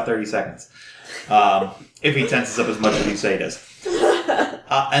be about 30 seconds. If he tenses up as much as you say he does.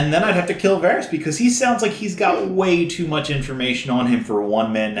 And then I'd have to kill Varys because he sounds like he's got way too much information on him for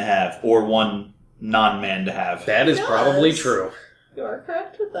one man to have, or one non-man to have. That is He probably does. true. You are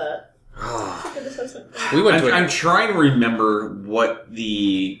correct with that. We went to I'm a trying to remember what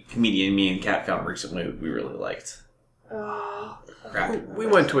the comedian me and Kat found recently we really liked. Crap. we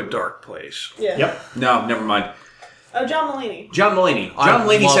went to a dark place. Yeah. Yep. No, never mind. Oh, John Mulaney. John Mulaney. I John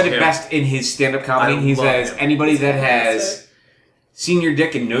Mulaney love said it him. best in his stand-up comedy. I He love says, him. anybody that fantastic. has seen your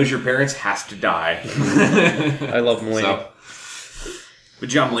dick and knows your parents has to die. I love Mulaney. So, but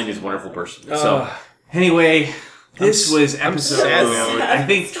John Mulaney is a wonderful person. So, anyway, this was episode, sad. I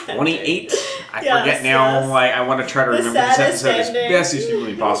think, 28. I Yes, forget now. yes. I want to try to The remember this saddest episode as ending. best as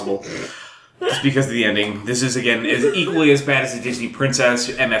humanly possible. Just because of the ending. This is, again, is equally as bad as the Disney Princess,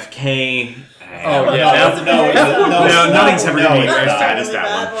 MFK. Oh, yeah. No, nothing's ever going to be it's as not. bad as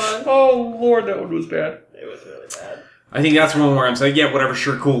that one. Oh, Lord, that one was bad. It was really bad. I think that's one where I'm saying, yeah, whatever,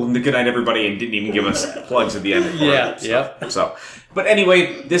 sure, cool, and good night, everybody, and didn't even give us plugs at the end. Yeah, yep. So, but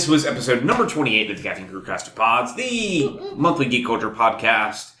anyway, this was episode number 28 of the Caffeine Crew Cast of Pods, the monthly geek culture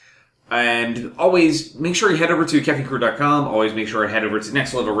podcast. And always make sure you head over to caffeinecrew.com. Always make sure you head over to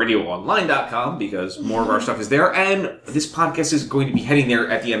nextlevelradioonline.com because more of our stuff is there. And this podcast is going to be heading there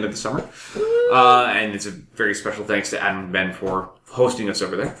at the end of the summer. And it's a very special thanks to Adam and Ben for hosting us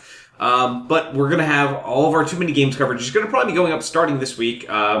over there. But we're going to have all of our Too Many Games coverage. It's going to probably be going up starting this week.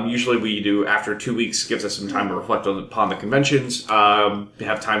 Usually we do after 2 weeks, gives us some time to reflect upon the conventions,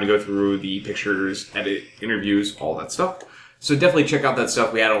 have time to go through the pictures, edit interviews, all that stuff. So definitely check out that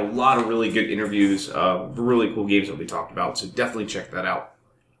stuff. We had a lot of really good interviews, really cool games that we talked about. So definitely check that out.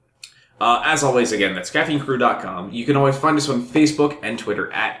 As always, again, that's caffeinecrew.com. You can always find us on Facebook and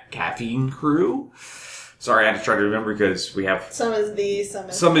Twitter at Caffeine Crew. Sorry, I had to try to remember because we have Some is these, some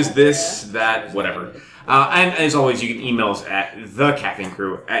is some is that, this, yeah. that, whatever. And as always, you can email us at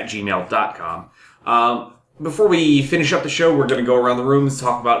thecaffeinecrew@gmail.com. Before we finish up the show, we're going to go around the room and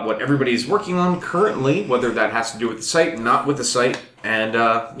talk about what everybody's working on currently, whether that has to do with the site, not with the site. And,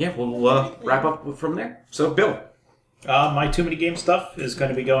 we'll wrap up from there. So, Bill. My Too Many Games stuff is going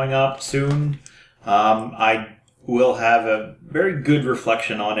to be going up soon. I will have a very good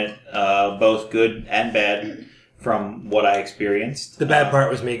reflection on it, both good and bad, from what I experienced. The bad part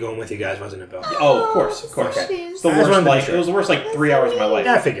was me going with you guys, wasn't it, Bill? Oh, of course. It's the I just worst. wanted to be Like sure. it was the worst 3 hours of my life.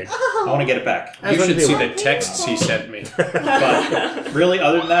 Yeah, I figured. I want to get it back. I You was should gonna see be- the texts he sent me. But really,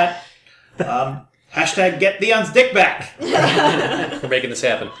 other than that, hashtag get Theon's dick back. We're making this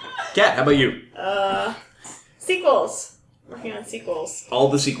happen. Kat, how about you? Sequels. Working on sequels. All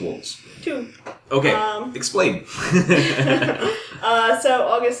the sequels. 2. Okay, explain. So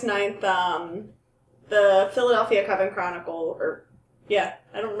August 9th, the Philadelphia Coven Chronicle, I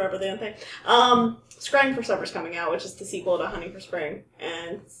don't remember the end thing. Scrying for Summer's coming out, which is the sequel to Hunting for Spring,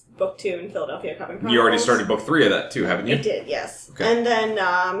 and it's book 2 in Philadelphia Coven Chronicles. You already started book 3 of that, too, haven't you? I did, yes. Okay. And then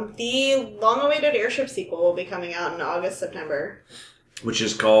the long-awaited Airship sequel will be coming out in August, September. Which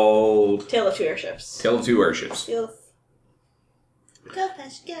is called Tale of Two Airships. Tale of Two Airships. Yes. Go,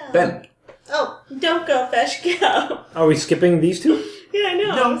 Fish, go. Ben. Oh, don't go, Fish, go. Are we skipping these two? Yeah, I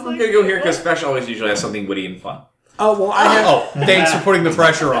know. No, I I'm was like, going to go here what? because Fesh always usually has something witty and fun. Oh, well, I have... Oh, thanks for putting the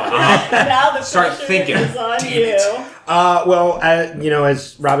pressure on. Now the Start pressure thinking. is on Damn you. Well,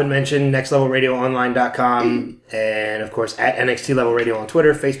 as Robin mentioned, nextlevelradioonline.com, and of course at NXT Level Radio on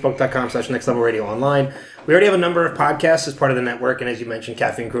Twitter, facebook.com/nextlevelradioonline. We already have a number of podcasts as part of the network, and as you mentioned,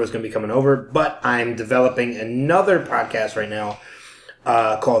 Caffeine Crew is going to be coming over, but I'm developing another podcast right now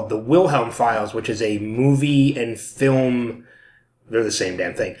called The Wilhelm Files, which is a movie and film. They're the same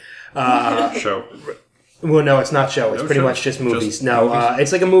damn thing. Show. Well, no, it's not show. It's No pretty show? much just movies. Just No, movies?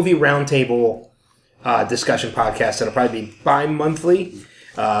 it's like a movie roundtable discussion podcast that'll probably be bi-monthly.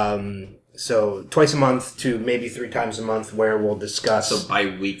 So twice a month to maybe 3 times a month where we'll discuss... So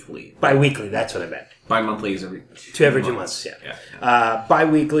bi-weekly. Bi-weekly, that's what I meant. Bi-monthly is every Every 2 months, yeah.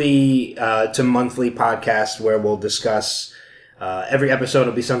 Bi-weekly to monthly podcast where we'll discuss... every episode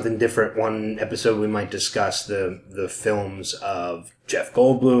will be something different. One episode we might discuss the films of Jeff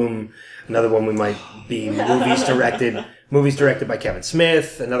Goldblum. Another one we might be movies directed by Kevin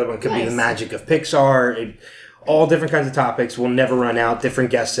Smith. Another one could be the Nice. magic of Pixar. All different kinds of topics. We'll never run out.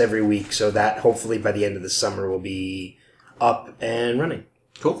 Different guests every week. So that hopefully by the end of the summer will be up and running.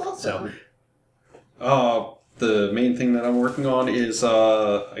 Cool. So The main thing that I'm working on is,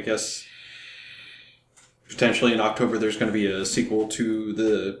 I guess, potentially in October there's going to be a sequel to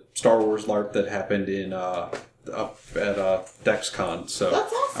the Star Wars LARP that happened in up at DexCon. So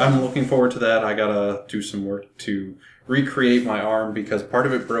That's awesome. I'm looking forward to that. I gotta do some work to recreate my arm because part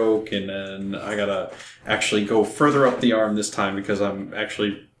of it broke, and then I gotta actually go further up the arm this time because I'm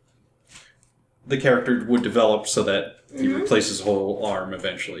actually... The character would develop so that he replaces his whole arm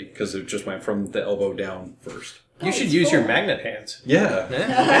eventually because it just went from the elbow down first. You should use your magnet hands. Yeah.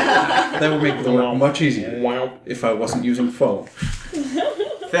 That would make the work much easier if I wasn't using foam.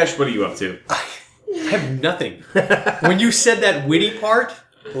 Fesh, what are you up to? I have nothing. When you said that witty part,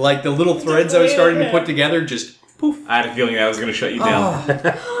 like the little threads I was starting to put together, just poof. I had a feeling that was going to shut you down.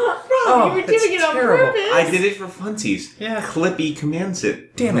 Rob, you were doing it on terrible. purpose. I did it for funsies. Yeah. Clippy commands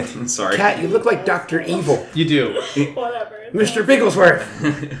it. Damn it. I'm sorry. Cat, you look like Dr. Evil. You do. Whatever. Mr.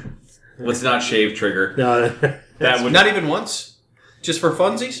 Bigglesworth. Let's not shave Trigger. No. That would Not even once? Just for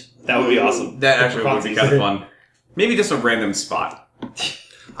funsies? That would be awesome. that actually would be kind of fun. Maybe just a random spot.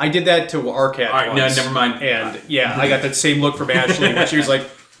 I did that to our cat All right, no, once. never mind. And yeah, I got that same look from Ashley when she was like,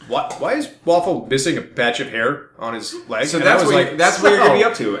 "What? Why is Waffle missing a patch of hair on his leg?" So And that's I was what like, that's what you're gonna be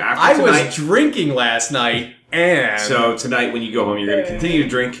up to after I tonight. was drinking last night, and So tonight, when you go home, you're gonna continue to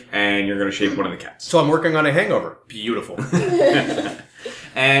drink, and you're gonna shave one of the cats. so I'm working on a hangover. Beautiful.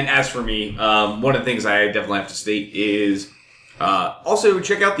 And as for me, one of the things I definitely have to state is also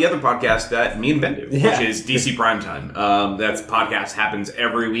check out the other podcast that me and Ben do, Yeah. which is DC Primetime. That's podcast happens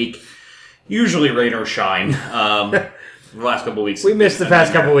every week, usually rain or shine. The last couple of weeks, We missed the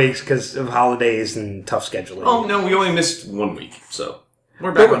past couple weeks because of holidays and tough scheduling. Oh no, we only missed 1 week, so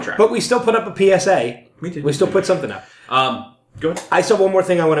we're back on track. But we still put up a PSA. We did. We still put something up. Go ahead. I still have one more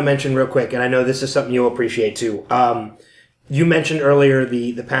thing I want to mention real quick, and I know this is something you'll appreciate too. You mentioned earlier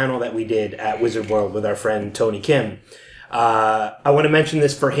the panel that we did at Wizard World with our friend Tony Kim. I want to mention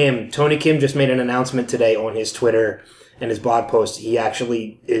this for him. Tony Kim just made an announcement today on his Twitter and his blog post. He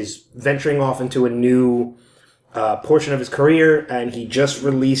actually is venturing off into a new portion of his career, and he just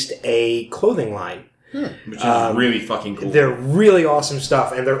released a clothing line. Which is really fucking cool. They're really awesome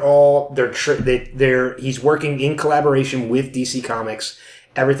stuff, and they're he's working in collaboration with DC Comics.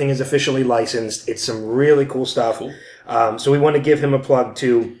 Everything is officially licensed. It's some really cool stuff. Cool. So we want to give him a plug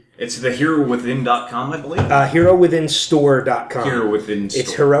to It's the HeroWithin.com, I believe. HeroWithinStore.com. Hero Within Store.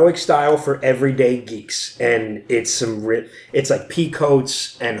 It's heroic style for everyday geeks, and it's some it's like pea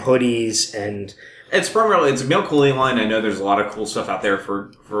coats and hoodies and. It's primarily a male clothing line. I know there's a lot of cool stuff out there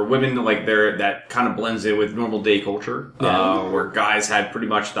for women, like that kind of blends in with normal day culture, where guys had pretty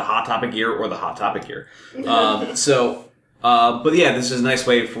much the Hot Topic gear or the Hot Topic gear. But yeah, this is a nice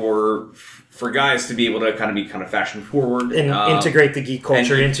way for guys to be able to kind of fashion forward and integrate the geek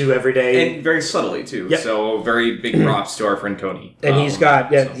culture into everyday. and very subtly too. Yep. So very big props to our friend Tony. And he's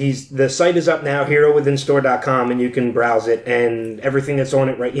got the site is up now, HeroWithinStore.com, and you can browse it and everything that's on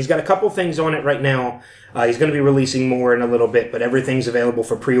it. Right, he's got a couple things on it right now. He's going to be releasing more in a little bit, but everything's available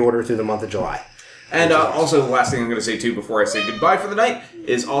for pre-order through the month of July. And also, the last thing I'm going to say too before I say goodbye for the night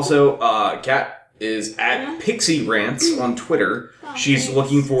is also Kat is at Pixie Rants on Twitter. She's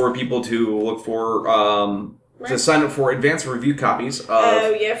looking for people to look for to sign up for advanced review copies of.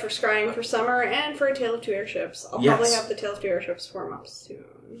 Oh yeah, for Scrying for Summer and for A Tale of Two Airships. I'll Yes. probably have the Tale of Two Airships form up soon.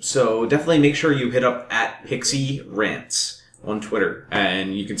 So definitely make sure you hit up at Pixie Rants on Twitter,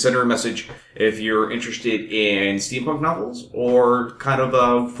 and you can send her a message if you're interested in steampunk novels or kind of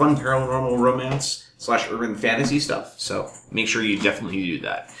a fun paranormal romance / urban fantasy stuff. So make sure you definitely do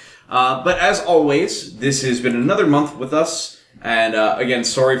that. But as always, this has been another month with us. And again,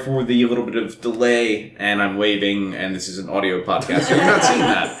 sorry for the little bit of delay, and I'm waving, and this is an audio podcast, so you're not seeing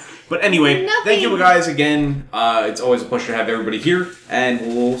that. But anyway, thank you guys again. It's always a pleasure to have everybody here, and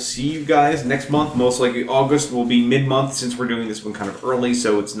we'll see you guys next month. Most likely August will be mid-month, since we're doing this one kind of early,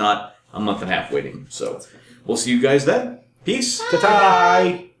 so it's not a month and a half waiting. So we'll see you guys then. Peace.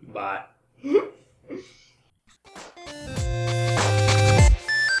 Ta-ta! Bye.